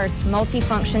world's first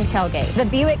multifunction tailgate. The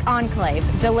Buick Enclave,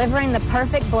 delivering the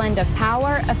perfect blend of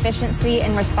power, efficiency,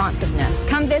 and responsiveness.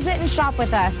 Come visit and shop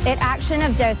with us at Action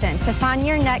of Dothan to find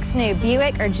your next new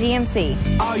Buick or GMC.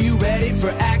 Are you ready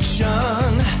for action?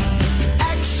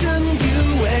 Action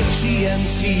Buick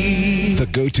GMC. The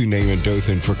go-to name in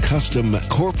Dothan for custom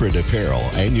corporate apparel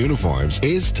and uniforms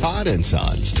is Todd &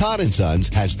 Sons. Todd & Sons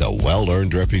has the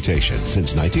well-earned reputation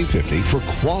since 1950 for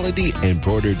quality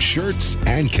embroidered shirts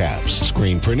and caps,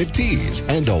 screen-printed tees,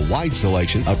 and a wide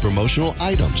selection of promotional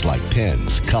items like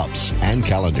pens, cups, and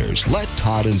calendars. Let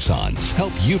Todd & Sons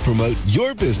help you promote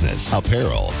your business.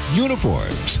 Apparel,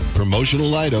 uniforms,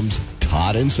 promotional items,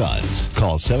 Todd & Sons.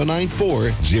 Call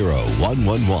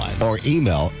 794-0111 or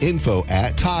email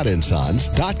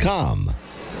info@toddandsons.com.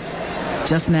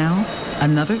 Just now,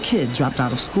 another kid dropped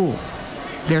out of school.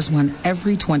 There's one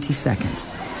every 20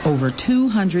 seconds. Over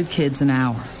 200 kids an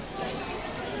hour.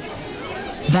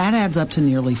 That adds up to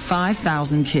nearly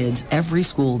 5,000 kids every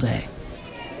school day.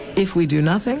 If we do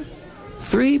nothing,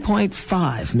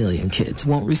 3.5 million kids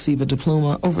won't receive a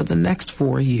diploma over the next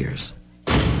 4 years.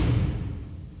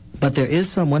 But there is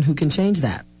someone who can change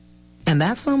that. And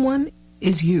that someone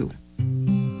is you.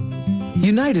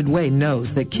 United Way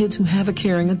knows that kids who have a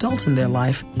caring adult in their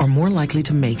life are more likely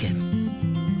to make it.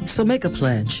 So make a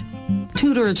pledge.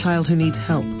 Tutor a child who needs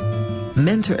help.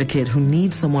 Mentor a kid who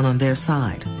needs someone on their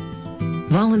side.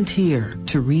 Volunteer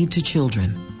to read to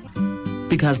children.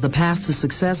 Because the path to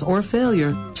success or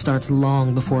failure starts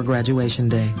long before graduation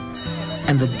day.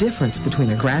 And the difference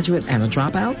between a graduate and a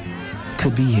dropout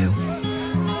could be you.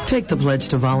 Take the pledge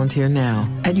to volunteer now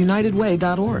at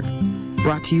unitedway.org.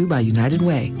 Brought to you by United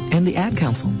Way and the Ad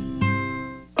Council.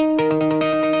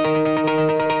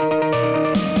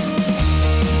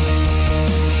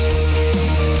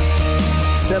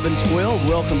 712,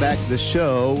 welcome back to the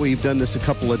show. We've done this a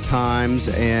couple of times,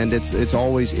 and it's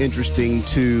always interesting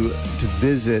to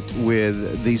visit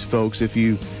with these folks. If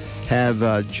you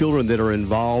have children that are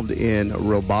involved in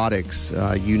robotics,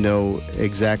 you know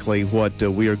exactly what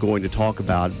we are going to talk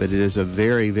about, but it is a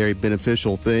very, very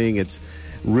beneficial thing. It's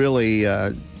really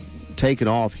taken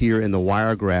off here in the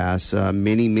Wiregrass.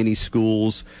 Many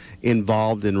schools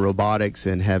involved in robotics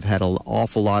and have had an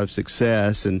awful lot of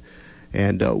success, and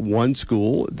one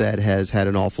school that has had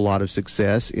an awful lot of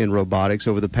success in robotics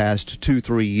over the past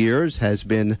 2-3 years has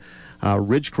been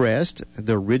Ridgecrest.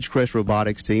 The Ridgecrest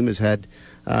robotics team has had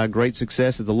great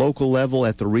success at the local level,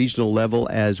 at the regional level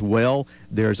as well.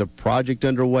 There's a project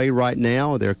underway right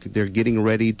now. They're getting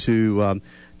ready to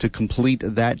complete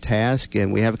that task,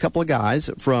 and we have a couple of guys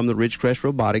from the Ridgecrest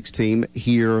robotics team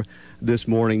here this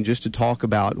morning just to talk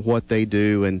about what they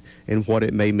do and what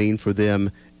it may mean for them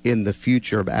in the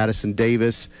future. Addison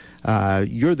Davis,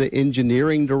 you're the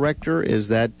engineering director. Is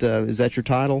that your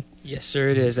title? Yes, sir,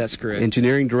 it is. That's correct.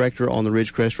 Engineering director on the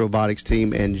Ridgecrest robotics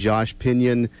team, and Josh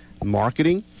Pinion,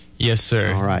 marketing? Yes,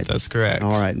 sir. All right. That's correct.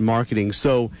 All right, marketing.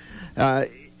 So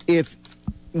if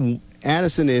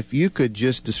Addison, if you could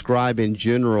just describe in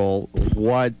general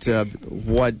what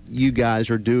you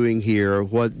guys are doing here,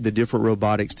 what the different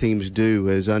robotics teams do,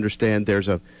 is understand there's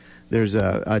a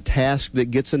task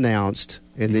that gets announced,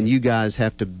 and then you guys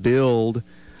have to build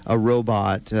a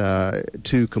robot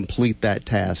to complete that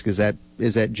task. Is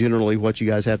that generally what you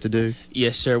guys have to do?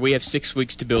 Yes, sir. We have 6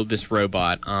 weeks to build this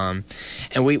robot, and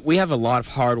we have a lot of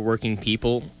hard-working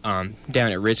people down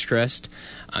at Ridgecrest,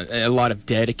 a lot of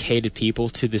dedicated people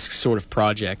to this sort of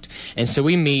project. And so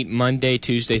we meet Monday,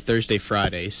 Tuesday, Thursday,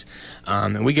 Fridays,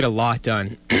 and we get a lot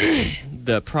done.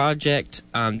 The project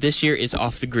this year is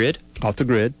off the grid. Off the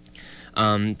grid.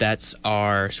 That's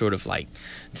our sort of like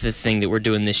the thing that we're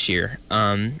doing this year.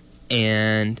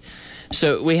 And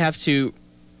so we have to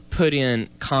put in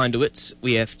conduits.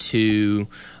 We have to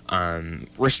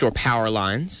restore power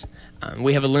lines.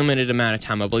 We have a limited amount of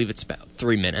time. I believe it's about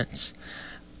 3 minutes.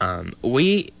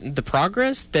 The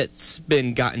progress that's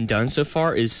been gotten done so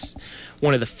far is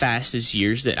one of the fastest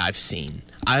years that I've seen.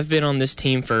 I've been on this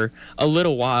team for a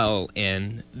little while,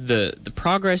 and the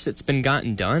progress that's been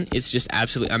gotten done is just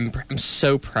absolutely. I'm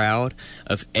so proud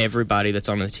of everybody that's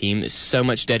on the team. There's so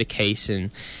much dedication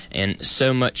and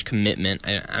so much commitment.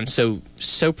 I'm so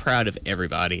proud of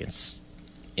everybody. It's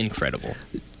incredible.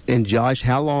 And Josh,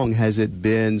 how long has it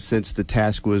been since the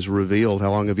task was revealed? How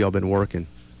long have y'all been working?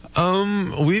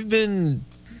 We've been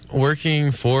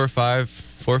working 4 or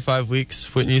 5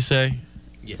 weeks, wouldn't you say?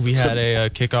 Yes. We had a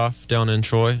kickoff down in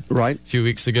Troy a few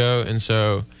weeks ago, and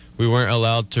so we weren't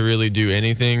allowed to really do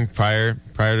anything prior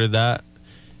to that.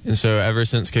 And so ever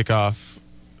since kickoff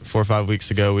 4 or 5 weeks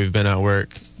ago, we've been at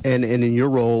work. And in your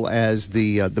role as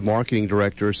the marketing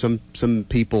director, some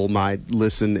people might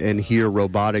listen and hear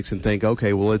robotics and think,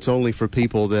 okay, well, it's only for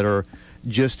people that are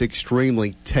just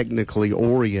extremely technically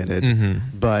oriented.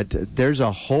 Mm-hmm. But there's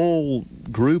a whole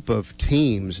group of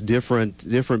teams,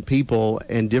 different people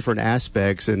and different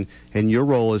aspects. And your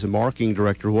role as a marketing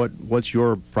director, what's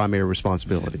your primary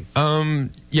responsibility?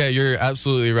 Yeah, you're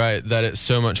absolutely right that it's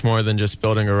so much more than just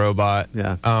building a robot.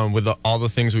 Yeah. With all the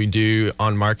things we do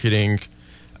on marketing,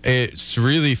 it's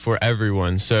really for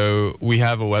everyone. So we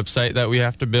have a website that we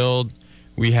have to build.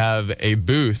 We have a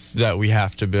booth that we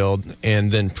have to build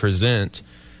and then present,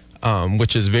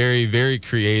 which is very, very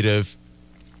creative.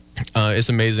 It's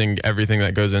amazing everything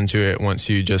that goes into it once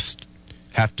you just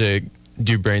have to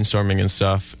do brainstorming and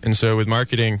stuff. And so with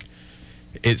marketing,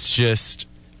 it's just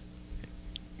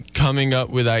coming up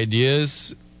with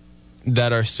ideas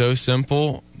that are so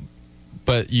simple,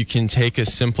 but you can take a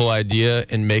simple idea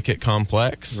and make it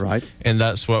complex. Right. And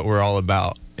that's what we're all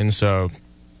about. And so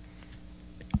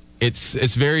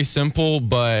it's very simple,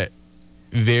 but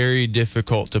very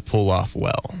difficult to pull off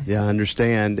well. Yeah, I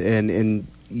understand. And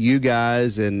you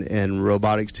guys and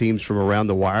robotics teams from around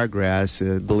the Wiregrass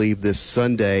believe this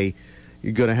Sunday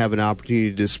you're going to have an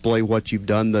opportunity to display what you've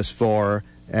done thus far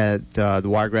at the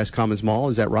Wiregrass Commons Mall.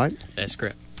 Is that right? That's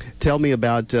correct. Tell me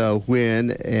about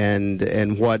when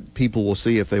and what people will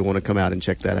see if they want to come out and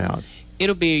check that out.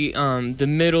 It'll be the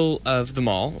middle of the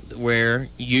mall where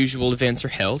usual events are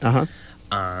held.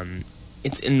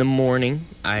 It's in the morning.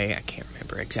 I can't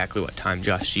remember exactly what time.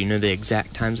 Josh, do you know the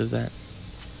exact times of that?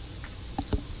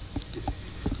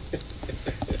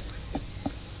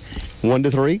 One to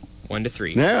 3? 1 to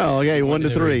 3. No, okay, 1 to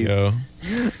 3.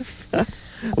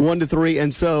 1 to 3,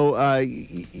 and so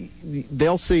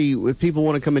they'll see, if people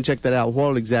want to come and check that out,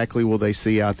 what exactly will they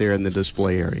see out there in the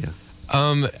display area?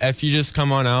 If you just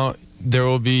come on out, there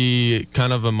will be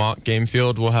kind of a mock game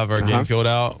field. We'll have our game field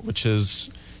out, which is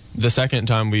the second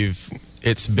time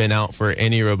it's been out for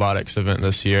any robotics event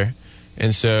this year.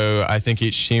 And so I think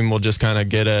each team will just kind of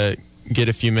get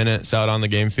a few minutes out on the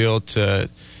game field to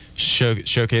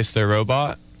showcase their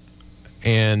robot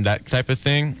and that type of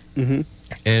thing.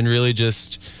 And really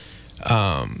just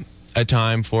a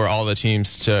time for all the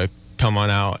teams to come on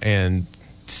out and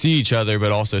see each other,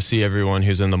 but also see everyone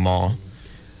who's in the mall.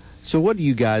 So what do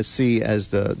you guys see as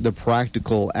the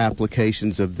practical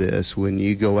applications of this when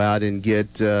you go out and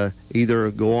get either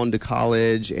go on to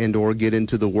college and or get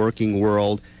into the working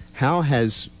world? How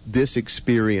has this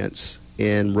experience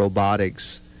in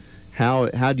robotics,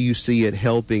 how do you see it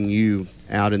helping you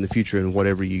out in the future in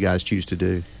whatever you guys choose to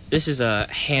do? This is a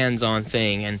hands-on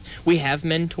thing, and we have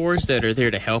mentors that are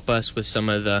there to help us with some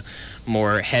of the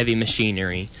more heavy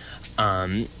machinery.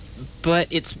 But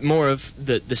it's more of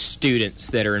the students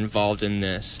that are involved in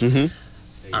this.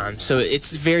 So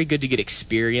it's very good to get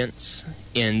experience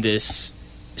in this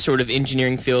sort of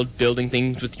engineering field, building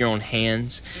things with your own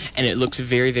hands, and it looks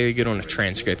very, very good on a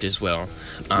transcript as well.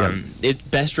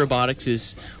 Best Robotics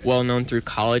is well known through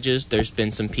colleges. There's been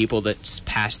some people that's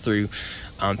passed through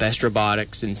Best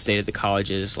Robotics and stayed at the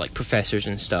colleges, like professors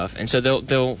and stuff, and so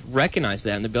they'll recognize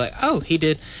that and they'll be like, "Oh, he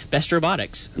did Best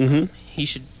Robotics.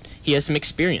 He has some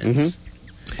experience."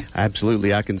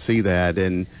 Absolutely, I can see that.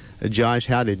 And Josh,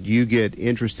 how did you get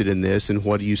interested in this, and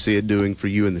what do you see it doing for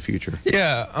you in the future?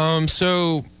 Yeah,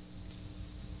 so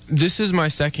this is my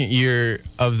second year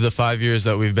of the 5 years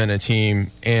that we've been a team,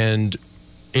 and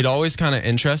it always kind of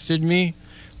interested me.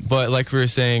 But like we were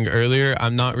saying earlier,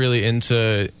 I'm not really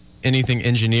into anything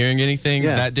engineering, anything.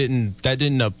 That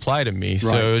didn't apply to me.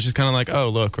 So it was just kind of like, oh,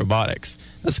 look, robotics.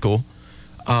 That's cool.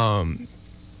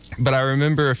 But I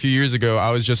remember a few years ago,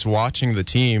 I was just watching the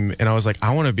team, and I was like,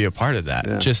 I want to be a part of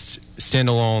that. Just stand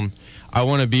alone. I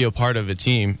want to be a part of a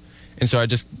team. And so I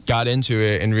just got into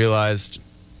it and realized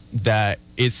that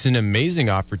it's an amazing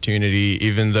opportunity,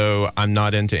 even though I'm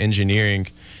not into engineering.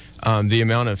 The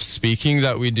amount of speaking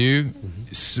that we do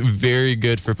is very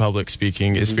good for public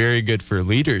speaking. It's very good for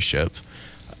leadership.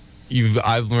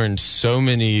 I've learned so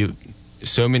many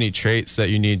traits that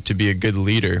you need to be a good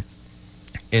leader,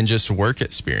 and just work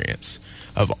experience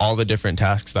of all the different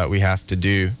tasks that we have to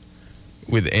do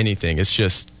with anything. It's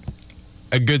just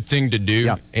a good thing to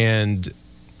do, and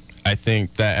I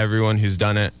think that everyone who's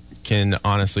done it can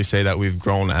honestly say that we've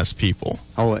grown as people.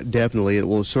 Oh, definitely. It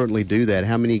will certainly do that.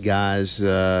 How many guys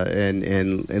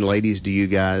and ladies do you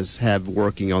guys have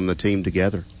working on the team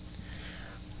together?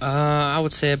 I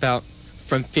would say about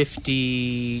from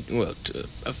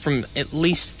at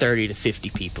least 30 to 50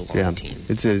 people on the team.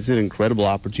 It's an incredible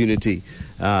opportunity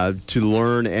to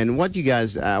learn. And what you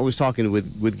guys, I was talking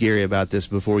with Gary about this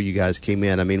before you guys came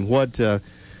in. I mean, what the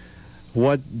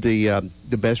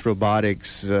Best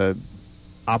Robotics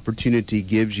opportunity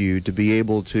gives you to be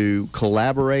able to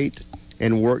collaborate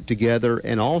and work together,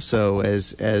 and also,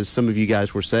 as some of you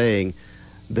guys were saying,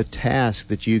 the task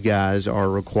that you guys are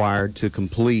required to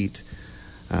complete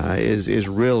is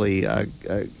really a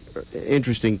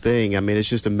interesting thing. I mean, it's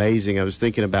just amazing. I was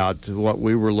thinking about what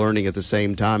we were learning at the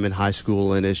same time in high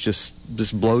school, and it's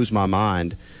just blows my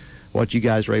mind what you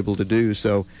guys are able to do.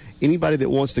 So anybody that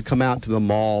wants to come out to the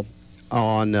mall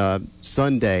on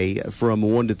Sunday from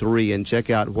 1 to 3 and check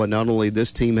out what not only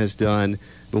this team has done,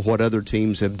 but what other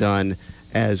teams have done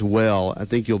as well, I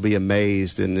think you'll be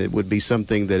amazed. And it would be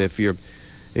something that if your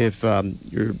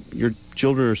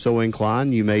children are so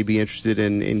inclined, you may be interested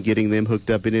in getting them hooked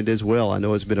up in it as well. I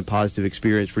know it's been a positive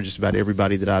experience for just about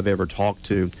everybody that I've ever talked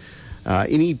to.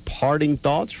 Any parting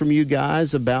thoughts from you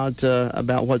guys about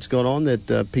what's going on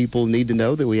that people need to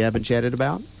know that we haven't chatted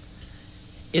about?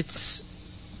 It's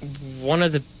one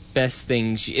of the best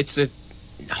things. It's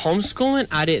homeschooling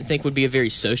I didn't think would be a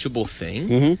very sociable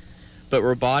thing. but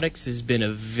robotics has been a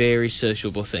very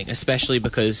sociable thing, especially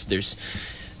because there's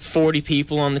 40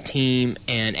 people on the team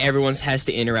and everyone has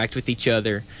to interact with each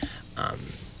other.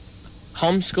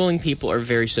 Homeschooling people are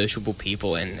very sociable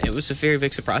people, and it was a very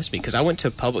big surprise to me because I went to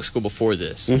public school before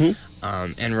this,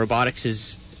 and robotics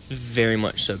has very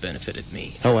much so benefited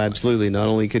me. Oh, absolutely. Not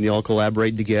only can y'all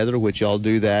collaborate together, which y'all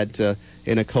do that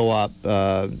in a co-op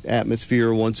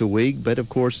atmosphere once a week, but of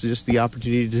course just the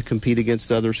opportunity to compete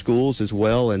against other schools as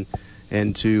well, and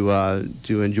to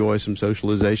enjoy some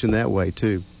socialization that way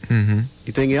too.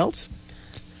 Anything else?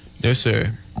 No,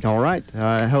 sir. All right.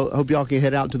 I hope y'all can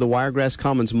head out to the Wiregrass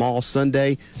Commons Mall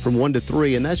Sunday from 1 to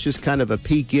 3, and that's just kind of a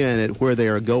peek in at where they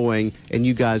are going, and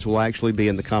you guys will actually be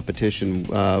in the competition.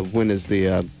 When is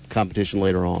the competition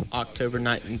later on? October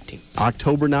 19th.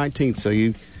 October 19th, so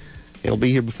it'll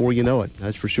be here before you know it,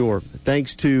 that's for sure.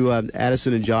 Thanks to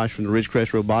Addison and Josh from the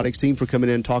Ridgecrest Robotics team for coming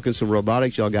in and talking some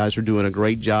robotics. Y'all guys are doing a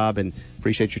great job, and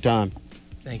appreciate your time.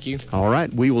 Thank you. All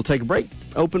right, we will take a break.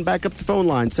 Open back up the phone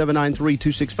line,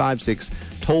 793-2656.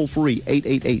 Toll free,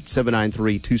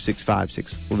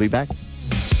 888-793-2656. We'll be back.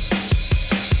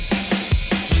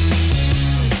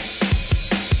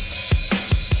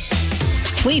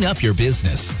 Clean up your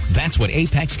business. That's what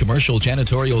Apex Commercial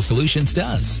Janitorial Solutions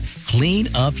does. Clean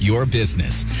up your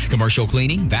business. Commercial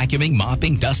cleaning, vacuuming,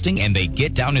 mopping, dusting, and they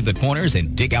get down in the corners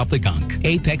and dig out the gunk.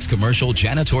 Apex Commercial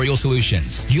Janitorial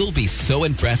Solutions. You'll be so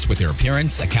impressed with their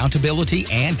appearance, accountability,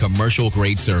 and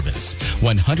commercial-grade service.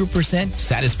 100%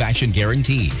 satisfaction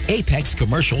guaranteed. Apex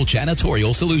Commercial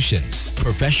Janitorial Solutions.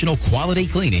 Professional quality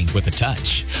cleaning with a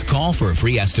touch. Call for a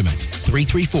free estimate.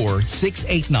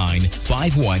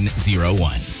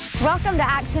 334-689-5101. Welcome to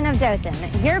Action of Dothan,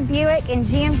 your Buick and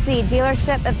GMC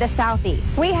dealership of the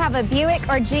Southeast. We have a Buick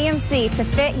or GMC to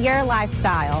fit your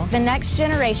lifestyle. The next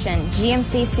generation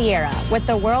GMC Sierra with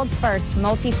the world's first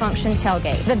multifunction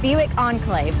tailgate. The Buick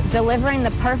Enclave, delivering the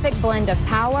perfect blend of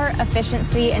power,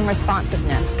 efficiency, and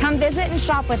responsiveness. Come visit and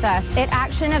shop with us at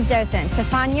Action of Dothan to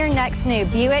find your next new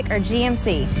Buick or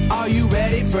GMC. Are you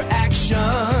ready for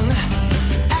action?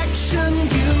 Action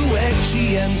Buick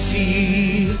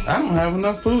GMC. I don't have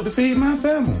enough food to feed my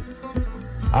family.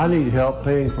 I need help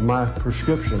paying for my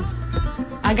prescriptions.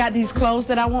 I got these clothes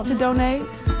that I want to donate.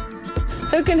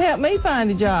 Who can help me find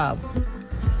a job?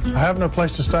 I have no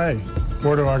place to stay.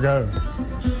 Where do I go?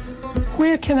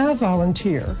 Where can I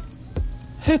volunteer?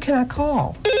 Who can I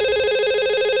call?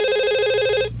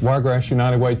 Wiregrass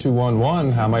United Way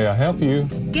 211, how may I help you?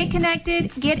 Get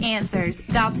connected, get answers.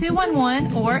 Dial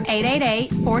 211 or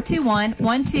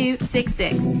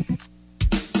 888-421-1266.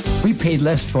 We paid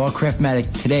less for our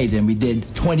Craftmatic today than we did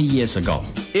 20 years ago.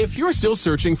 If you're still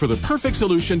searching for the perfect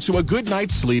solution to a good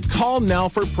night's sleep, call now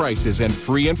for prices and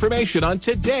free information on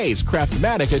today's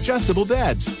Craftmatic adjustable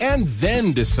beds. And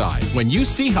then decide when you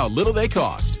see how little they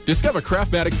cost. Discover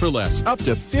Craftmatic for less, up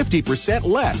to 50%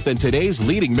 less than today's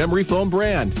leading memory foam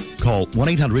brand. Call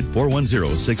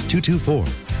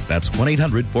 1-800-410-6224. That's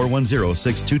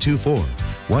 1-800-410-6224.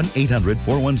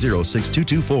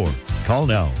 1-800-410-6224. Call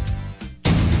now.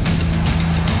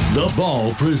 The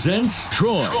Ball presents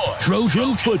Troy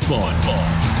Trojan Football.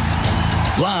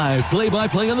 Live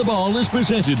play-by-play on the Ball is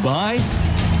presented by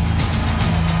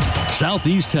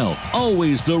Southeast Health,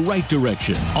 always the right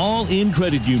direction. All-in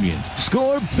credit union.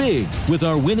 Score big with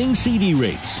our winning CD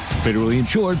rates. Federally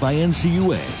insured by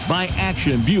NCUA. By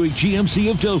Action Buick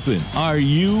GMC of Dothan. Are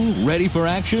you ready for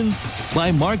action?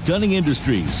 By Mark Dunning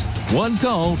Industries. One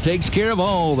call takes care of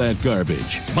all that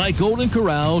garbage. By Golden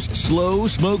Corral's slow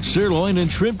smoked sirloin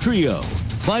and shrimp trio.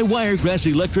 By Wiregrass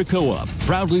Electric Co-op,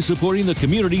 proudly supporting the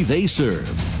community they serve.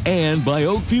 And by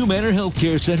Oakview Manor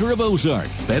Healthcare Center of Ozark.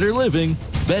 Better living,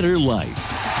 better life.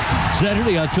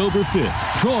 Saturday, October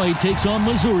 5th, Troy takes on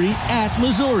Missouri at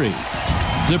Missouri.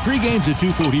 The pregame's at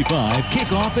 2:45,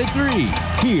 kickoff at 3.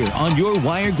 Here on your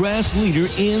Wiregrass leader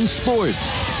in sports.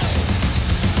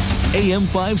 AM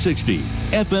 560,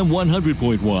 FM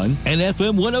 100.1, and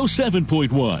FM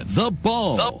 107.1. The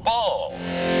Ball. The Ball.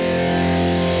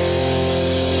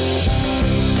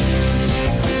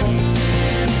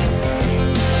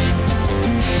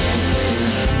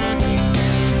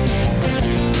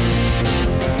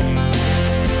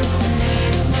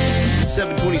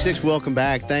 726, welcome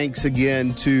back. Thanks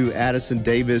again to Addison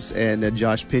Davis and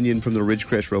Josh Pinion from the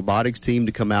Ridgecrest Robotics team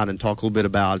to come out and talk a little bit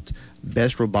about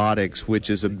Best Robotics, which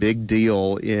is a big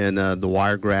deal in the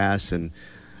Wiregrass and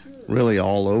really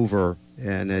all over.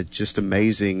 And it's just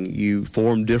amazing. You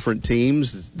form different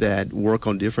teams that work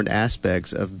on different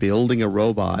aspects of building a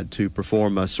robot to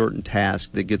perform a certain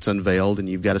task that gets unveiled, and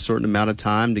you've got a certain amount of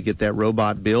time to get that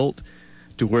robot built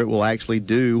to where it will actually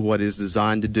do what it's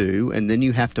designed to do, and then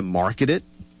you have to market it.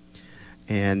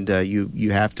 and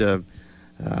you have to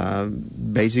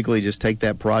basically just take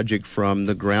that project from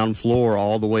the ground floor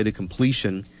all the way to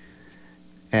completion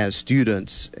as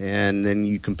students, and then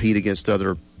you compete against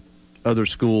other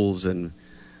schools, and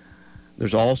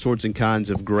there's all sorts and kinds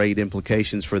of great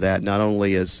implications for that, not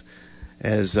only as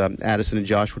Addison and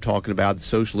Josh were talking about, the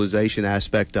socialization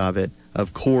aspect of it,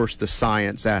 of course the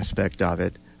science aspect of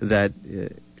it, that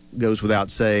goes without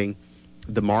saying,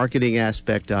 the marketing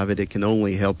aspect of it, it can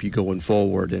only help you going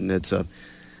forward, and it's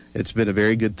been a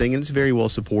very good thing, and it's very well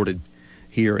supported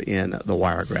here in the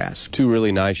Wiregrass. Two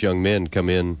really nice young men come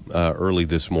in early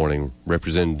this morning,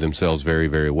 represented themselves very,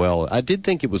 very well. I did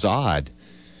think it was odd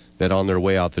that on their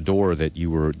way out the door that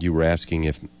you were asking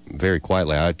if, very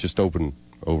quietly, I just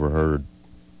overheard,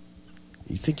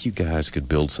 you think you guys could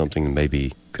build something that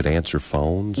maybe could answer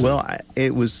phones? Well,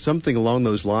 it was something along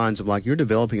those lines of like, you're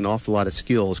developing an awful lot of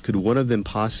skills. Could one of them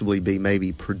possibly be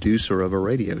maybe producer of a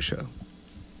radio show?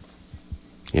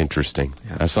 Interesting.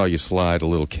 Yeah. I saw you slide a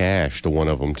little cash to one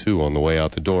of them, too, on the way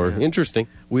out the door. Yeah. Interesting.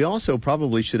 We also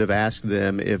probably should have asked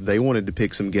them if they wanted to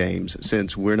pick some games,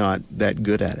 since we're not that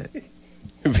good at it.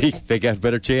 They got a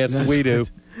better chance than we do.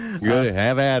 Good,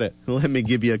 have at it. Let me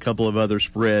give you a couple of other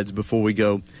spreads before we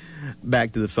go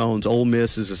back to the phones. Ole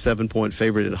Miss is a 7-point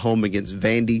favorite at home against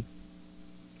Vandy.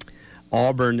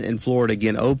 Auburn and Florida,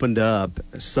 again, opened up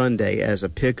Sunday as a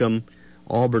pick-em.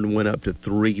 Auburn went up to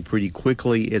 3 pretty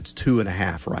quickly. It's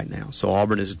 2.5 right now. So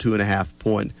Auburn is a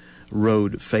 2.5-point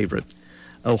road favorite.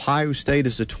 Ohio State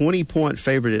is a 20-point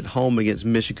favorite at home against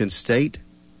Michigan State.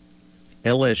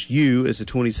 LSU is a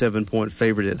 27-point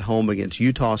favorite at home against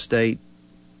Utah State.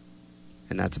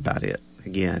 And that's about it.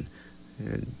 Again,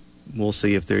 and we'll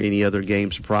see if there are any other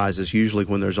game surprises. Usually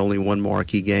when there's only one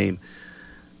marquee game,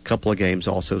 a couple of games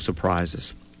also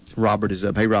surprises. Robert is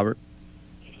up. Hey, Robert.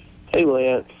 Hey,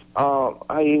 Lance. How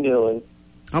you doing?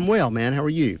 I'm well, man. How are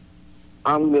you?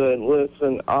 I'm good.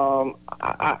 Listen,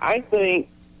 I think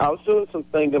I was doing some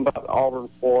thinking about the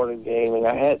Auburn-Florida game, and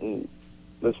I hadn't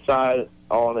decided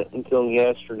on it until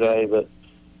yesterday, but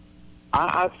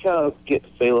I kind of get the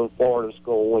feeling Florida's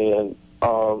going to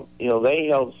win. They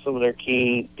held some of their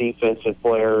key defensive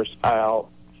players out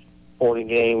for the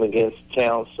game against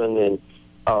Townsend,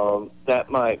 and that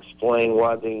might explain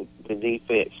why the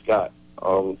defense got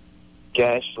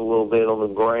gashed a little bit on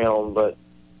the ground. But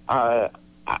I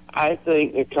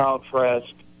think that Kyle Trask,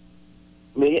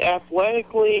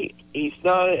 athletically,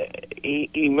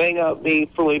 he may not be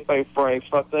Felipe Franks,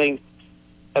 but I think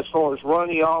as far as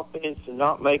running the offense and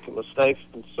not making mistakes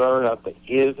concerned, I think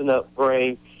he is an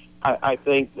upgrade. I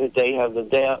think that they have the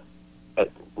depth at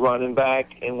running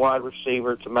back and wide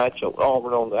receiver to match up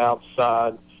Auburn on the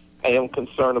outside. I am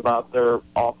concerned about their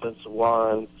offensive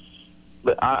line.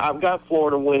 But I've got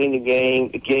Florida winning the game.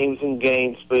 The game's in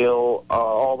Gainesville.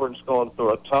 Auburn's going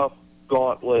through a tough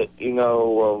gauntlet,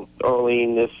 early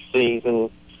in this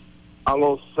season. I'm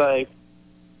going to say,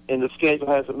 and the schedule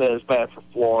hasn't been as bad for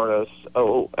Florida,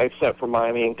 except for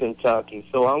Miami and Kentucky.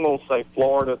 So I'm going to say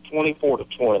Florida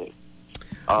 24-20.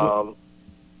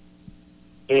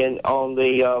 And on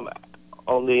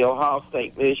the Ohio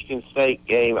State-Michigan State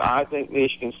game, I think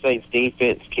Michigan State's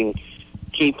defense can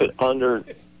keep it under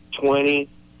 20,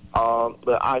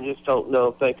 but I just don't know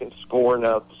if they can score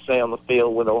enough to stay on the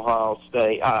field with Ohio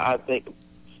State. I think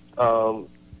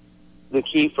the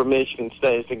key for Michigan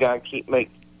State is they got to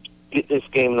get this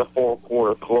game in the fourth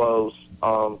quarter close,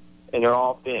 and their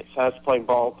offense has to play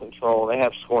ball control. They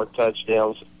have scored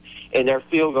touchdowns, and their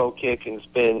field goal kicking's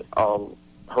been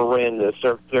horrendous.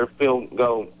 Their field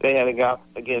goal, they had a guy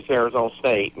against Arizona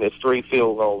State, missed 3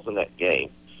 field goals in that game.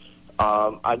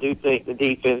 I do think the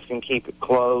defense can keep it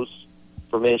close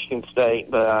for Michigan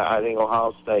State, but I think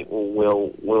Ohio State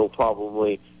will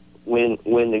probably win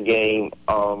the game.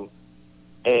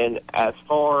 And as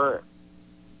far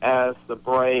as the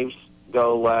Braves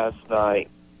go last night,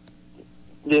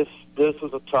 this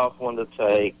was a tough one to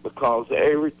take because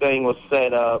everything was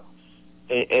set up,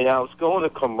 and I was going to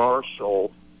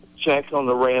commercial, check on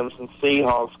the Rams and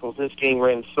Seahawks because this game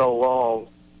ran so long.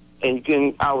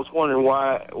 And I was wondering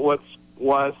why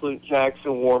is Luke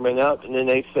Jackson warming up? And then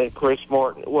they said Chris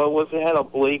Martin. Well, had a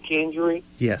oblique injury?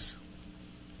 Yes.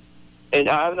 And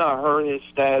I've not heard his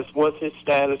status. What's his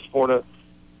status for the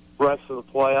rest of the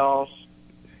playoffs?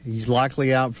 He's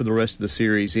likely out for the rest of the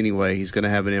series anyway. He's going to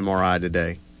have an MRI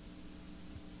today.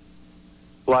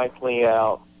 Likely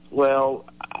out. Well,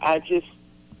 it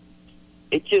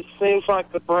just seems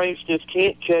like the Braves just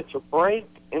can't catch a break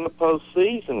in the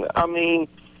postseason. I mean,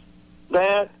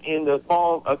 that and the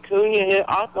ball Acuna hit,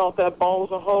 I thought that ball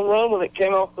was a home run when it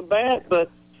came off the bat,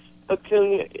 but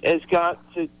Acuna has got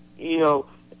to,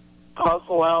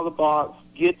 hustle out of the box,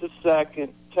 get the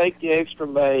second, take the extra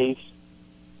base.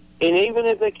 And even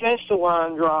if they catch the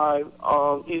line drive,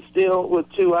 you still,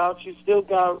 with 2 outs, you still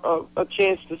got a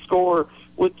chance to score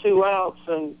with 2 outs.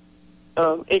 And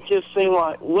it just seemed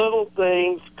like little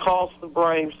things cost the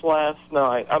Braves last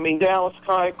night. I mean, Dallas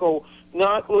Keuchel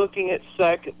not looking at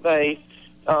second base,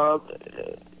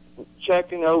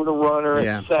 checking over the runner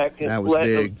at second,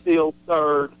 letting him steal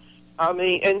third. I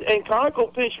mean, and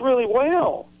Keuchel pitched really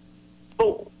well.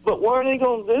 But what are they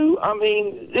going to do? I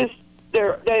mean,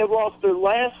 they have lost their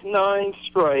last 9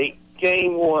 straight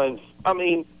game ones. I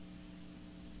mean,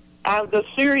 the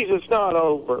series is not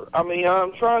over. I mean,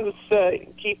 I'm trying to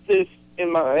keep this in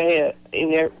my head,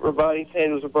 in everybody's head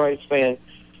who's a Braves fan.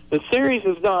 The series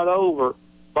is not over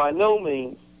by no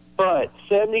means, but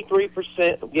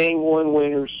 73% of game 1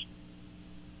 winners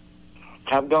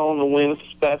have gone to win a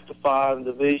best of 5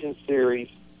 division series.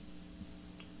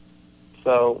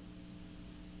 So,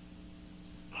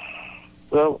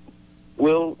 well,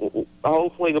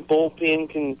 hopefully the bullpen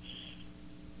can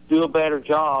do a better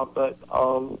job. But,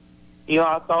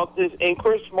 I thought this, and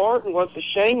Chris Martin, what's the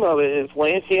shame of it is,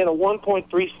 Lance, he had a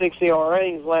 1.36 ERA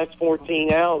in his last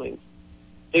 14 outings.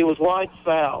 He was lights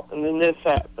out, and then this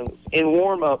happens, in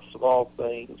warm-ups of all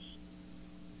things.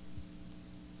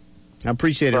 I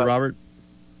appreciate it, Robert.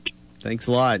 Thanks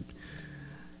a lot.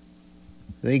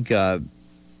 I think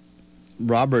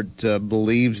Robert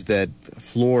believes that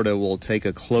Florida will take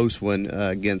a close one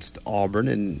against Auburn,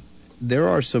 and there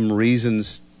are some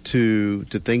reasons to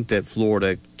think that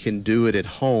Florida can do it at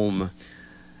home.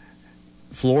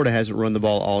 Florida hasn't run the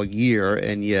ball all year,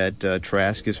 and yet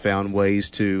Trask has found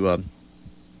ways to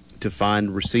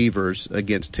find receivers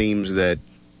against teams that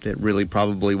really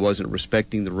probably wasn't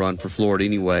respecting the run for Florida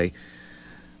anyway.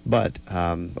 But,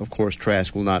 of course,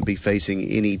 Trask will not be facing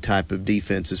any type of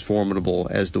defense as formidable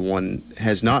as the one,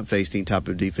 has not faced any type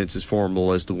of defense as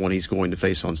formidable as the one he's going to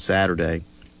face on Saturday.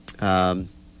 Can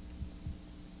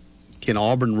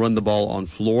Auburn run the ball on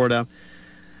Florida?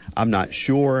 I'm not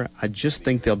sure. I just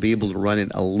think they'll be able to run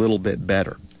it a little bit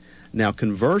better. Now,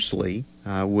 conversely,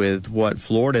 with what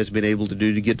Florida has been able to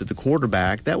do to get to the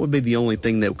quarterback, that would be the only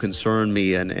thing that would concern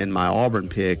me in my Auburn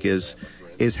pick is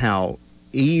how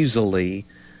easily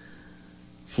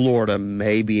Florida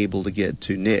may be able to get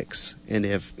to Nix. And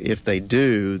if they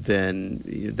do, then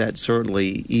that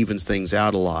certainly evens things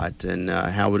out a lot. And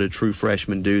how would a true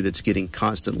freshman do that's getting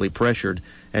constantly pressured?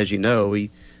 As you know, he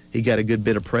got a good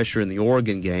bit of pressure in the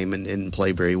Oregon game and didn't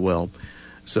play very well.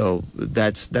 So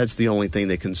that's the only thing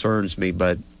that concerns me.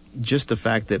 But just the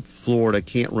fact that Florida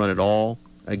can't run at all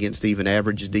against even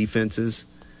average defenses,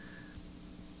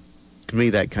 to me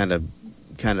that kind of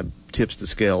tips the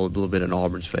scale a little bit in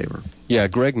Auburn's favor. Yeah,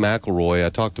 Greg McElroy, I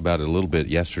talked about it a little bit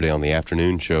yesterday on the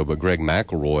afternoon show, but Greg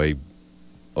McElroy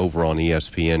over on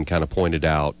ESPN kind of pointed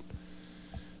out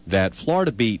that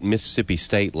Florida beat Mississippi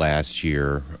State last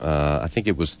year. I think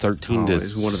it was 13-6. It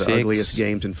was one of the ugliest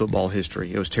games in football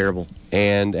history. It was terrible.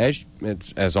 And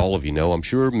as all of you know, I'm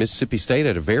sure Mississippi State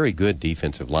had a very good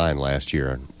defensive line last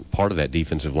year. Part of that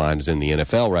defensive line is in the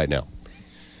NFL right now.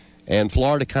 And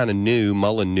Florida kind of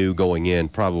Mullen knew going in,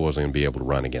 probably wasn't going to be able to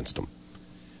run against them.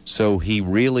 So he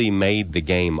really made the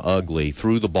game ugly,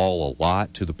 threw the ball a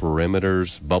lot to the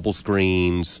perimeters, bubble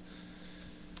screens,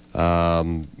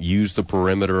 used the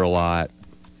perimeter a lot,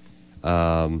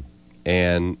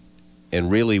 and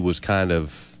really was kind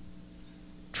of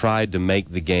tried to make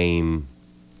the game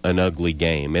an ugly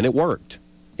game. And it worked.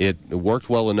 It worked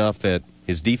well enough that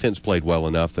his defense played well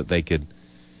enough that they could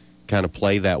kind of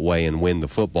play that way and win the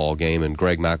football game, and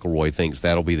Greg McElroy thinks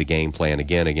that'll be the game plan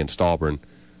again against Auburn,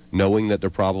 knowing that they're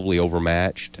probably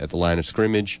overmatched at the line of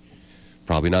scrimmage,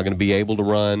 probably not going to be able to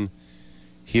run.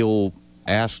 He'll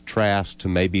ask Trask to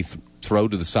maybe throw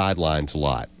to the sidelines a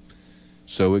lot.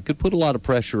 So it could put a lot of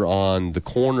pressure on the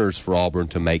corners for Auburn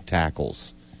to make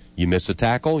tackles. You miss a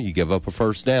tackle, you give up a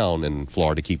first down, and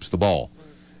Florida keeps the ball.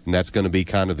 And that's going to be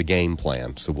kind of the game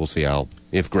plan. So we'll see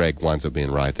if Greg winds up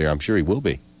being right there. I'm sure he will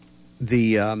be.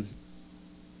 The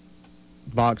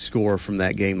box score from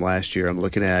that game last year, I'm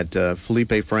looking at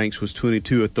Felipe Franks was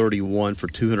 22 of 31 for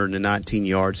 219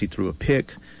 yards. He threw a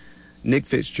pick. Nick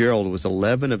Fitzgerald was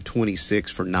 11 of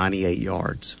 26 for 98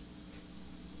 yards.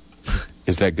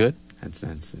 Is that good?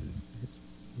 That's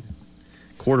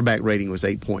quarterback rating was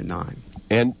 8.9.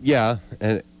 And, yeah,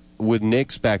 and with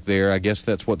Nick's back there, I guess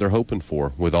that's what they're hoping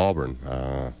for with Auburn.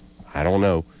 I don't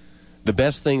know. The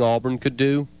best thing Auburn could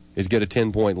do is get a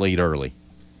 10-point lead early,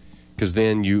 because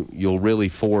then you'll really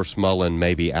force Mullen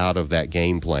maybe out of that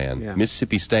game plan. Yeah.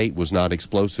 Mississippi State was not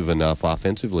explosive enough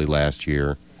offensively last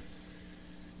year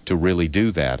to really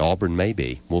do that. Auburn may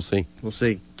be. We'll see. We'll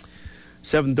see.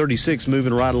 7:36,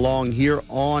 moving right along here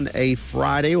on a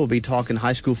Friday. We'll be talking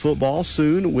high school football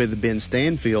soon with Ben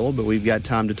Stanfield, but we've got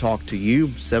time to talk to you.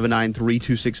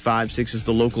 793-2656 is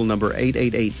the local number,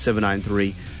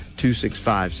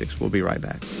 888-793-2656. We'll be right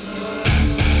back.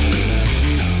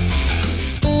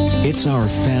 It's our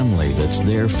family that's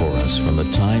there for us from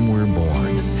the time we're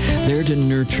born, there to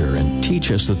nurture and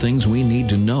teach us the things we need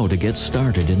to know to get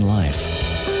started in life.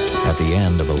 At the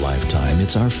end of a lifetime,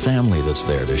 it's our family that's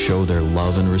there to show their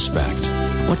love and respect.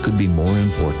 What could be more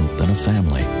important than a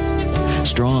family?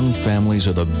 Strong families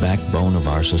are the backbone of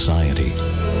our society.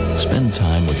 Spend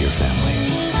time with your family.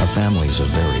 A family's a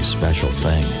very special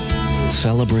thing.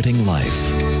 Celebrating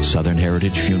life. Southern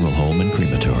Heritage Funeral Home and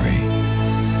Crematory.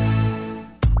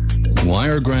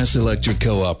 Wiregrass Electric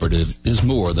Cooperative is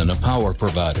more than a power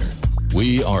provider.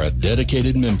 We are a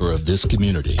dedicated member of this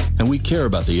community, and we care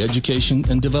about the education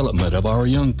and development of our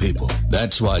young people.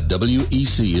 That's why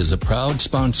WEC is a proud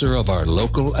sponsor of our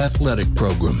local athletic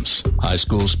programs. High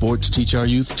school sports teach our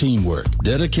youth teamwork,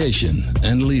 dedication,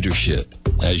 and leadership.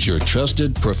 As your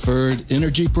trusted, preferred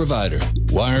energy provider,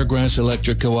 Wiregrass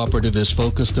Electric Cooperative is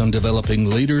focused on developing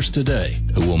leaders today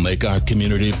who will make our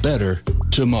community better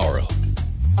tomorrow.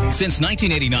 Since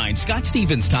 1989, Scott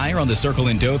Stevens Tire on the Circle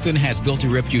in Dothan has built a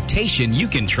reputation you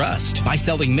can trust by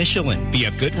selling Michelin,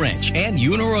 BF Goodwrench, and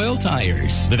Uniroyal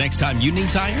tires. The next time you need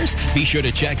tires, be sure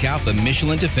to check out the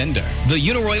Michelin Defender, the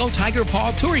Uniroyal Tiger Paw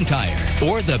Touring Tire,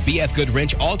 or the BF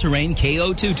Goodwrench All-Terrain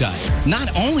KO2 tire. Not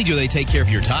only do they take care of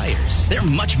your tires, they're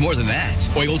much more than that.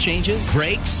 Oil changes,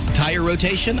 brakes, tire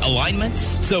rotation,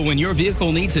 alignments. So when your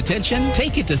vehicle needs attention,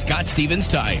 take it to Scott Stevens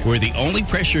Tire, where the only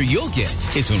pressure you'll get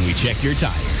is when we check your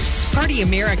tires. Party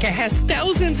America has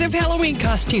thousands of Halloween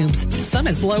costumes, some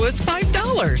as low as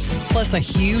 $5, plus a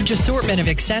huge assortment of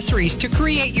accessories to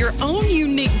create your own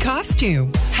unique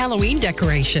costume. Halloween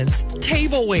decorations,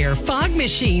 tableware, fog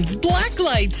machines, black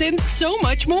lights, and so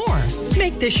much more.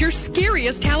 Make this your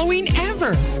scariest Halloween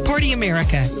ever. Party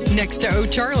America, next to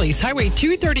O'Charlie's, Highway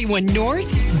 231 North,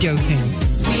 Dothan.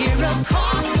 We're a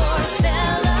cause for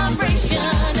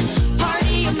celebration.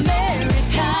 Party America.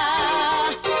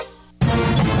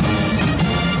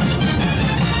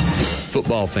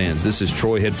 Football fans, this is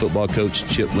Troy head football coach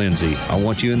Chip Lindsey. I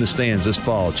want you in the stands this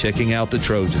fall checking out the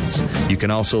Trojans. You can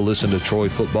also listen to Troy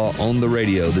football on the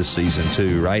radio this season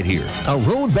too, right here. A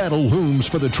road battle looms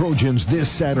for the Trojans this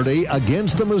Saturday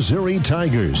against the Missouri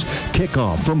Tigers.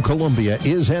 Kickoff from Columbia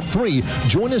is at 3.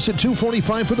 Join us at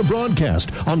 2:45 for the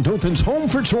broadcast on Dothan's home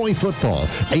for Troy football,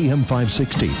 AM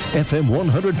 560, FM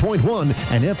 100.1,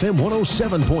 and FM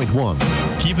 107.1.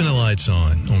 Keeping the lights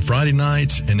on Friday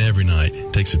nights and every night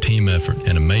takes a team effort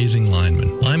and amazing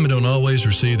linemen. Linemen don't always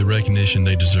receive the recognition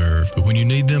they deserve, but when you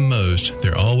need them most,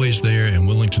 they're always there and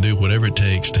willing to do whatever it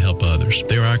takes to help others.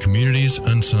 They're our community's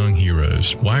unsung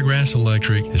heroes. Wiregrass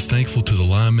Electric is thankful to the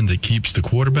lineman that keeps the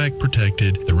quarterback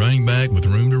protected, the running back with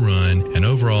room to run, and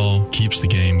overall keeps the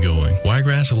game going.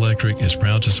 Wiregrass Electric is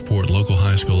proud to support local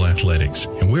high school athletics,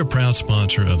 and we're a proud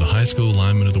sponsor of the High School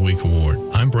Lineman of the Week Award.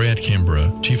 I'm Brad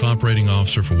Kimbrough, Chief Operating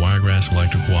Officer for Wiregrass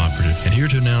Electric Cooperative, and here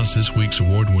to announce this week's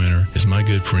award winner is my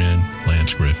good friend,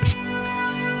 Lance Griffin.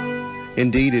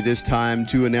 Indeed, it is time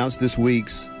to announce this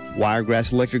week's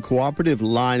Wiregrass Electric Cooperative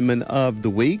Lineman of the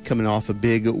Week. Coming off a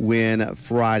big win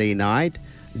Friday night,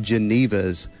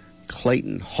 Geneva's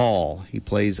Clayton Hall. He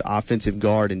plays offensive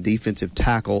guard and defensive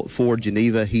tackle for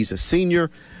Geneva. He's a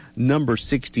senior, number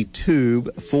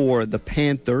 62 for the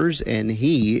Panthers, and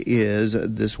he is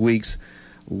this week's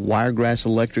Wiregrass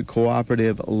Electric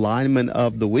Cooperative Lineman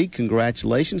of the Week.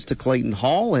 Congratulations to Clayton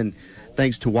Hall, and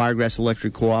thanks to Wiregrass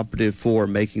Electric Cooperative for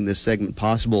making this segment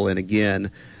possible. And again,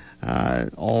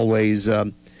 always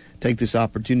take this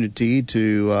opportunity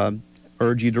to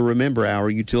urge you to remember our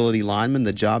utility linemen,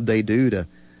 the job they do to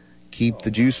keep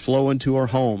the juice flowing to our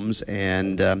homes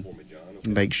and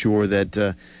make sure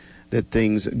that that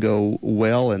things go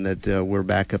well and that we're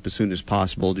back up as soon as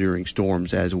possible during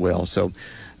storms as well. So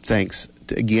thanks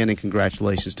again, and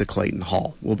congratulations to Clayton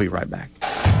Hall. We'll be right back.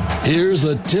 Here's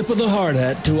a tip of the hard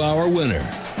hat to our winner.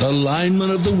 The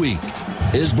Lineman of the Week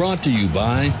is brought to you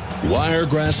by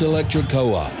Wiregrass Electric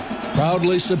Co-op,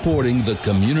 proudly supporting the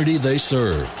community they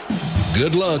serve.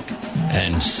 Good luck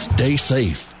and stay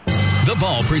safe. The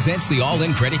Ball presents the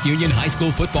All-In Credit Union High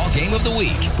School Football Game of the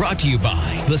Week. Brought to you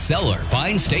by The Cellar,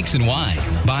 Fine Steaks and Wine.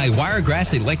 By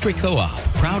Wiregrass Electric Co-op,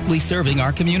 proudly serving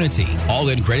our community.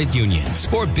 All-In Credit Union.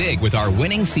 Score big with our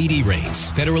winning CD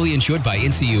rates. Federally insured by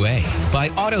NCUA. By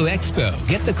Auto Expo.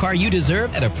 Get the car you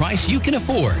deserve at a price you can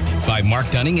afford. By Mark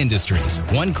Dunning Industries.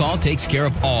 One call takes care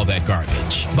of all that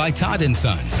garbage. By Todd &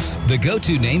 Sons. The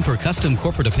go-to name for custom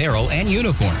corporate apparel and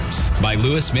uniforms. By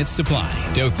Lewis Smith Supply.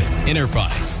 Dothan.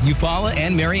 Enterprise. Eufaula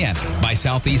and Mariana. By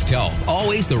Southeast Health.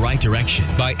 Always the right direction.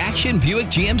 By Action Buick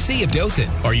GMC of Dothan.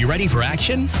 Are you ready for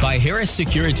action? By Harris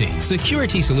Security.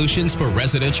 Security solutions for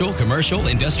residential, commercial,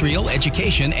 industrial,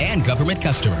 education, and government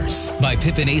customers. By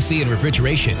Pippin AC and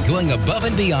Refrigeration. Going above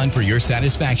and beyond for your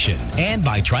satisfaction. And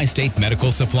by Tri-State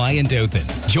Medical Supply in Dothan.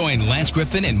 Join Lance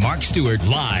Griffin and Mark Stewart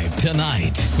live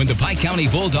tonight when the Pike County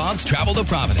Bulldogs travel to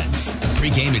Providence.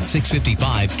 Pre-game at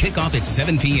 6:55, kickoff at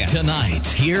 7 p.m. tonight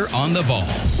here on The Ball.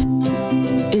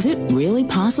 Is it really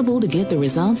possible to get the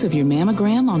results of your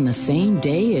mammogram on the same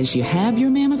day as you have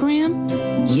your mammogram?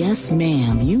 Yes,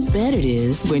 ma'am. You bet it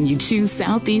is when you choose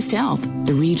Southeast Health,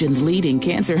 the region's leading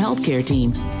cancer healthcare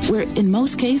team, where in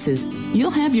most cases, you'll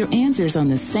have your answers on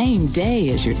the same day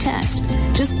as your test.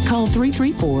 Just call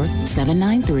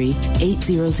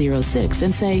 334-793-8006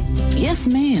 and say, yes,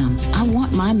 ma'am, I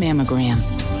want my mammogram.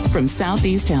 From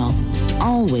Southeast Health,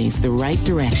 always the right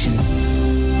direction.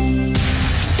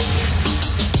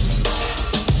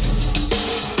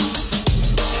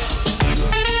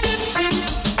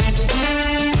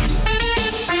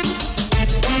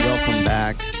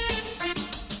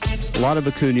 A lot of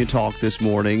Acuna talk this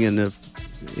morning, and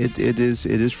it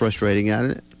is frustrating.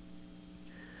 I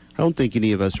don't think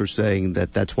any of us are saying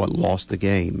that that's what lost the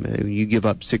game. You give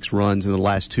up 6 runs in the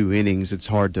last 2 innings. It's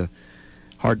hard to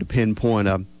pinpoint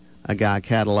a guy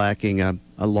Cadillacing a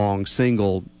long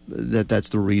single that's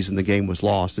the reason the game was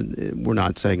lost. And we're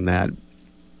not saying that,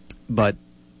 but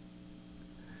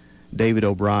David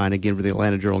O'Brien, again for the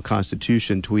Atlanta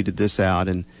Journal-Constitution, tweeted this out,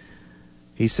 and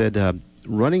he said,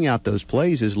 running out those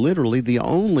plays is literally the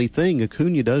only thing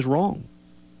Acuna does wrong.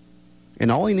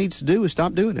 And all he needs to do is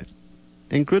stop doing it,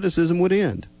 and criticism would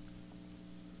end.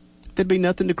 There'd be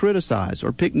nothing to criticize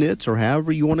or pick nits or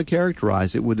however you want to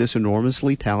characterize it with this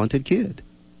enormously talented kid.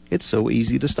 It's so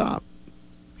easy to stop.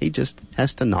 He just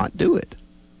has to not do it.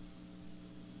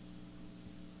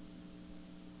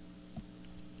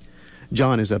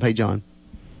 John is up. Hey, John.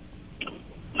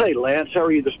 Hey, Lance. How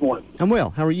are you this morning? I'm well.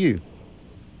 How are you?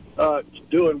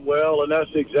 Doing well, and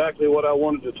that's exactly what I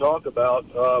wanted to talk about.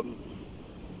 I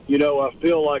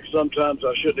feel like sometimes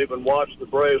I shouldn't even watch the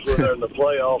Braves when they're in the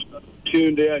playoffs. I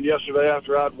tuned in yesterday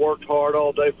after I'd worked hard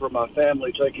all day for my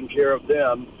family, taking care of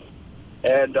them,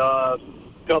 and a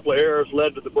couple of errors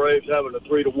led to the Braves having a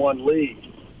 3-1 lead.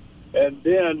 And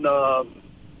then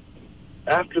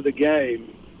after the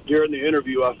game, during the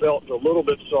interview, I felt a little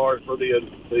bit sorry for the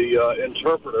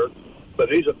interpreter. But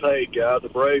he's a paid guy. The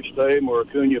Braves pay him or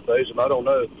Acuna pays him. I don't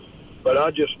know. But I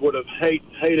just would have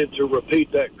hated to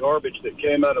repeat that garbage that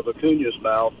came out of Acuna's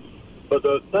mouth. But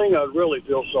the thing I really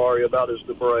feel sorry about is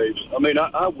the Braves. I mean,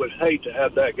 I would hate to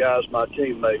have that guy as my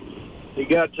teammate. He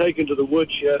got taken to the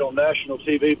woodshed on national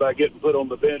TV by getting put on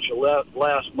the bench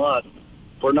last month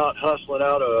for not hustling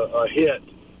out a hit.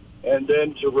 And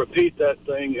then to repeat that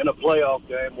thing in a playoff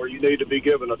game where you need to be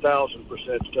given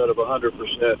 1,000% instead of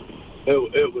 100%.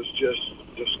 It was just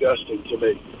disgusting to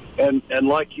me. And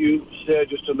like you said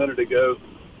just a minute ago,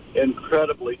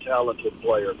 incredibly talented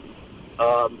player.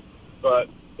 But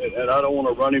I don't want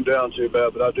to run him down too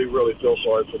bad, but I do really feel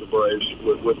sorry for the Braves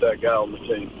with that guy on the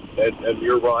team. And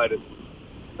you're right, it's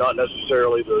not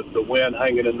necessarily the win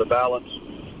hanging in the balance,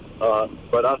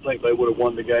 but I think they would have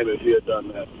won the game if he had done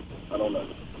that. I don't know.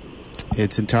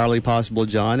 It's entirely possible,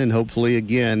 John, and hopefully,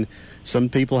 again, some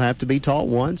people have to be taught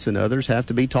once and others have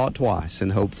to be taught twice,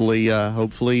 and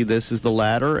hopefully this is the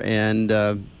latter, and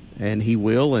he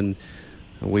will, and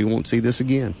we won't see this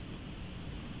again.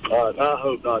 I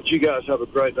hope not. You guys have a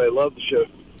great day. Love the show.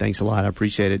 Thanks a lot. I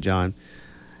appreciate it, John.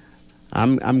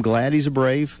 I'm glad he's a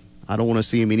Brave. I don't want to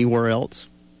see him anywhere else.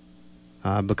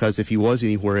 Because if he was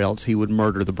anywhere else, he would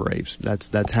murder the Braves.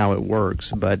 That's how it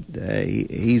works. But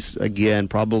he's, again,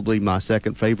 probably my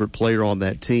second favorite player on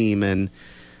that team, and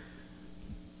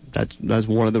that's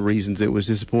one of the reasons it was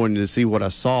disappointing to see what I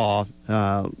saw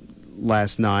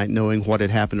last night, knowing what had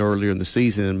happened earlier in the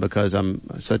season, and because I'm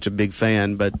such a big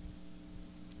fan. But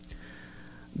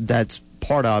that's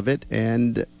part of it,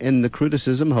 and in the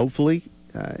criticism, hopefully,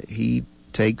 he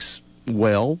takes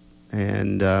well,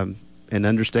 and and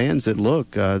understands that,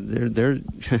 look, they're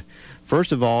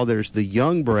first of all, there's the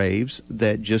young Braves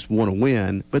that just want to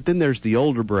win, but then there's the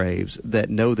older Braves that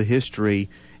know the history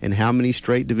and how many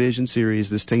straight division series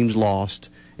this team's lost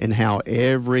and how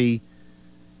everything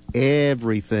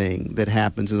that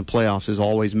happens in the playoffs is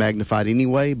always magnified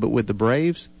anyway, but with the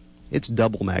Braves, it's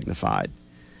double magnified.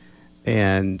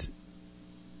 And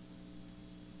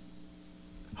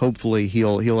hopefully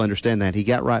he'll understand that. He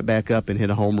got right back up and hit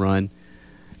a home run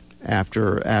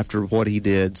after what he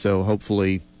did, so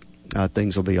hopefully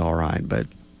things will be all right. But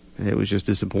it was just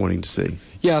disappointing to see.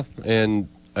 Yeah, and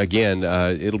again,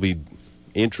 it'll be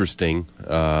interesting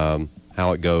how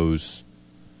it goes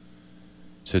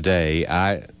today.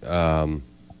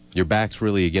 Your back's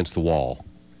really against the wall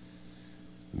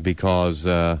because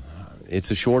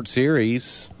it's a short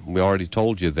series. We already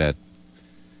told you that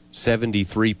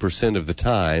 73% of the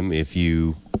time, if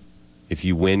you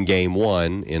win game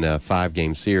one in a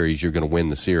 5-game series, you're going to win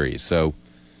the series. So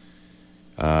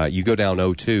you go down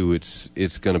 0-2,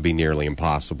 it's going to be nearly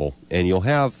impossible. And you'll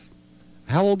have,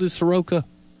 how old is Soroka?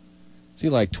 Is he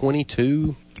like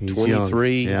 22, He's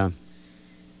 23? young. Yeah.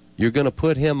 You're going to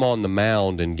put him on the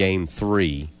mound in game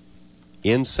 3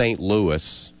 in St.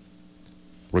 Louis,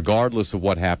 regardless of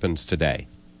what happens today.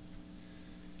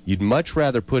 You'd much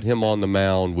rather put him on the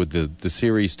mound with the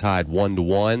series tied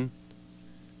 1-1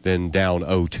 than down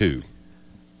 0-2.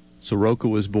 Soroka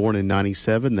was born in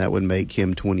 97. That would make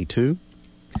him 22.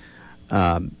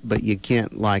 But you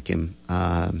can't like him.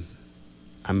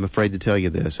 I'm afraid to tell you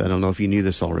this. I don't know if you knew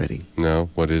this already. No,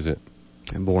 what is it?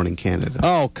 I'm born in Canada.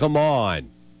 Oh, come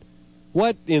on.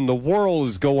 What in the world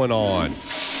is going on?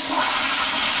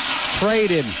 Trade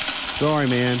him. Sorry,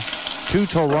 man. To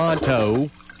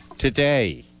Toronto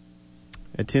today.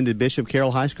 Attended Bishop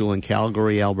Carroll High School in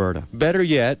Calgary, Alberta. Better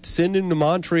yet, send him to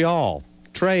Montreal.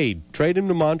 Trade him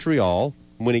to Montreal.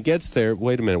 When he gets there,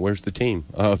 wait a minute, where's the team?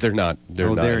 Oh, they're not. They're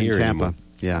not in here Tampa. anymore.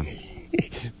 Yeah.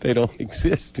 They don't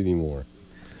exist anymore.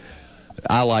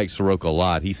 I like Soroka a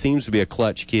lot. He seems to be a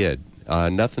clutch kid.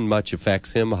 Nothing much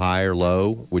affects him, high or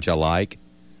low, which I like.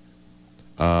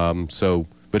 But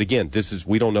again,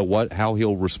 we don't know how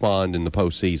he'll respond in the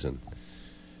postseason.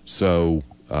 So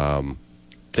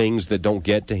things that don't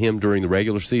get to him during the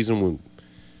regular season,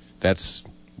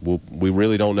 we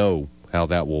really don't know how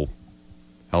that will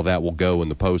go in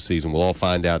the postseason. We'll all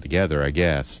find out together, I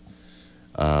guess.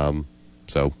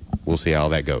 So we'll see how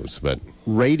that goes. But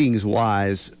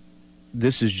ratings-wise,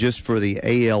 this is just for the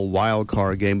AL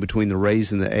wildcard game between the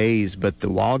Rays and the A's, but the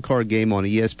wildcard game on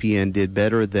ESPN did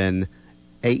better than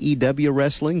AEW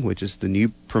Wrestling, which is the new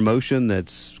promotion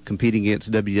that's competing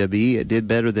against WWE. It did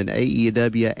better than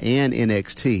AEW and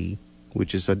NXT,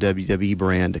 which is a WWE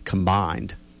brand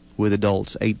combined with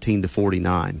adults 18 to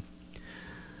 49.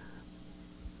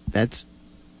 That's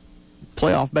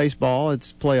playoff baseball.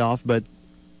 It's playoff, but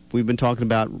we've been talking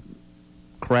about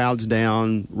crowds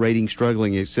down, ratings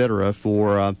struggling, etc.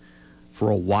 For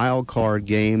a wild card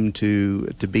game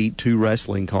to beat two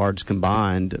wrestling cards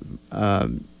combined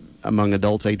among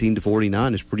adults 18 to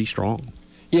 49 is pretty strong.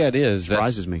 Yeah, it is.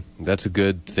 Surprises me. That's a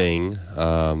good thing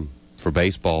for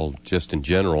baseball just in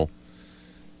general,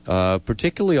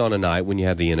 particularly on a night when you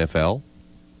have the NFL.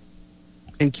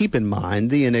 And keep in mind,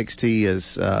 the NXT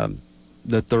is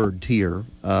the third tier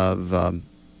of the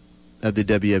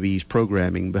WWE's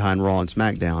programming behind Raw and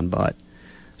SmackDown, but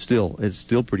still, it's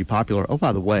still pretty popular. Oh,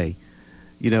 by the way,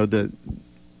 the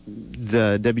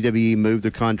WWE moved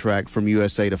their contract from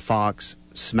USA to Fox.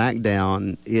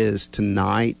 SmackDown is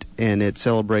tonight, and it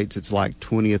celebrates its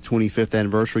 20th, 25th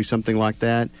anniversary, something like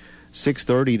that.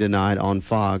 6:30 tonight on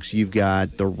Fox. You've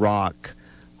got The Rock,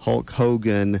 Hulk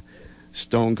Hogan,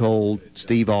 Stone Cold,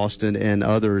 Steve Austin, and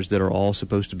others that are all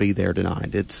supposed to be there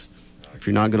tonight. If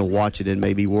you're not going to watch it, it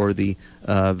may be worthy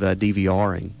of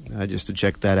DVRing just to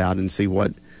check that out and see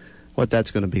what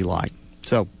that's going to be like.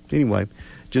 So, anyway,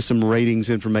 just some ratings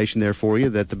information there for you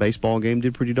that the baseball game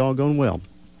did pretty doggone well.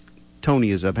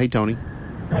 Tony is up. Hey, Tony.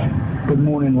 Good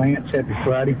morning, Lance. Happy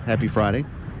Friday. Happy Friday.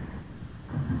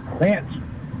 Lance,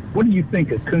 what do you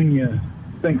think Acuna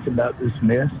thinks about this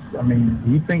mess? I mean,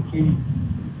 do you think he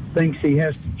thinks he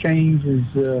has to change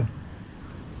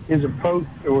his approach,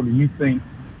 or do you think,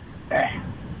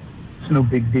 it's no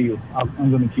big deal, I'm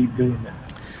going to keep doing it?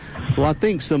 Well, I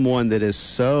think someone that is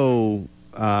so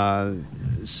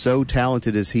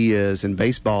talented as he is, and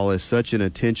baseball is such an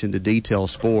attention to detail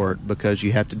sport because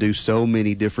you have to do so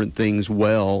many different things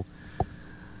well.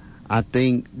 I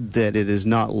think that it is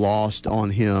not lost on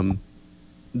him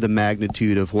the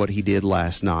magnitude of what he did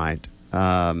last night.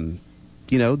 I'm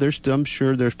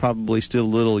sure there's probably still a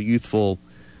little youthful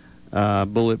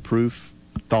bulletproof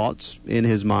thoughts in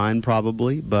his mind,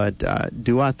 probably. But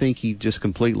do I think he just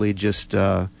completely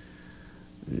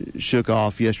shook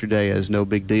off yesterday as no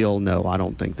big deal? No, I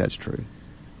don't think that's true.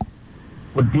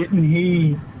 Well, didn't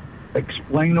he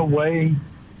explain away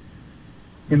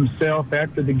himself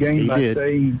after the game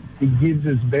saying he gives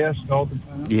his best all the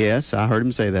time? Yes, I heard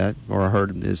him say that, or I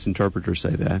heard his interpreter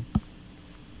say that.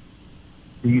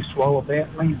 Do you swallow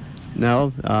that, Lance?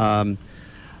 No.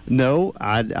 No,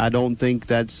 I don't think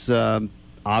that's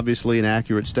obviously an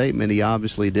accurate statement. He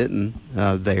obviously didn't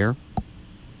there.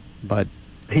 But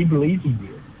he believes he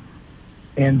did.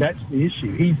 And that's the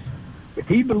issue. If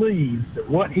he believes that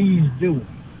what he's doing,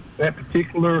 that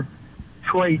particular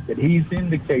trait that he's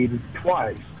indicated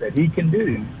twice that he can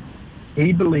do,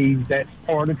 he believes that's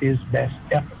part of his best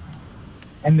effort,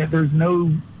 and that there's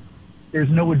no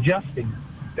adjusting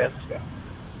that stuff.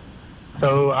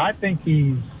 So I think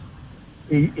it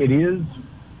is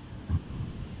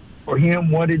for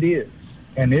him what it is,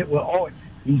 and it will always.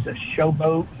 He's a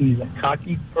showboat. He's a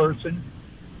cocky person.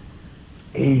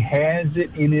 He has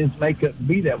it in his makeup to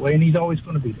be that way, and he's always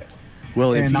going to be that way.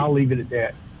 Well, I'll leave it at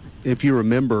that. If you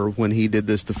remember when he did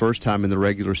this the first time in the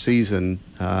regular season,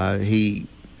 he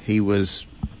was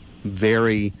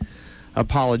very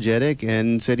apologetic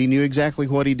and said he knew exactly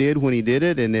what he did when he did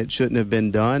it, and it shouldn't have been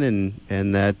done,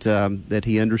 and that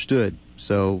he understood.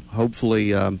 So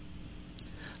hopefully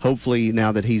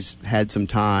now that he's had some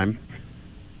time,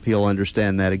 he'll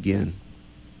understand that again.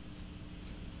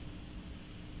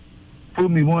 Fool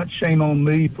me once, shame on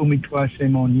me. Fool me twice,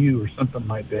 shame on you, or something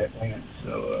like that, Lance.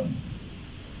 So,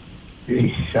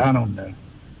 I don't know.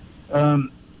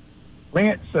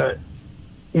 Lance,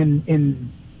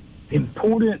 in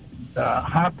important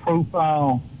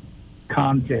high-profile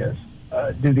contests,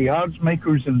 do the odds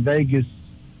makers in Vegas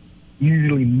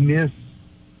usually miss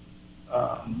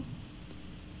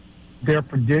their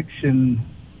prediction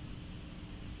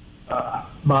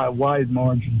by a wide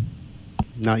margin?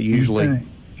 Not usually.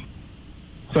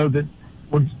 So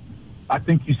I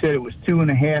think you said it was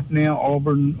 2.5 now,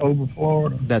 Auburn over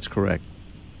Florida? That's correct.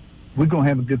 We're going to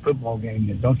have a good football game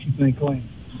then, don't you think, Lane?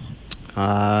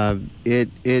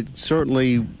 It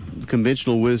certainly,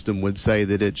 conventional wisdom would say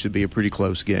that it should be a pretty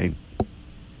close game.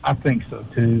 I think so,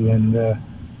 too. And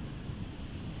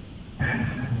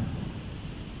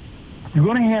you're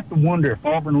going to have to wonder if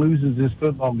Auburn loses this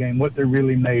football game, what they're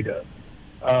really made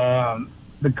of.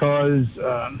 Because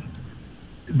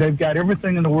they've got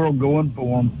everything in the world going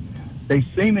for them. They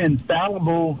seem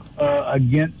infallible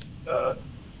against a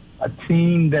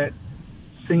team that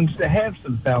seems to have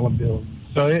some fallibility.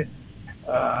 So,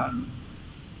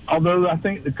 although I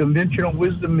think the conventional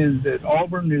wisdom is that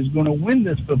Auburn is going to win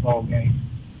this football game,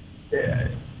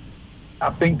 I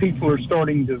think people are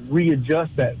starting to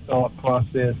readjust that thought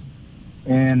process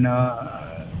and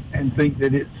think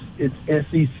that it's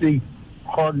SEC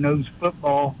hard-nosed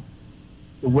football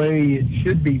the way it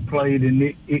should be played, and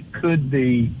it could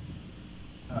be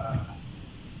a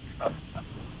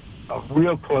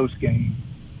real close game.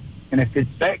 And if it's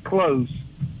that close,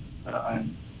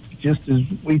 just as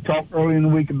we talked earlier in the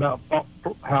week about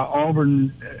how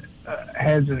Auburn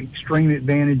has an extreme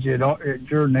advantage at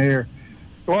Jordan-Hare,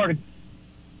 Florida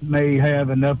may have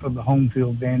enough of a home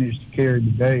field advantage to carry the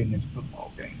day in this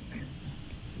football game.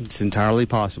 It's entirely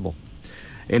possible.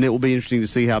 And it will be interesting to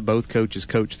see how both coaches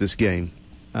coach this game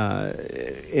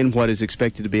in what is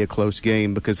expected to be a close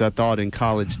game, because I thought in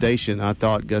College Station,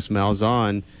 Gus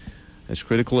Malzahn, as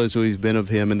critical as we've been of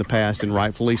him in the past, and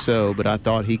rightfully so, but I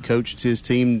thought he coached his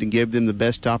team to give them the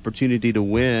best opportunity to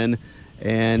win.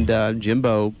 And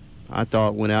Jimbo, I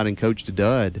thought, went out and coached a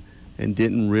dud and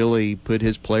didn't really put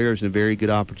his players in a very good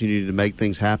opportunity to make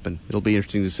things happen. It'll be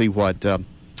interesting to see what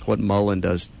Mullen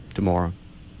does tomorrow.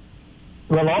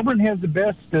 Well, Auburn has the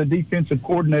best defensive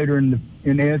coordinator in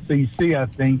the SEC, I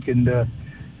think, and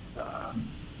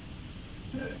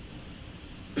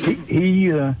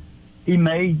he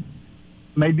may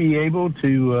be able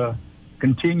to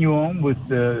continue on with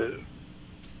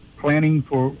planning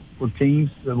for teams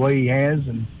the way he has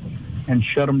and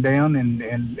shut them down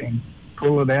and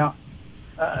pull it out.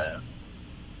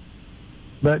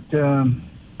 But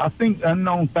I think the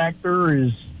unknown factor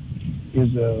is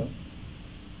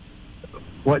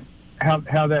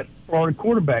how that Florida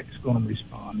quarterback is going to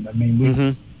respond. I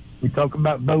mean, we talk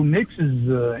about Bo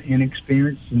Nix's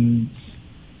inexperience and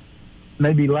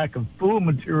maybe lack of full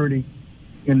maturity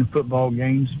in the football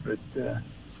games, but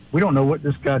we don't know what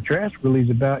this guy Trask really is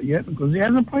about yet because he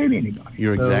hasn't played anybody.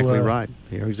 You're exactly right.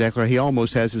 You're exactly right. He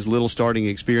almost has as little starting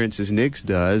experience as Nix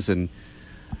does, and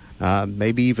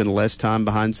maybe even less time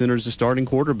behind center as a starting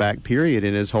quarterback, period,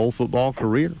 in his whole football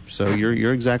career. So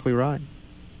you're exactly right.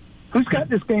 Who's got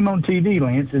this game on TV,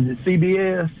 Lance? Is it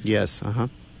CBS? Yes.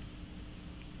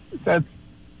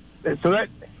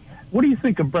 What do you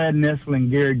think of Brad Nessler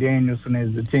and Gary Danielson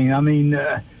as the team? I mean,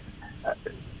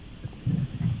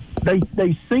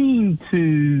 they seem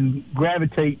to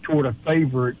gravitate toward a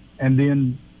favorite and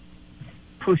then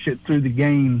push it through the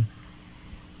game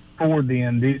for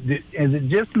them. Is it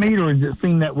just me, or does it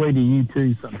seem that way to you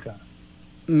too sometimes?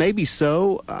 Maybe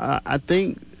so. I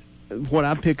think what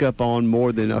I pick up on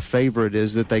more than a favorite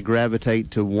is that they gravitate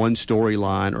to one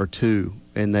storyline or two,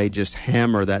 and they just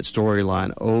hammer that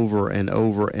storyline over and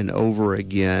over and over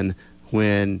again.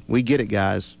 When we get it,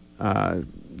 guys,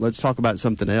 let's talk about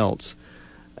something else.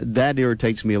 That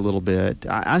irritates me a little bit.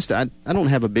 I don't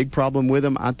have a big problem with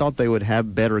them. I thought they would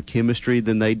have better chemistry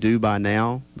than they do by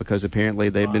now, because apparently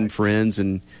they've been friends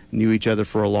and knew each other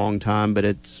for a long time, but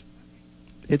it's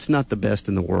not the best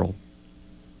in the world.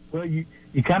 Well, you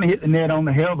kind of hit the net on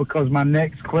the head, because my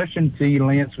next question to you,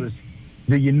 Lance, was,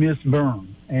 do you miss Berm?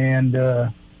 And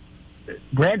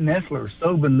Brad Nessler is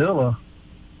so vanilla.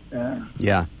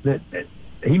 That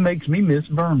he makes me miss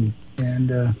Berm.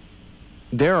 And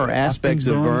there are aspects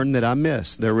of Vern that I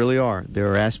miss. There really are.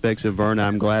 There are aspects of Vern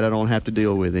I'm glad I don't have to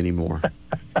deal with anymore.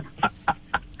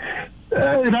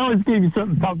 It always gives you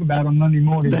something to talk about on Monday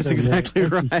morning. That's exactly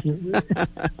right.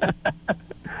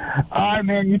 All right,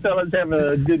 man. You fellas have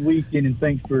a good weekend, and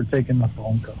thanks for taking my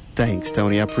phone call. Thanks,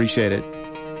 Tony. I appreciate it.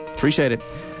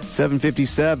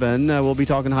 7:57. We'll be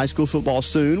talking high school football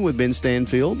soon with Ben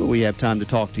Stanfield, but we have time to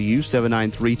talk to you.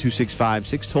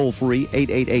 793-2656, toll free,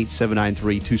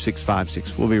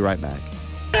 888-793-2656. We'll be right back.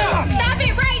 Stop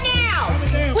it right now!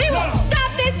 We will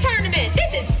stop this tournament!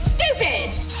 This is stupid!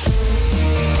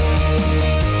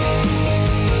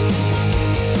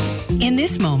 In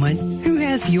this moment, who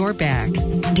has your back?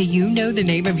 Do you know the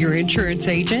name of your insurance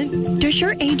agent? Does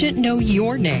your agent know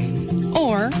your name?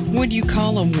 Or would you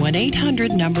call a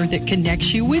 1-800 number that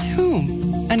connects you with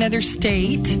whom? Another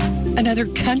state? Another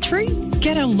country?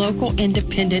 Get a local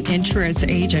independent insurance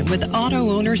agent with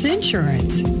Auto Owners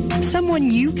Insurance. Someone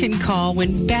you can call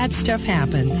when bad stuff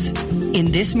happens.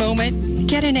 In this moment,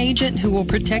 get an agent who will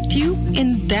protect you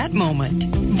in that moment.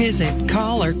 Visit,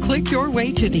 call, or click your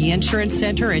way to the Insurance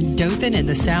Center in Dothan in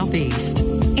the Southeast.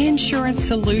 Insurance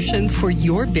solutions for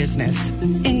your business,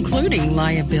 including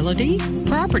liability,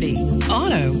 property,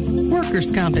 auto,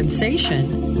 workers'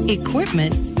 compensation,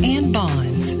 equipment, and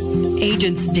bonds.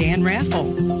 Agents Dan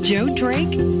Raffle, Joe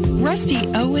Drake, Rusty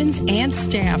Owens, and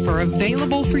staff are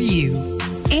available for you.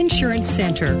 Insurance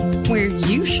Center, where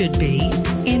you should be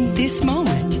in this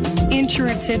moment.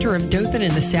 Insurance Center of Dothan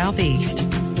in the Southeast.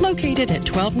 Located at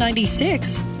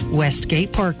 1296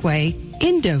 Westgate Parkway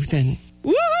in Dothan.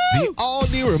 The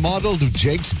all-new remodeled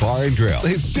Jake's Bar and Grill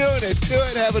is doing it to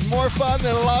it, having more fun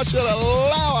than law should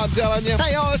allow, I'm telling you.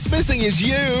 Hey, all that's missing is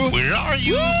you. Where are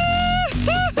you?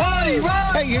 Party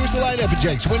rock! Hey, here's the lineup at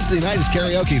Jake's. Wednesday night is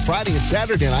karaoke. Friday and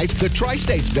Saturday nights, the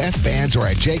Tri-State's best bands are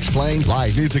at Jake's playing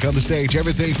live music on the stage.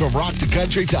 Everything from rock to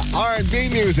country to R&B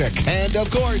music. And,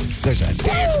 of course, there's a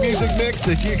dance music mix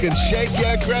that you can shake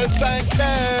your growth bank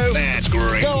to. That's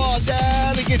great. Go on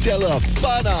down and get you a little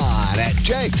fun on at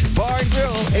Jake's Bar and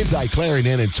Grill inside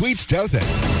Clarendon and Sweets, Dothan.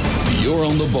 You're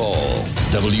on the ball.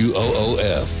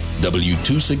 WOOF,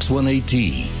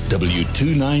 W261AT,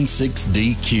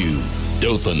 W296DQ,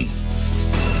 Dothan.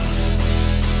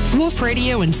 Wolf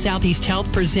Radio and Southeast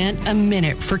Health present A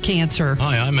Minute for Cancer.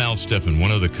 Hi, I'm Al Steffen,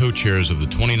 one of the co-chairs of the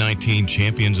 2019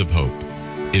 Champions of Hope.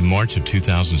 In March of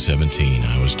 2017,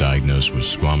 I was diagnosed with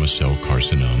squamous cell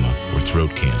carcinoma, or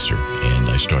throat cancer, and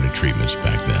I started treatments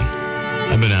back then.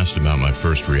 I've been asked about my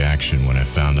first reaction when I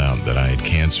found out that I had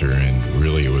cancer, and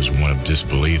really it was one of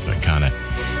disbelief. I kind of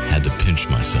had to pinch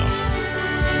myself.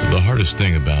 The hardest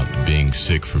thing about being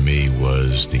sick for me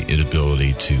was the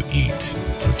inability to eat.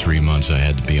 For 3 months, I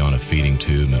had to be on a feeding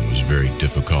tube, and it was very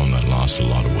difficult, and I lost a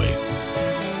lot of weight.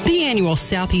 The annual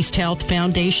Southeast Health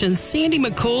Foundation's Sandy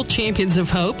McCool Champions of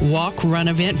Hope walk-run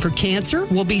event for cancer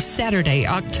will be Saturday,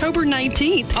 October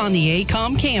 19th on the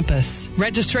ACOM campus.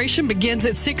 Registration begins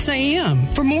at 6 a.m.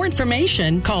 For more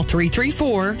information, call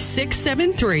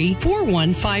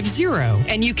 334-673-4150.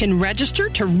 And you can register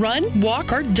to run,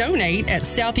 walk, or donate at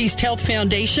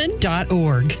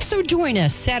southeasthealthfoundation.org. So join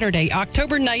us Saturday,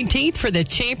 October 19th for the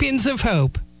Champions of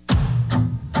Hope.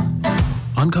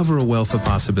 Uncover a wealth of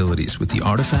possibilities with the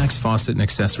Artifacts Faucet and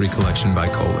Accessory Collection by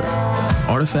Kohler.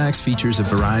 Artifacts features a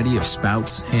variety of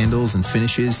spouts, handles, and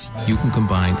finishes you can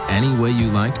combine any way you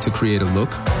like to create a look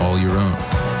all your own.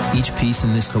 Each piece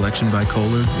in this collection by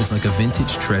Kohler is like a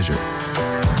vintage treasure.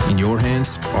 In your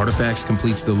hands, Artifacts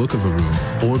completes the look of a room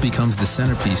or becomes the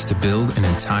centerpiece to build an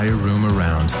entire room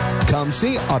around. Come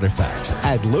see Artifacts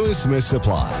at Lewis Smith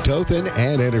Supply, Dothan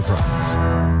and Enterprise.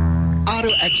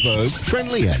 Auto Expo's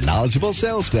friendly and knowledgeable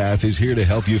sales staff is here to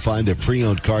help you find the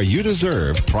pre-owned car you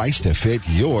deserve, priced to fit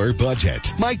your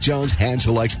budget. Mike Jones hand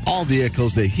selects all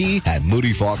vehicles that he and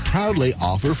Moody Falk proudly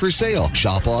offer for sale.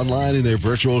 Shop online in their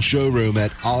virtual showroom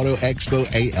at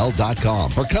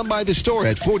AutoExpoAL.com or come by the store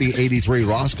at 4083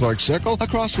 Ross Clark Circle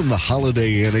across from the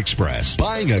Holiday Inn Express.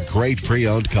 Buying a great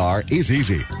pre-owned car is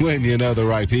easy when you know the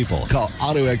right people. Call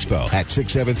Auto Expo at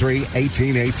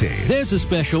 673-1818. There's a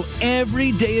special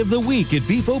every day of the week at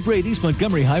Beef O'Brady's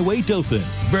Montgomery Highway, Dothan.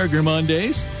 Burger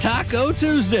Mondays, Taco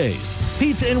Tuesdays,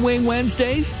 Pizza and Wing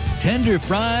Wednesdays, Tender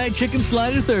Fried Chicken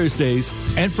Slider Thursdays,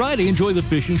 and Friday enjoy the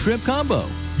Fish and Shrimp Combo.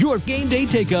 Your game day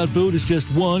takeout food is just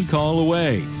one call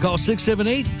away. Call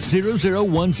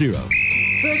 678-0010.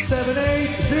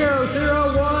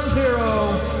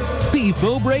 678-0010. Beef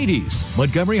O'Brady's,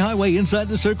 Montgomery Highway inside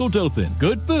the Circle, Dothan.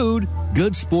 Good food,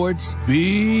 good sports,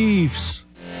 beefs.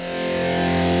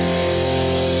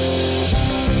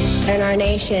 In our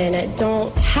nation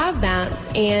don't have maps,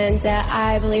 and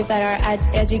I believe that our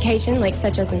education, like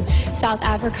such as in South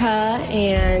Africa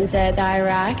and the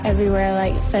Iraq, everywhere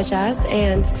like such as,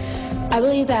 and I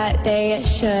believe that they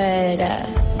should,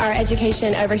 our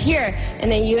education over here in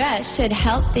the U.S. should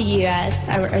help the U.S.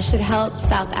 or should help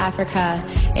South Africa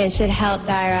and should help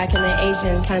the Iraq and the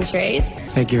Asian countries.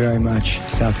 Thank you very much,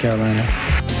 South Carolina.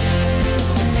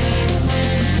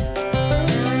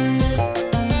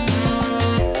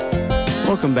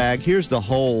 Welcome back. Here's the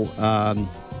whole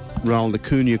Ronald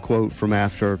Acuna quote from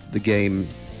after the game.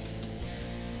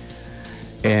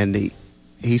 And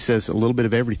he says a little bit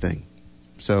of everything.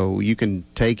 So you can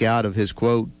take out of his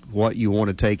quote what you want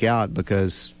to take out,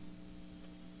 because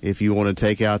if you want to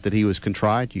take out that he was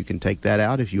contrite, you can take that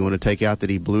out. If you want to take out that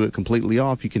he blew it completely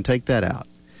off, you can take that out.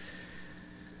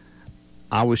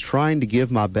 I was trying to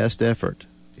give my best effort.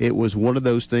 It was one of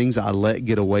those things I let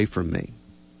get away from me.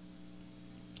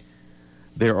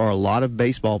 There are a lot of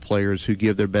baseball players who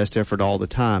give their best effort all the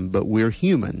time, but we're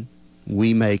human.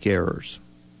 We make errors.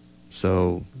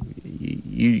 So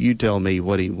you tell me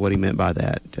what he meant by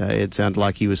that. It sounded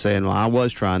like he was saying, well, I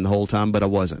was trying the whole time, but I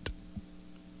wasn't.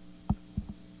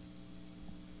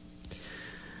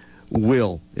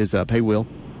 Will is up. Hey, Will.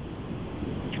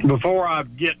 Before I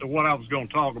get to what I was going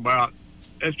to talk about,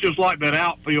 it's just like that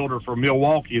outfielder for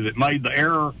Milwaukee that made the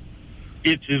error.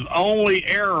 It's his only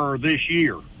error this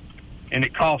year, and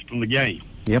it cost him the game.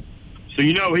 Yep. So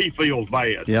you know he feels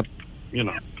bad. Yep. You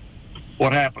know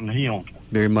what happened to him.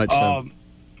 Very much so.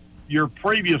 Your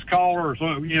previous caller,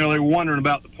 they were wondering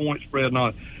about the point spread and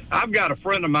all. I've got a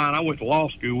friend of mine I went to law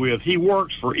school with. He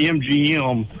works for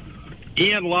MGM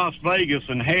in Las Vegas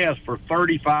and has for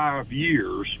 35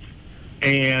 years.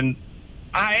 And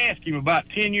I asked him about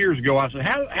 10 years ago, I said,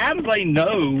 how do they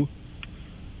know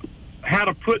how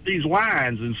to put these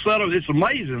lines instead of, it's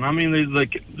amazing. I mean, they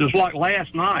just like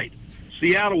last night,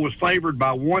 Seattle was favored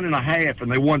by 1.5 and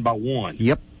they won by 1.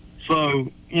 Yep. So,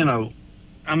 and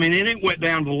it went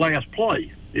down to the last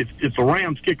play. If the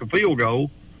Rams kick a field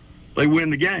goal, they win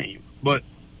the game. But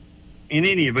in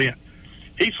any event,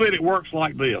 he said it works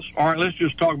like this. All right, let's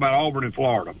just talk about Auburn and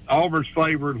Florida. Auburn's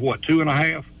favored,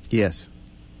 2.5? Yes.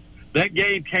 That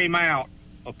game came out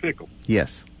a pickle.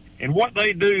 Yes. And what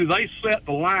they do, they set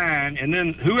the line, and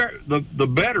then whoever the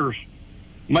bettors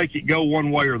make it go one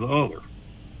way or the other.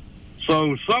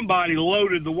 So somebody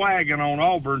loaded the wagon on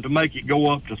Auburn to make it go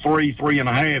up to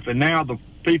 3.5, and now the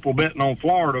people betting on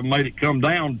Florida made it come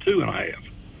down to 2.5.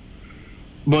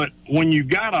 But when you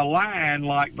got a line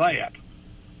like that,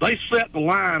 they set the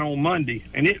line on Monday,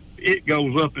 and it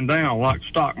goes up and down like the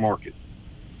stock market.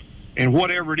 And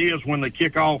whatever it is when they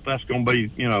kick off, that's going to be,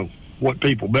 what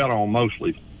people bet on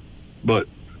mostly. But,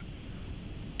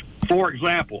 for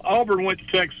example, Auburn went to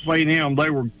Texas A&M.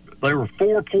 They were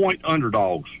 4-point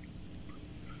underdogs.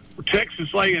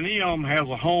 Texas A&M has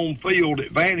a home field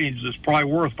advantage that's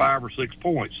probably worth 5 or 6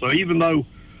 points. So even though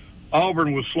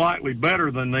Auburn was slightly better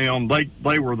than them,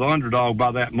 they were the underdog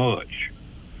by that much.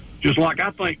 Just like I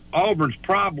think Auburn's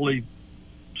probably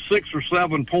 6 or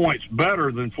 7 points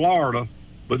better than Florida,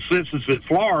 but since it's at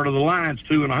Florida, the line's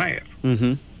 2.5.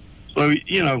 Mm-hmm. So,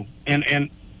 and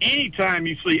anytime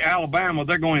you see Alabama,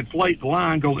 they're going to inflate the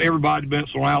line because everybody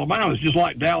bets on Alabama. It's just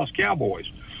like Dallas Cowboys.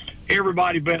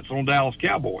 Everybody bets on Dallas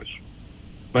Cowboys.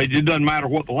 But it doesn't matter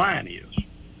what the line is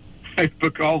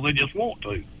because they just want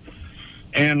to.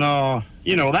 And,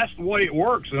 that's the way it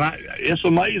works. And it's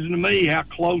amazing to me how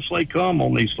close they come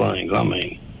on these things. I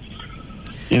mean,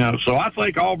 You know, so I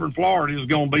think Auburn, Florida is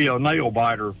going to be a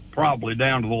nail-biter probably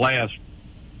down to the last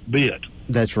bit.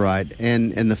 That's right.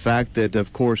 And the fact that,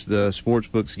 of course, the sports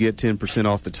books get 10%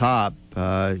 off the top,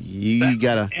 you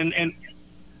got to... And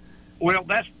well,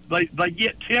 they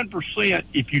get 10%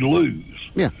 if you lose.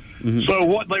 Yeah. Mm-hmm. So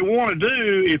what they want to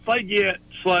do, if they get,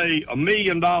 say, $1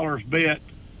 million bet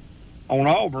on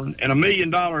Auburn and $1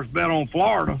 million bet on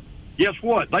Florida, guess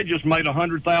what? They just made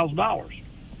 $100,000.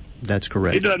 That's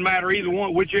correct. It doesn't matter either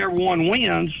one, whichever one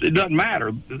wins. It doesn't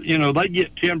matter. You know, they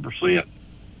get 10%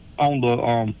 on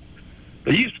the.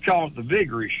 They used to call it the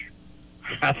Vigorish.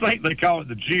 I think they call it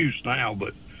the Juice now,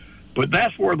 but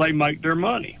that's where they make their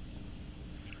money.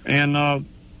 And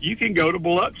you can go to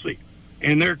Biloxi,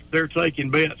 and they're taking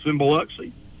bets in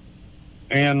Biloxi,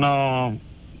 and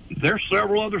there's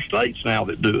several other states now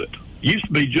that do it. Used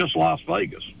to be just Las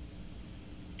Vegas.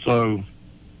 So,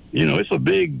 you know, it's a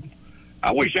big.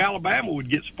 I wish Alabama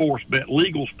would get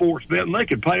legal sports bet, and they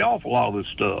could pay off a lot of this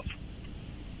stuff.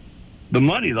 The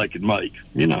money they could make,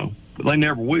 you know, but they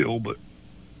never will. But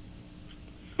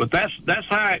that's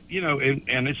how it, you know,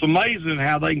 and it's amazing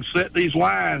how they can set these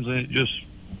lines, and it just,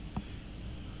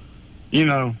 you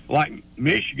know, like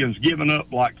Michigan's giving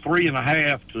up like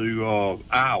 3.5 to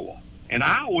Iowa, and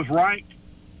Iowa's ranked,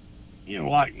 you know,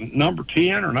 like number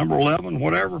 10 or number 11,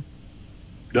 whatever.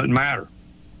 Doesn't matter.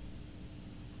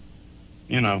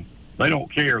 You know, they don't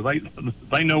care.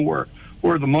 They know where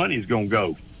the money's going to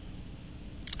go.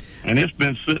 And it's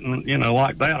been sitting, you know,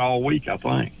 like that all week, I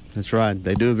think. That's right.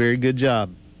 They do a very good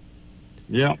job.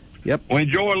 Yep. Yep. Well,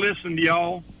 enjoy listening to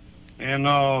y'all. And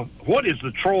what is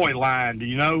the Troy line? Do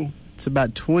you know? It's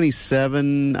about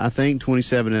 27, I think,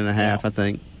 27.5, I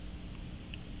think.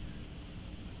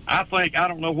 I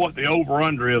don't know what the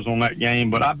over-under is on that game,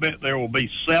 but I bet there will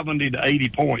be 70 to 80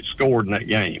 points scored in that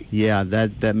game. Yeah,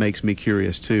 that makes me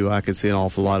curious, too. I could see an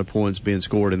awful lot of points being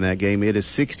scored in that game. It is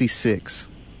 66.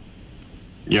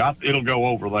 Yeah, it'll go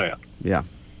over that. Yeah.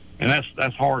 And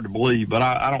that's hard to believe, but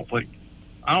I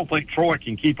don't think Troy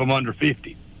can keep them under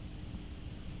 50.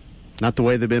 Not the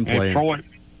way they've been playing.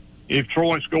 If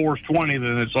Troy scores 20,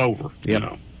 then it's over. Yep. You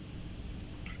know.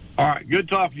 All right, good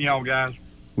talking to y'all, guys.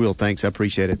 Will, thanks. I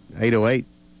appreciate it. 808.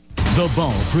 The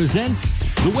Ball presents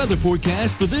the weather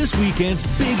forecast for this weekend's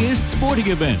biggest sporting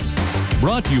events.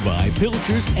 Brought to you by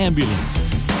Pilcher's Ambulance,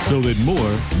 so that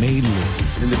more may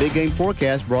live. And the big game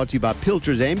forecast brought to you by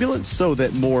Pilcher's Ambulance, so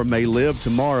that more may live.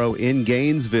 Tomorrow in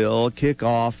Gainesville,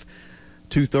 kickoff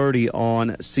 2:30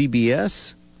 on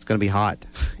CBS. It's going to be hot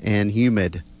and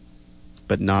humid,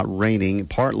 but not raining.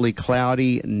 Partly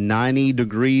cloudy, 90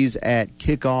 degrees at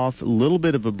kickoff. A little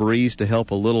bit of a breeze to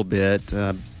help a little bit,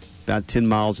 about 10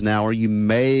 miles an hour. You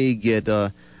may get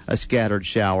a scattered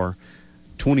shower.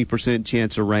 20%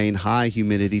 chance of rain, high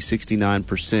humidity,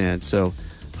 69%. So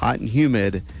hot and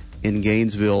humid in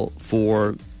Gainesville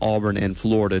for Auburn and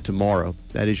Florida tomorrow.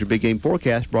 That is your big game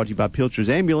forecast brought to you by Pilcher's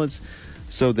Ambulance,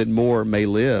 so that more may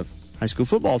live. High school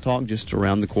football talk just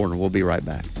around the corner. We'll be right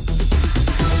back.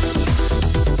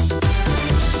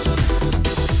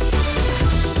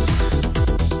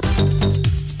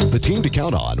 The team to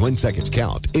count on when seconds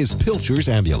count is Pilcher's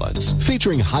Ambulance,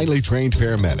 featuring highly trained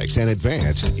paramedics and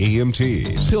advanced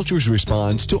EMTs. Pilcher's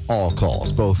responds to all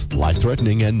calls, both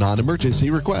life-threatening and non-emergency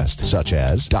requests, such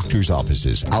as doctor's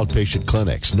offices, outpatient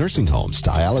clinics, nursing homes,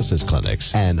 dialysis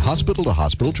clinics, and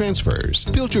hospital-to-hospital transfers.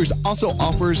 Pilcher's also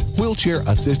offers wheelchair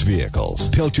assist vehicles.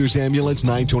 Pilcher's Ambulance,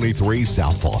 923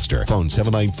 South Foster. Phone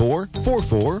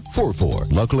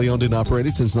 794-4444. Locally owned and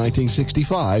operated since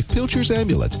 1965, Pilcher's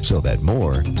Ambulance, so that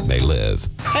more may live.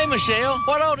 Hey, Michelle,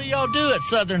 what all do y'all do at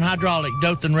Southern Hydraulic,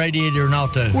 Dothan Radiator and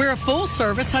Auto? We're a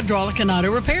full-service hydraulic and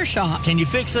auto repair shop. Can you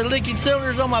fix the leaking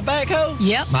cylinders on my backhoe?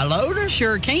 Yep. My loader?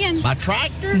 Sure can. My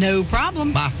tractor? No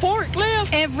problem. My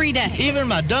forklift? Every day. Even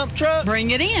my dump truck? Bring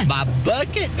it in. My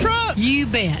bucket truck? You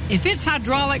bet. If it's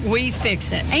hydraulic, we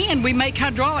fix it. And we make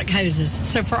hydraulic hoses.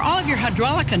 So for all of your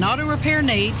hydraulic and auto repair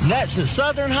needs... That's the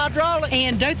Southern Hydraulic?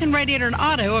 And Dothan Radiator and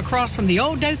Auto across from the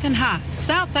old Dothan High.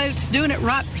 South Oaks doing it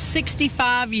right for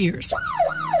 65 years.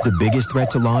 The biggest threat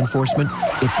to law enforcement?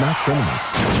 It's not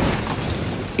criminals.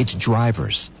 It's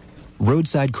drivers.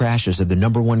 Roadside crashes are the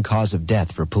 #1 cause of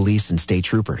death for police and state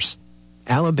troopers.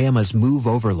 Alabama's Move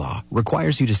Over law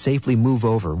requires you to safely move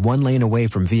over 1 lane away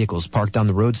from vehicles parked on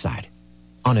the roadside.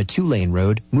 On a 2-lane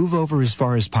road, move over as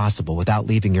far as possible without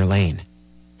leaving your lane.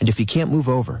 And if you can't move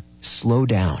over, slow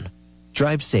down.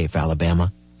 Drive safe,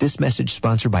 Alabama. This message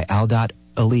sponsored by ALDOT,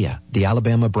 ALEA, the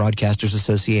Alabama Broadcasters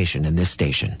Association, and this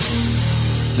station.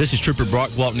 This is Trooper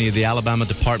Brock Waltney of the Alabama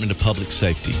Department of Public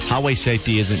Safety. Highway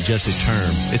safety isn't just a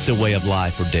term, it's a way of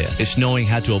life or death. It's knowing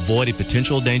how to avoid a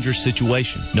potential dangerous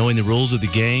situation, knowing the rules of the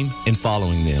game, and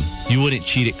following them. You wouldn't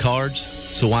cheat at cards,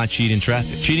 so why cheat in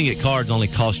traffic? Cheating at cards only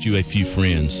costs you a few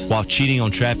friends, while cheating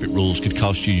on traffic rules could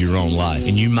cost you your own life,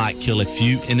 and you might kill a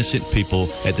few innocent people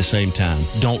at the same time.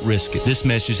 Don't risk it. This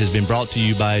message has been brought to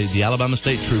you by the Alabama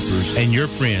State Troopers and your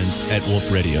friends at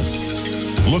Wolf Radio.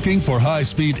 Looking for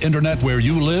high-speed internet where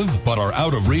you live but are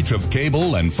out of reach of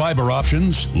cable and fiber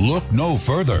options? Look no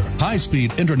further.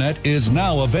 High-speed internet is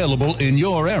now available in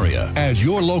your area as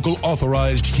your local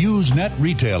authorized HughesNet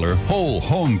retailer, Whole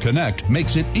Home Connect,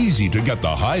 makes it easy to get the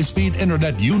high-speed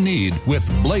internet you need with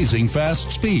blazing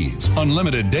fast speeds,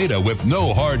 unlimited data with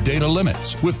no hard data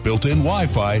limits, with built-in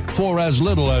Wi-Fi for as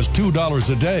little as $2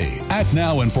 a day. Act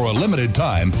now and for a limited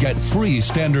time, get free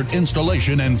standard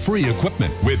installation and free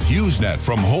equipment with HughesNet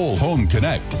from Whole Home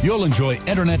Connect. You'll enjoy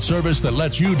internet service that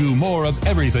lets you do more of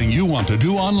everything you want to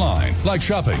do online, like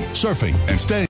shopping, surfing, and staying.